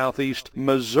SEMO, Southeast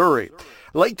Missouri.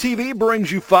 Lake TV brings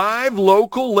you 5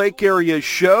 local lake area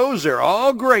shows. They're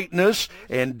all greatness.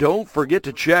 And don't forget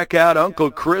to check out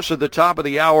Uncle Chris at the top of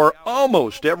the hour,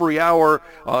 almost every hour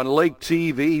on Lake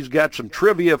TV. He's got some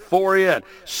trivia for you and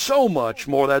so much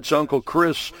more. That's Uncle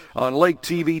Chris on Lake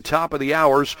TV, top of the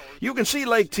hours. You can see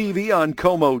Lake TV on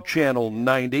Como Channel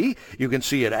 90. You can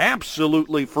see it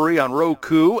absolutely free on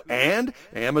Roku and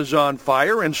Amazon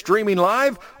Fire, and streaming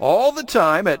live all the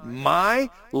time at mylaketv.com.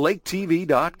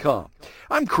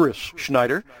 I'm Chris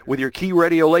Schneider with your Key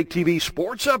Radio Lake TV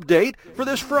sports update for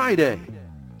this Friday.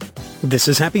 This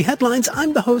is Happy Headlines.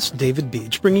 I'm the host, David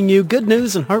Beach, bringing you good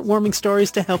news and heartwarming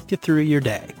stories to help you through your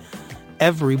day.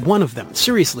 Every one of them.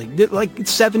 Seriously, like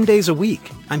 7 days a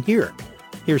week. I'm here.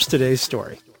 Here's today's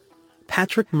story.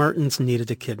 Patrick Mertens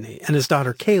needed a kidney, and his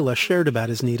daughter Kayla shared about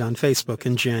his need on Facebook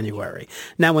in January.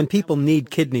 Now, when people need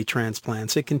kidney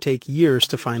transplants, it can take years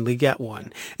to finally get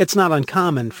one. It's not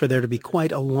uncommon for there to be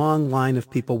quite a long line of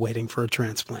people waiting for a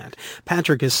transplant.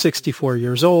 Patrick is 64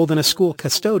 years old and a school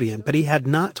custodian, but he had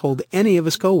not told any of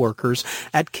his coworkers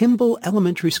at Kimball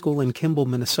Elementary School in Kimball,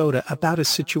 Minnesota, about his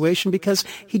situation because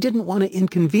he didn't want to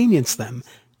inconvenience them,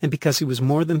 and because he was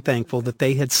more than thankful that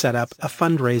they had set up a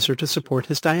fundraiser to support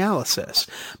his dialysis.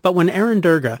 But when Erin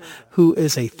Durga, who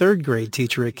is a third-grade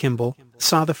teacher at Kimball,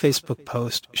 saw the Facebook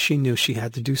post, she knew she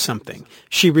had to do something.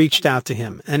 She reached out to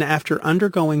him, and after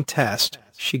undergoing tests,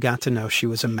 she got to know she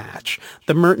was a match.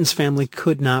 The Mertens family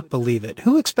could not believe it.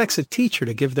 Who expects a teacher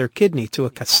to give their kidney to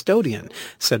a custodian,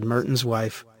 said Mertens'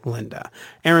 wife, Linda.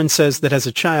 Erin says that as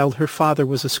a child, her father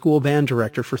was a school band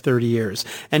director for 30 years,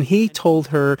 and he told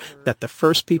her that the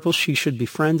first people she should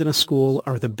befriend in a school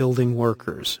are the building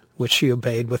workers, which she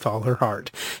obeyed with all her heart.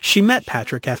 She met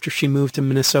Patrick after she moved to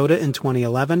Minnesota in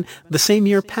 2011, the same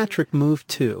year Patrick moved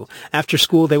too. After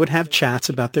school, they would have chats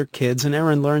about their kids, and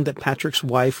Erin learned that Patrick's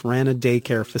wife ran a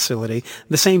daycare facility,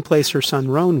 the same place her son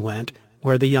Roan went,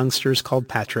 where the youngsters called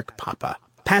Patrick Papa.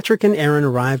 Patrick and Erin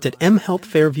arrived at M Health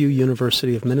Fairview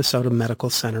University of Minnesota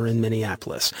Medical Center in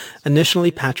Minneapolis.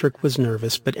 Initially, Patrick was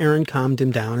nervous, but Erin calmed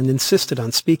him down and insisted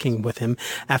on speaking with him.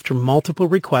 After multiple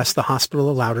requests, the hospital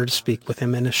allowed her to speak with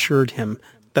him and assured him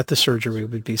that the surgery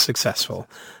would be successful.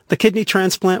 The kidney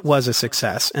transplant was a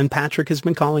success, and Patrick has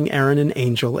been calling Erin an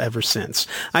angel ever since.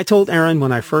 I told Erin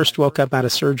when I first woke up out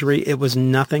of surgery, it was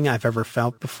nothing I've ever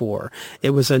felt before.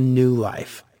 It was a new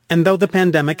life. And though the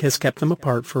pandemic has kept them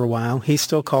apart for a while, he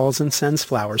still calls and sends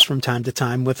flowers from time to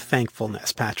time with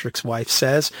thankfulness. Patrick's wife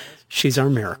says, she's our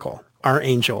miracle, our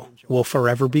angel. We'll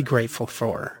forever be grateful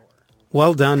for her.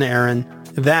 Well done, Erin.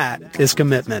 That is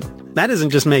commitment. That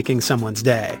isn't just making someone's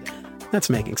day. That's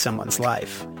making someone's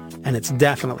life. And it's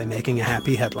definitely making a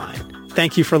happy headline.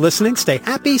 Thank you for listening. Stay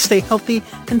happy, stay healthy,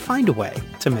 and find a way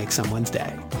to make someone's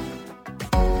day.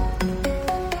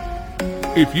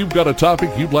 If you've got a topic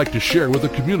you'd like to share with the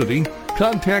community,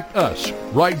 contact us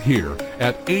right here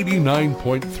at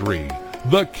 89.3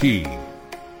 The Key.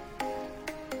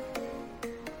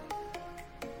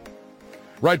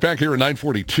 Right back here at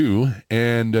 942,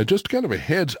 and just kind of a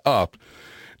heads up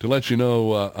to let you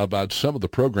know about some of the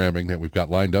programming that we've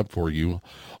got lined up for you.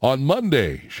 On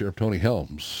Monday, Sheriff Tony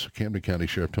Helms, Camden County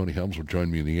Sheriff Tony Helms will join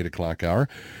me in the 8 o'clock hour,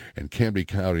 and Camden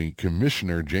County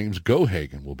Commissioner James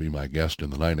Gohagan will be my guest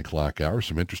in the 9 o'clock hour.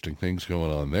 Some interesting things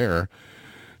going on there.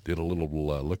 Did a little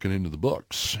looking into the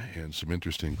books, and some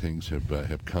interesting things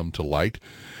have come to light.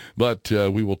 But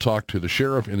we will talk to the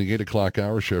sheriff in the 8 o'clock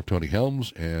hour, Sheriff Tony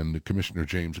Helms, and Commissioner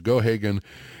James Gohagan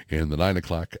in the 9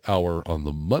 o'clock hour on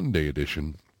the Monday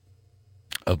edition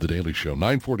of the Daily Show.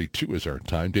 9:42 is our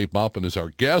time. Dave Maupin is our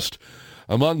guest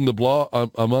among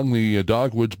the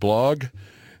Dogwoods blog.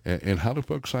 And how do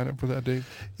folks sign up for that, Dave?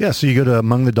 Yeah, so you go to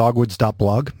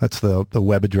amongthedogwoods.blog. That's the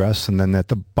web address, and then at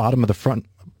the bottom of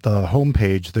the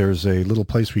homepage, there's a little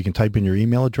place where you can type in your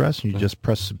email address, and you just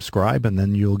press subscribe, and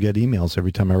then you'll get emails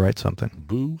every time I write something.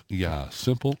 Boo-yah.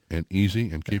 Simple and easy,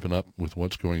 and keeping up with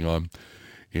what's going on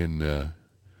in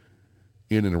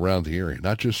and around the area.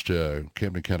 Not just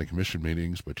Camden County Commission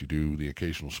meetings, but you do the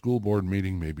occasional school board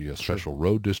meeting, maybe a special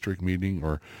road district meeting,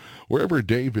 or wherever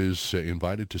Dave is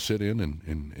invited to sit in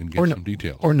and get some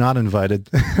details. Or not invited,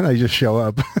 and I just show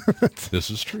up. This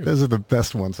is true. Those are the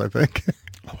best ones, I think.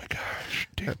 Oh, my gosh.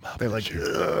 Dave Maupin. They're like,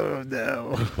 oh,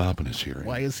 no. Dave Maupin is here.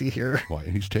 Why is he here? Why?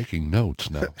 And he's taking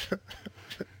notes now.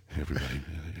 Everybody,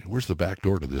 where's the back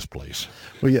door to this place?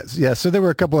 Well, yes. Yeah, so there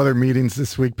were a couple other meetings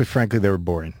this week, but frankly, they were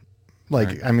boring.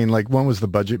 Right. I mean, one was the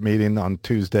budget meeting on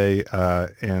Tuesday,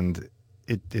 and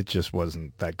it just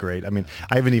wasn't that great. I mean,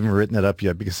 I haven't even written it up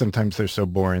yet because sometimes they're so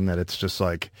boring that it's just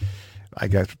like, I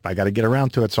got to get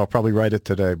around to it, so I'll probably write it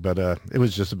today. But it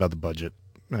was just about the budget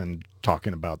and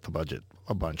talking about the budget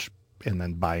a bunch. and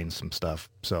then buying some stuff.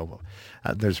 So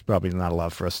there's probably not a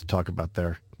lot for us to talk about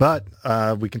there, but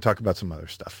we can talk about some other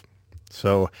stuff.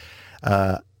 So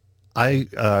I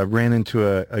ran into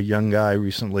a young guy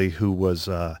recently who was,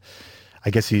 I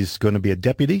guess he's going to be a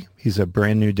deputy. He's a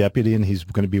brand new deputy, and he's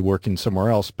going to be working somewhere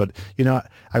else. But,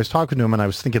 I was talking to him, and I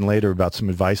was thinking later about some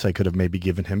advice I could have maybe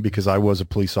given him, because I was a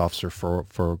police officer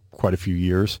for quite a few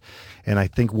years. And I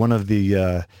think one of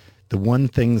the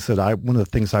things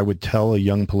I would tell a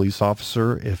young police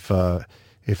officer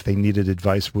if they needed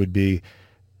advice would be,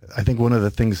 I think one of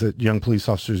the things that young police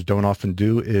officers don't often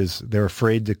do is they're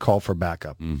afraid to call for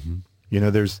backup. Mm-hmm.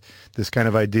 There's this kind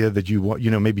of idea that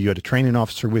maybe you had a training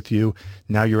officer with you.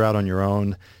 Now you're out on your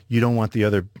own. You don't want the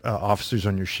other officers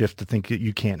on your shift to think that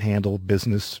you can't handle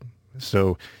business.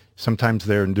 So sometimes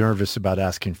they're nervous about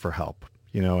asking for help,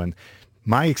 and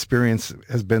my experience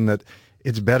has been that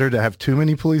it's better to have too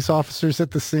many police officers at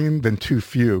the scene than too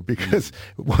few, because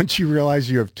once you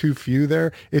realize you have too few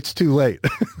there, it's too late.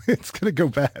 It's going to go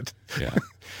bad. Yeah.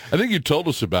 I think you told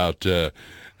us about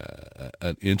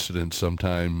an incident some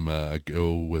time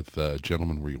ago with a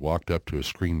gentleman where you walked up to a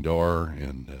screen door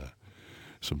and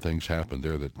some things happened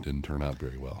there that didn't turn out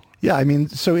very well. Yeah, I mean,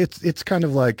 so it's kind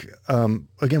of like,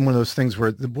 again, one of those things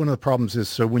where one of the problems is,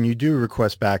 so when you do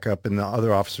request backup and the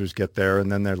other officers get there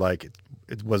and then they're like,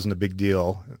 it wasn't a big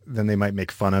deal, then they might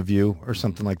make fun of you or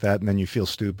something like that, and then you feel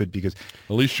stupid because...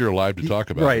 At least you're alive to talk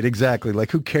about it. Right, exactly.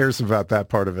 Like, who cares about that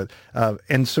part of it?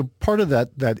 And so part of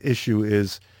that issue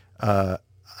is, I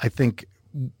think,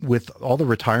 with all the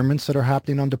retirements that are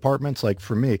happening on departments, like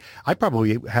for me, I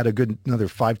probably had a good another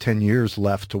 5-10 years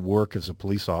left to work as a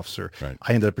police officer. Right.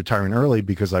 I ended up retiring early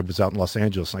because I was out in Los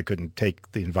Angeles and I couldn't take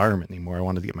the environment anymore. I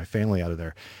wanted to get my family out of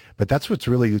there. But that's what's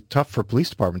really tough for police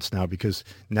departments now, because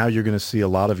now you're going to see a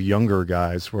lot of younger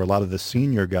guys where a lot of the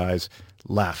senior guys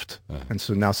left. And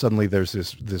so now suddenly there's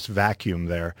this vacuum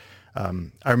there.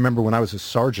 I remember when I was a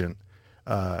sergeant,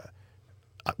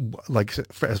 like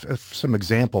some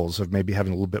examples of maybe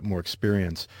having a little bit more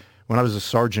experience. When I was a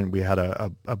sergeant, we had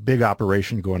a big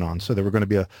operation going on. So there were going to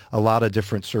be a lot of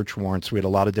different search warrants. We had a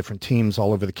lot of different teams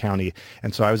all over the county.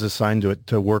 And so I was assigned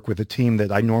to work with a team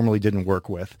that I normally didn't work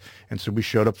with. And so we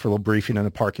showed up for a little briefing in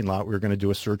a parking lot. We were going to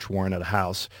do a search warrant at a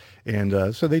house.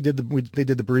 And so they did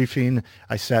the briefing.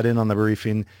 I sat in on the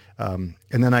briefing. And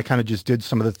then I kind of just did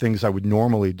some of the things I would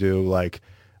normally do. Like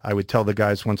I would tell the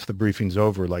guys once the briefing's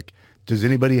over, like, does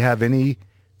anybody have any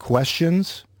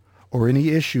questions or any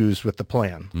issues with the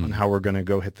plan on how we're going to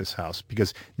go hit this house?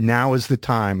 Because now is the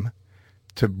time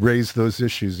to raise those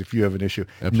issues if you have an issue.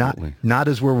 Absolutely. Not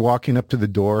as we're walking up to the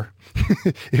door.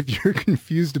 If you're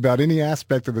confused about any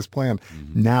aspect of this plan,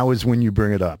 now is when you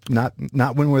bring it up, not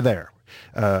when we're there.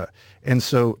 And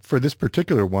so for this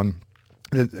particular one,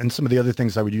 and some of the other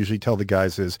things I would usually tell the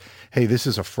guys is, hey, this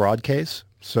is a fraud case.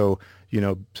 So,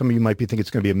 some of you might be thinking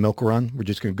it's going to be a milk run. We're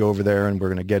just going to go over there and we're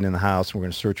going to get in the house and we're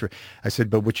going to search for. I said,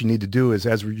 but what you need to do is,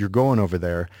 as you're going over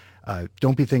there,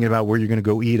 don't be thinking about where you're going to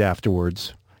go eat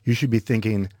afterwards. You should be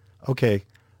thinking, okay,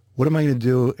 what am I going to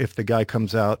do if the guy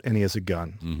comes out and he has a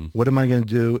gun? What am I going to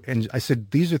do? And I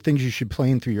said, these are things you should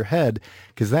play through your head,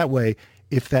 because that way,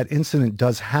 if that incident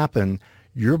does happen,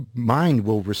 your mind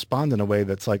will respond in a way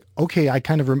that's like, okay, I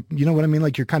kind of, you know what I mean?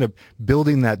 Like you're kind of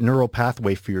building that neural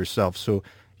pathway for yourself. So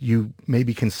you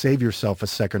maybe can save yourself a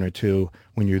second or two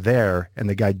when you're there and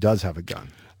the guy does have a gun.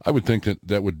 I would think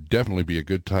that would definitely be a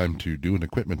good time to do an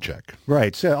equipment check.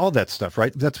 Right. So all that stuff,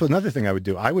 right? That's another thing I would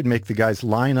do. I would make the guys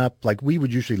line up, like we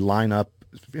would usually line up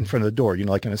in front of the door,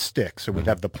 like in a stick. So we'd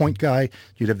have the point guy,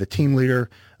 you'd have the team leader,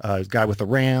 guy with the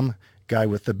ram, guy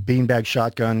with the beanbag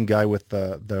shotgun, guy with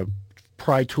the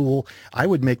pry tool. I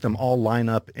would make them all line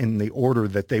up in the order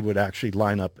that they would actually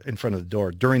line up in front of the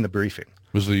door during the briefing.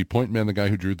 Was the point man the guy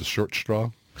who drew the short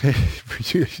straw? Yeah,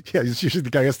 it's usually the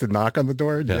guy who has to knock on the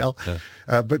door and yell.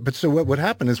 Yeah. But so what would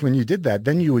happen is when you did that,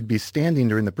 then you would be standing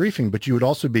during the briefing, but you would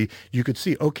also you could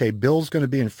see, okay, Bill's going to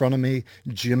be in front of me,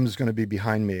 Jim's going to be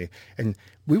behind me. And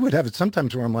we would have it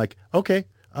sometimes where I'm like, okay,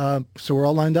 so we're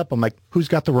all lined up. I'm like, who's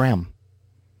got the ram?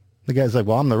 The guy's like,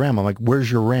 well, I'm the ram. I'm like,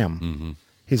 where's your ram?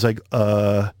 He's like,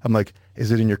 I'm like,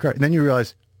 is it in your car? And then you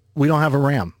realize we don't have a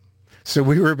ram. So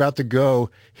we were about to go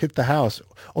hit the house,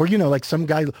 or, like some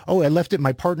guy, I left it in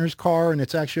my partner's car and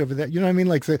it's actually over there. You know what I mean?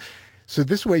 Like, so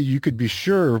this way you could be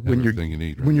sure when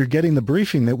you're getting the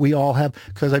briefing that we all have,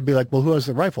 because I'd be like, well, who has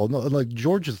the rifle? No, like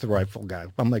George is the rifle guy.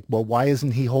 I'm like, well, why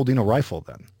isn't he holding a rifle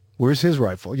then? Where's his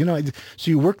rifle?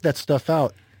 So you work that stuff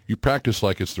out. You practice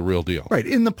like it's the real deal. Right,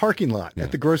 in the parking lot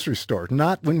at the grocery store,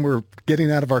 not when we're getting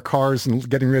out of our cars and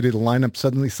getting ready to line up.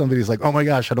 Suddenly somebody's like, oh my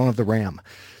gosh, I don't have the ram.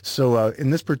 So in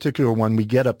this particular one, we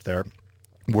get up there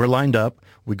We're lined up.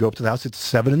 We go up to the house. It's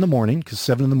 7 a.m. because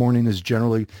 7 a.m. is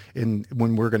generally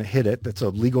when we're going to hit it. That's a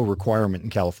legal requirement in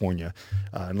California,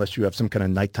 unless you have some kind of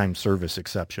nighttime service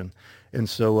exception. And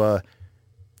so,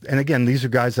 and again, these are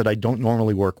guys that I don't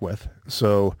normally work with,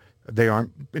 so they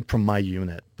aren't from my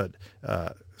unit. But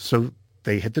so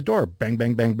they hit the door. Bang,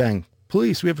 bang, bang, bang.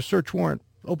 Police, we have a search warrant.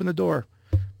 Open the door.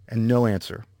 And no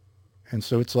answer. And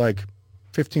so it's like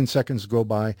 15 seconds go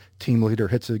by. Team leader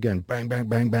hits it again. Bang, bang,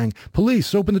 bang, bang.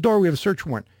 Police, open the door. We have a search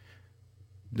warrant.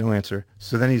 No answer.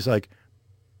 So then he's like,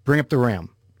 bring up the RAM.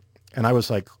 And I was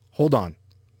like, hold on.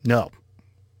 No.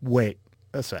 Wait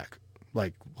a sec.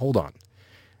 Like, hold on.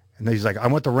 And then he's like, I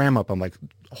want the RAM up. I'm like,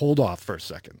 hold off for a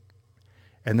second.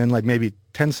 And then like maybe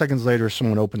 10 seconds later,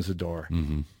 someone opens the door.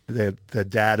 Mm-hmm. The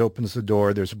dad opens the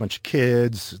door. There's a bunch of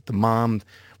kids. The mom.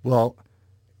 Well,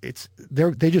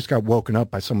 they just got woken up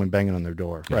by someone banging on their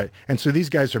door, right? And so these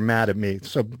guys are mad at me.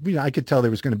 So I could tell there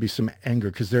was going to be some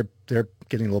anger because they're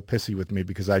getting a little pissy with me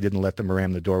because I didn't let them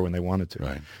ram the door when they wanted to.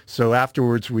 Right. So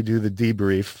afterwards, we do the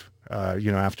debrief.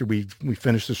 After we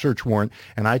finish the search warrant,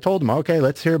 and I told them, okay,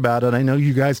 let's hear about it. I know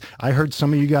you guys. I heard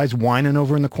some of you guys whining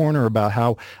over in the corner about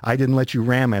how I didn't let you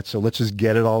ram it. So let's just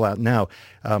get it all out now.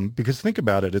 Because think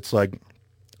about it. It's like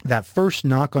that first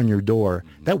knock on your door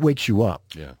that wakes you up.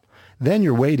 Yeah. Then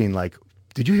you're waiting like,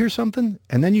 did you hear something?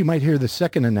 And then you might hear the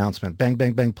second announcement, bang,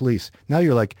 bang, bang, police. Now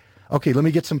you're like, okay, let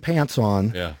me get some pants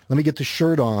on. Yeah. Let me get the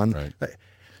shirt on. Right.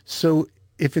 So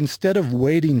if instead of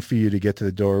waiting for you to get to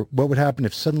the door, what would happen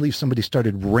if suddenly somebody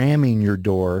started ramming your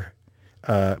door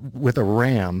with a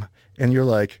ram and you're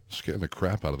like... Scaring the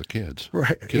crap out of the kids.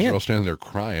 Right. Kids are all standing there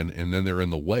crying and then they're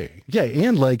in the way. Yeah,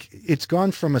 and like it's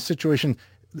gone from a situation...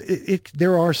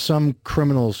 there are some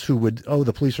criminals who would,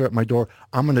 the police are at my door.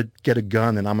 I'm going to get a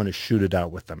gun and I'm going to shoot it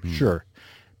out with them. Mm-hmm. Sure.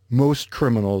 Most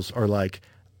criminals are like,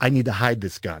 I need to hide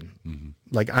this gun. Mm-hmm.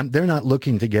 Like they're not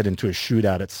looking to get into a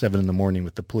shootout at 7 a.m.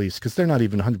 with the police because they're not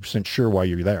even 100% sure why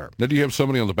you're there. Now, do you have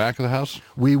somebody on the back of the house?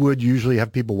 We would usually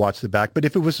have people watch the back, but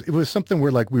if it was something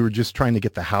where like we were just trying to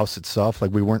get the house itself,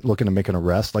 like we weren't looking to make an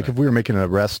arrest. Like if we were making an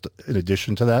arrest in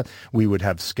addition to that, we would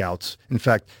have scouts. In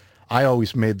fact, I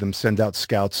always made them send out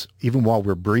scouts even while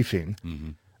we're briefing.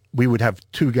 Mm-hmm. We would have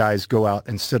 2 guys go out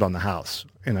and sit on the house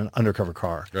in an undercover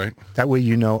car. Right. That way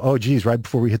oh, geez, right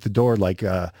before we hit the door, like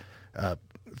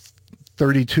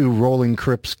 32 rolling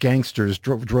Crips gangsters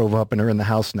drove up and are in the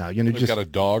house now. They've just got a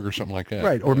dog or something like that.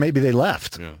 Right, or maybe they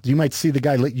left. Yeah. You might see the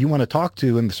guy you want to talk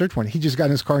to in the search warrant. He just got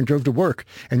in his car and drove to work,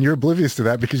 and you're oblivious to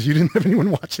that because you didn't have anyone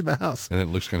watching the house. And it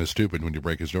looks kind of stupid when you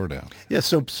break his door down. Yeah,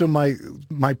 so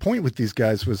my point with these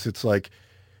guys was it's like,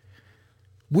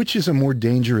 which is a more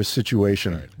dangerous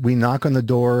situation? Right. We knock on the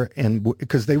door, and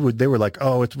because they were like,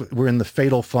 we're in the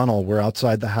fatal funnel. We're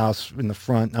outside the house in the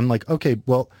front. I'm like, okay,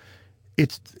 well,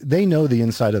 they know the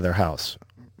inside of their house,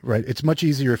 right? It's much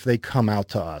easier if they come out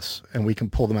to us and we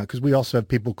can pull them out because we also have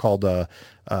people called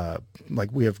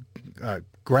we have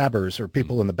grabbers or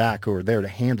people in the back who are there to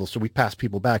handle. So we pass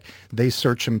people back. They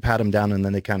search them, pat them down, and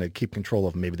then they kind of keep control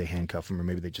of them. Maybe they handcuff them or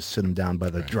maybe they just sit them down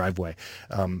by the driveway.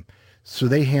 So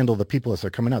they handle the people as they're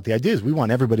coming out. The idea is we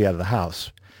want everybody out of the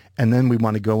house. And then we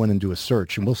want to go in and do a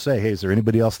search. And we'll say, hey, is there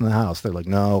anybody else in the house? They're like,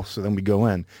 no. So then we go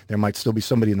in. There might still be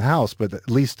somebody in the house, but at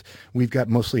least we've got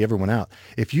mostly everyone out.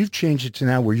 If you've changed it to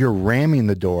now where you're ramming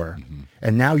the door,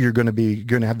 and now you're going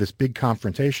to have this big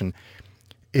confrontation,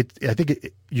 I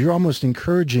think you're almost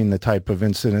encouraging the type of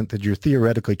incident that you're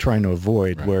theoretically trying to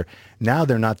avoid, where now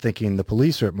they're not thinking the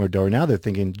police are at my door. Now they're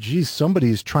thinking, geez,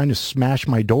 somebody's trying to smash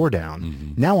my door down.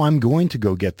 Mm-hmm. Now I'm going to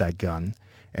go get that gun.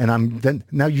 And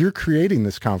now you're creating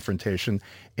this confrontation,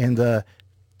 and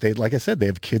they, like I said, they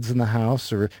have kids in the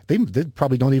house, or they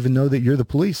probably don't even know that you're the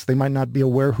police. They might not be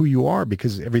aware who you are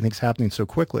because everything's happening so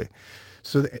quickly.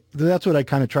 So that's what I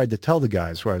kind of tried to tell the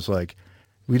guys, where I was like,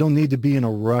 we don't need to be in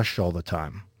a rush all the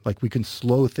time. Like we can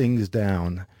slow things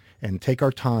down and take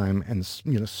our time and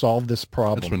solve this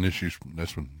problem.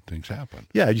 That's when things happen.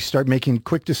 Yeah, you start making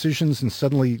quick decisions, and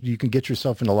suddenly you can get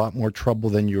yourself in a lot more trouble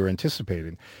than you were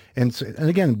anticipating. And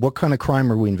again, what kind of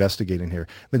crime are we investigating here?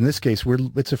 In this case,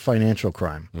 it's a financial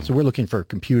crime. Mm-hmm. So we're looking for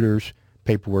computers,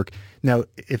 paperwork. Now,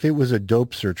 if it was a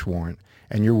dope search warrant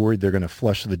and you're worried they're going to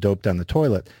flush the dope down the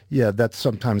toilet, yeah, that's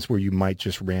sometimes where you might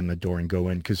just ram the door and go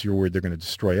in because you're worried they're going to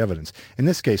destroy evidence. In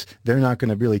this case, they're not going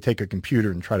to really take a computer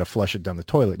and try to flush it down the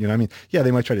toilet. You know what I mean? Yeah,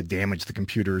 they might try to damage the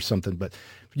computer or something, but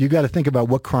you got to think about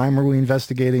what crime are we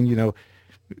investigating,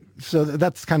 So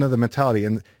that's kind of the mentality.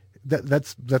 And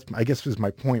that's I guess is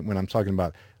my point when I'm talking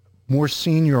about more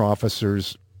senior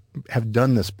officers have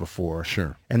done this before.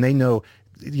 Sure. And they know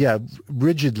yeah,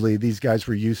 rigidly, these guys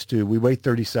were used to, we wait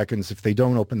 30 seconds. If they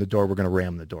don't open the door, we're going to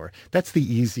ram the door. That's the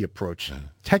easy approach. Yeah.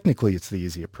 Technically, it's the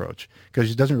easy approach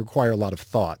because it doesn't require a lot of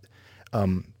thought.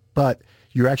 But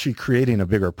you're actually creating a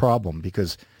bigger problem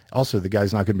because also the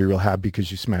guy's not going to be real happy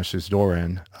because you smashed his door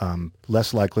in,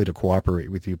 less likely to cooperate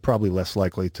with you, probably less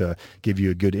likely to give you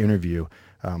a good interview.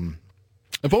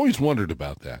 I've always wondered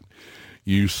about that.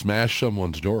 You smash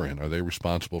someone's door in, are they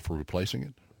responsible for replacing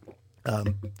it?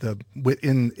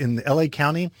 In L.A.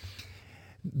 County,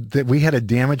 that we had a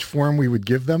damage form we would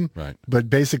give them. Right. But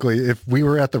basically, if we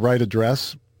were at the right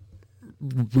address,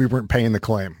 we weren't paying the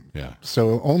claim. Yeah.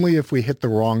 So only if we hit the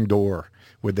wrong door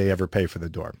would they ever pay for the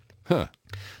door. Huh.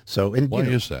 So why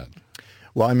is that?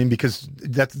 Well, I mean, because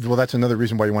that's another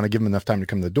reason why you want to give them enough time to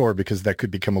come to the door, because that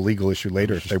could become a legal issue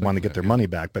later if they want to get their money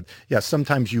back. But yeah,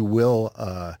 sometimes you will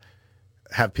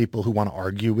have people who want to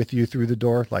argue with you through the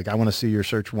door. Like, I want to see your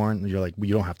search warrant. And you're like, well,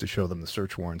 you don't have to show them the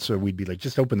search warrant. So we'd be like,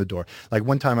 just open the door. Like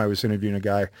one time I was interviewing a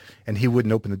guy and he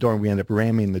wouldn't open the door and we ended up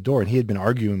ramming the door, and he had been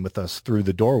arguing with us through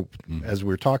the door as we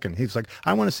were talking. He's like,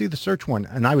 I want to see the search warrant.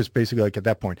 And I was basically like, at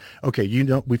that point, okay,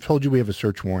 we've told you we have a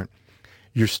search warrant.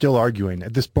 You're still arguing.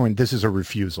 At this point, this is a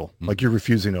refusal. Like, you're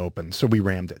refusing to open. So we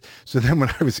rammed it. So then when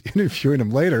I was interviewing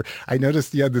him later, I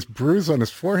noticed he had this bruise on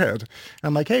his forehead.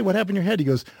 I'm like, hey, what happened to your head? He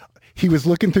goes, he was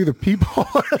looking through the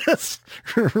peephole at us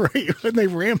right when they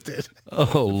rammed it.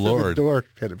 Oh, Lord. The door.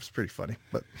 And it was pretty funny.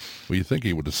 But well, you think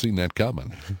he would have seen that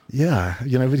coming. Yeah.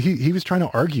 But he was trying to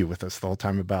argue with us the whole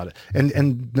time about it.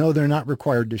 And no, they're not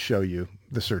required to show you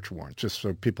the search warrant, just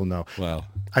so people know. Wow.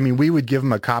 I mean, we would give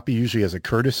them a copy usually as a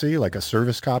courtesy, like a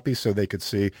service copy, so they could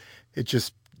see. It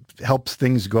just helps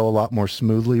things go a lot more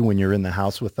smoothly when you're in the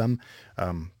house with them.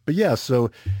 But yeah,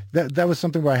 so that was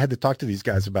something where I had to talk to these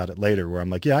guys about it later, where I'm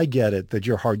like, yeah, I get it that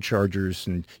you're hard chargers,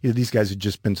 and these guys had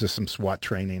just been to some SWAT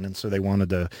training, and so they wanted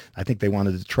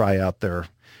to try out their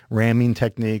ramming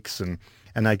techniques, and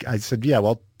I said, yeah,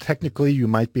 well, technically you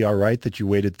might be all right that you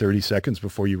waited 30 seconds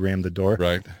before you rammed the door.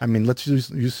 Right. I mean, let's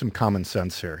use some common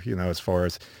sense here, as far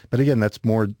as, but again, that's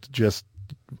more just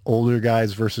older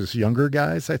guys versus younger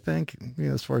guys, I think,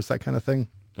 as far as that kind of thing.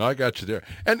 I got you there.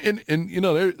 And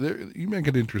you make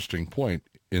an interesting point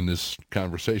in this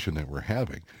conversation that we're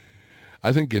having.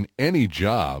 I think in any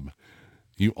job,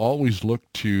 you always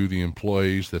look to the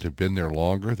employees that have been there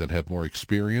longer, that have more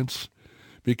experience,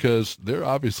 because they're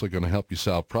obviously going to help you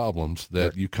solve problems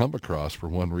that you come across for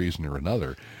one reason or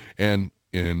another. And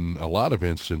in a lot of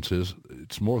instances,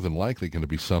 it's more than likely going to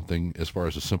be something as far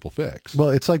as a simple fix. Well,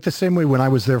 it's like the same way when I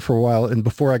was there for a while, and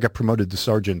before I got promoted to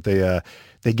sergeant,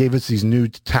 they gave us these new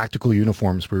tactical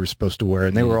uniforms we were supposed to wear,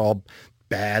 and they were all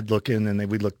bad looking,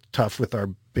 and we looked tough with our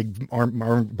big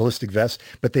armed ballistic vests,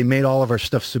 but they made all of our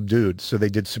stuff subdued. So they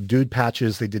did subdued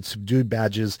patches, they did subdued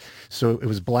badges. So it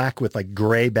was black with like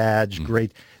gray badge, gray.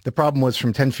 The problem was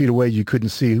from 10 feet away, you couldn't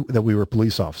see that we were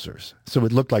police officers. So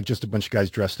it looked like just a bunch of guys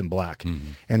dressed in black.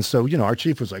 And so, our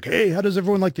chief was like, hey, how does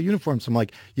everyone like the uniforms? I'm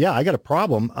like, yeah, I got a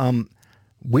problem.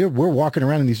 We're walking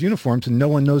around in these uniforms and no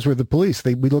one knows we're the police.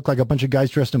 We look like a bunch of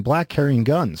guys dressed in black carrying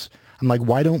guns. I'm like,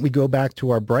 why don't we go back to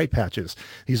our bright patches?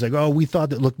 He's like, oh, we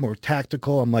thought it looked more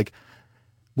tactical. I'm like,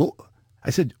 well,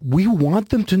 I said, we want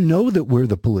them to know that we're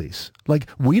the police. Like,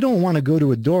 we don't want to go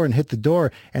to a door and hit the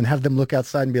door and have them look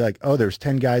outside and be like, oh, there's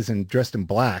 10 guys dressed in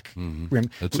black.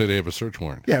 Let's say they have a search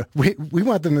warrant. Yeah, we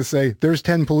want them to say, there's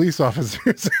 10 police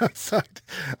officers outside.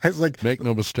 I was like, make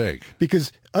no mistake.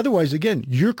 Because otherwise, again,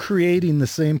 you're creating the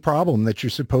same problem that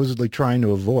you're supposedly trying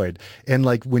to avoid. And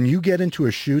like when you get into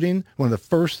a shooting, one of the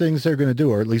first things they're going to do,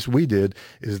 or at least we did,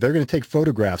 is they're going to take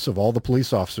photographs of all the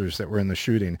police officers that were in the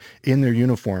shooting in their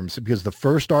uniforms, because the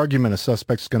first argument a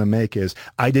suspect's going to make is,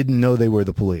 I didn't know they were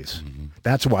the police.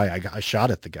 That's why I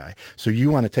shot at the guy. So you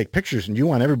want to take pictures and you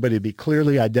want everybody to be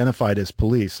clearly identified as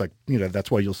police. Like, that's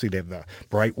why you'll see they have the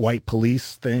bright white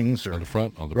police things. Or on the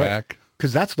front, on the back.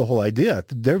 Because that's the whole idea.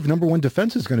 Their number one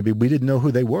defense is going to be, we didn't know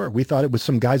who they were. We thought it was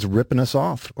some guys ripping us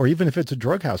off. Or even if it's a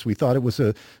drug house, we thought it was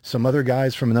some other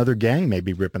guys from another gang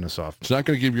maybe ripping us off. It's not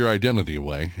going to give your identity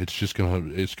away. It's just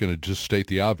going to just state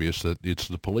the obvious that it's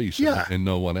the police and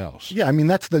no one else. Yeah, I mean,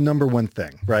 that's the number one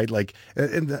thing, right? Like,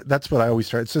 and that's what I always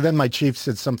try. So then my chief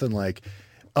said something like,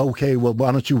 okay, well,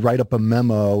 why don't you write up a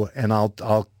memo and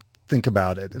I'll think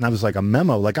about it. And I was like, a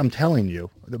memo? Like, I'm telling you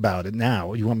about it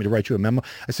now. You want me to write you a memo?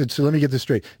 I said, so let me get this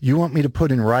straight. You want me to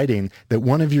put in writing that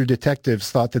one of your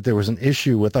detectives thought that there was an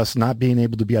issue with us not being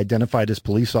able to be identified as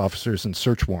police officers in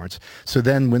search warrants. So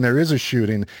then when there is a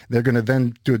shooting, they're going to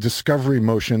then do a discovery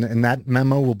motion, and that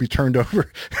memo will be turned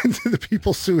over to the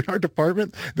people suing our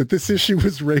department that this issue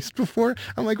was raised before?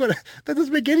 I'm like, what? That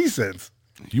doesn't make any sense.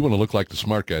 You want to look like the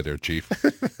smart guy there, Chief.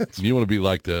 You want to be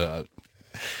like the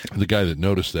guy that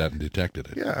noticed that and detected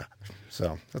it. Yeah.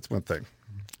 So that's one thing.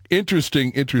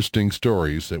 Interesting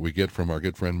stories that we get from our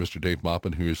good friend, Mr. Dave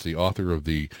Maupin, who is the author of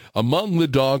the Among the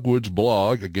Dogwoods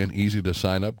blog. Again, easy to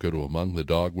sign up. Go to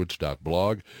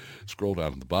amongthedogwoods.blog. Scroll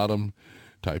down at the bottom,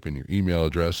 type in your email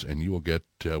address, and you will get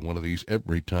one of these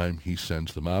every time he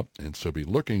sends them out. And so be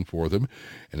looking for them.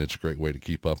 And it's a great way to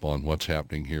keep up on what's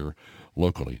happening here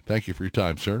locally. Thank you for your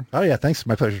time, sir. Oh, yeah. Thanks.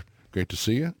 My pleasure. Great to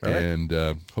see you. All right. And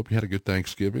hope you had a good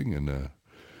Thanksgiving. And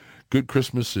good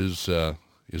Christmas is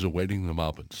awaiting the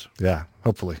Maupins. Yeah,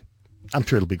 hopefully. I'm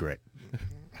sure it'll be great.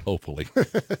 Hopefully.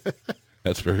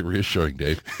 That's very reassuring,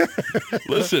 Dave.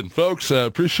 Listen, folks,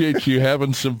 appreciate you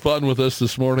having some fun with us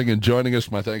this morning and joining us.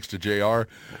 My thanks to JR,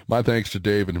 my thanks to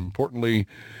Dave, and importantly,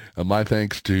 my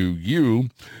thanks to you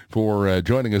for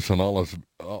joining us on all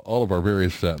of our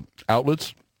various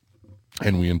outlets.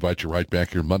 And we invite you right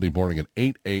back here Monday morning at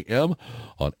 8 a.m.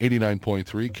 on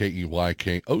 89.3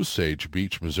 KEYK Osage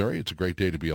Beach, Missouri. It's a great day to be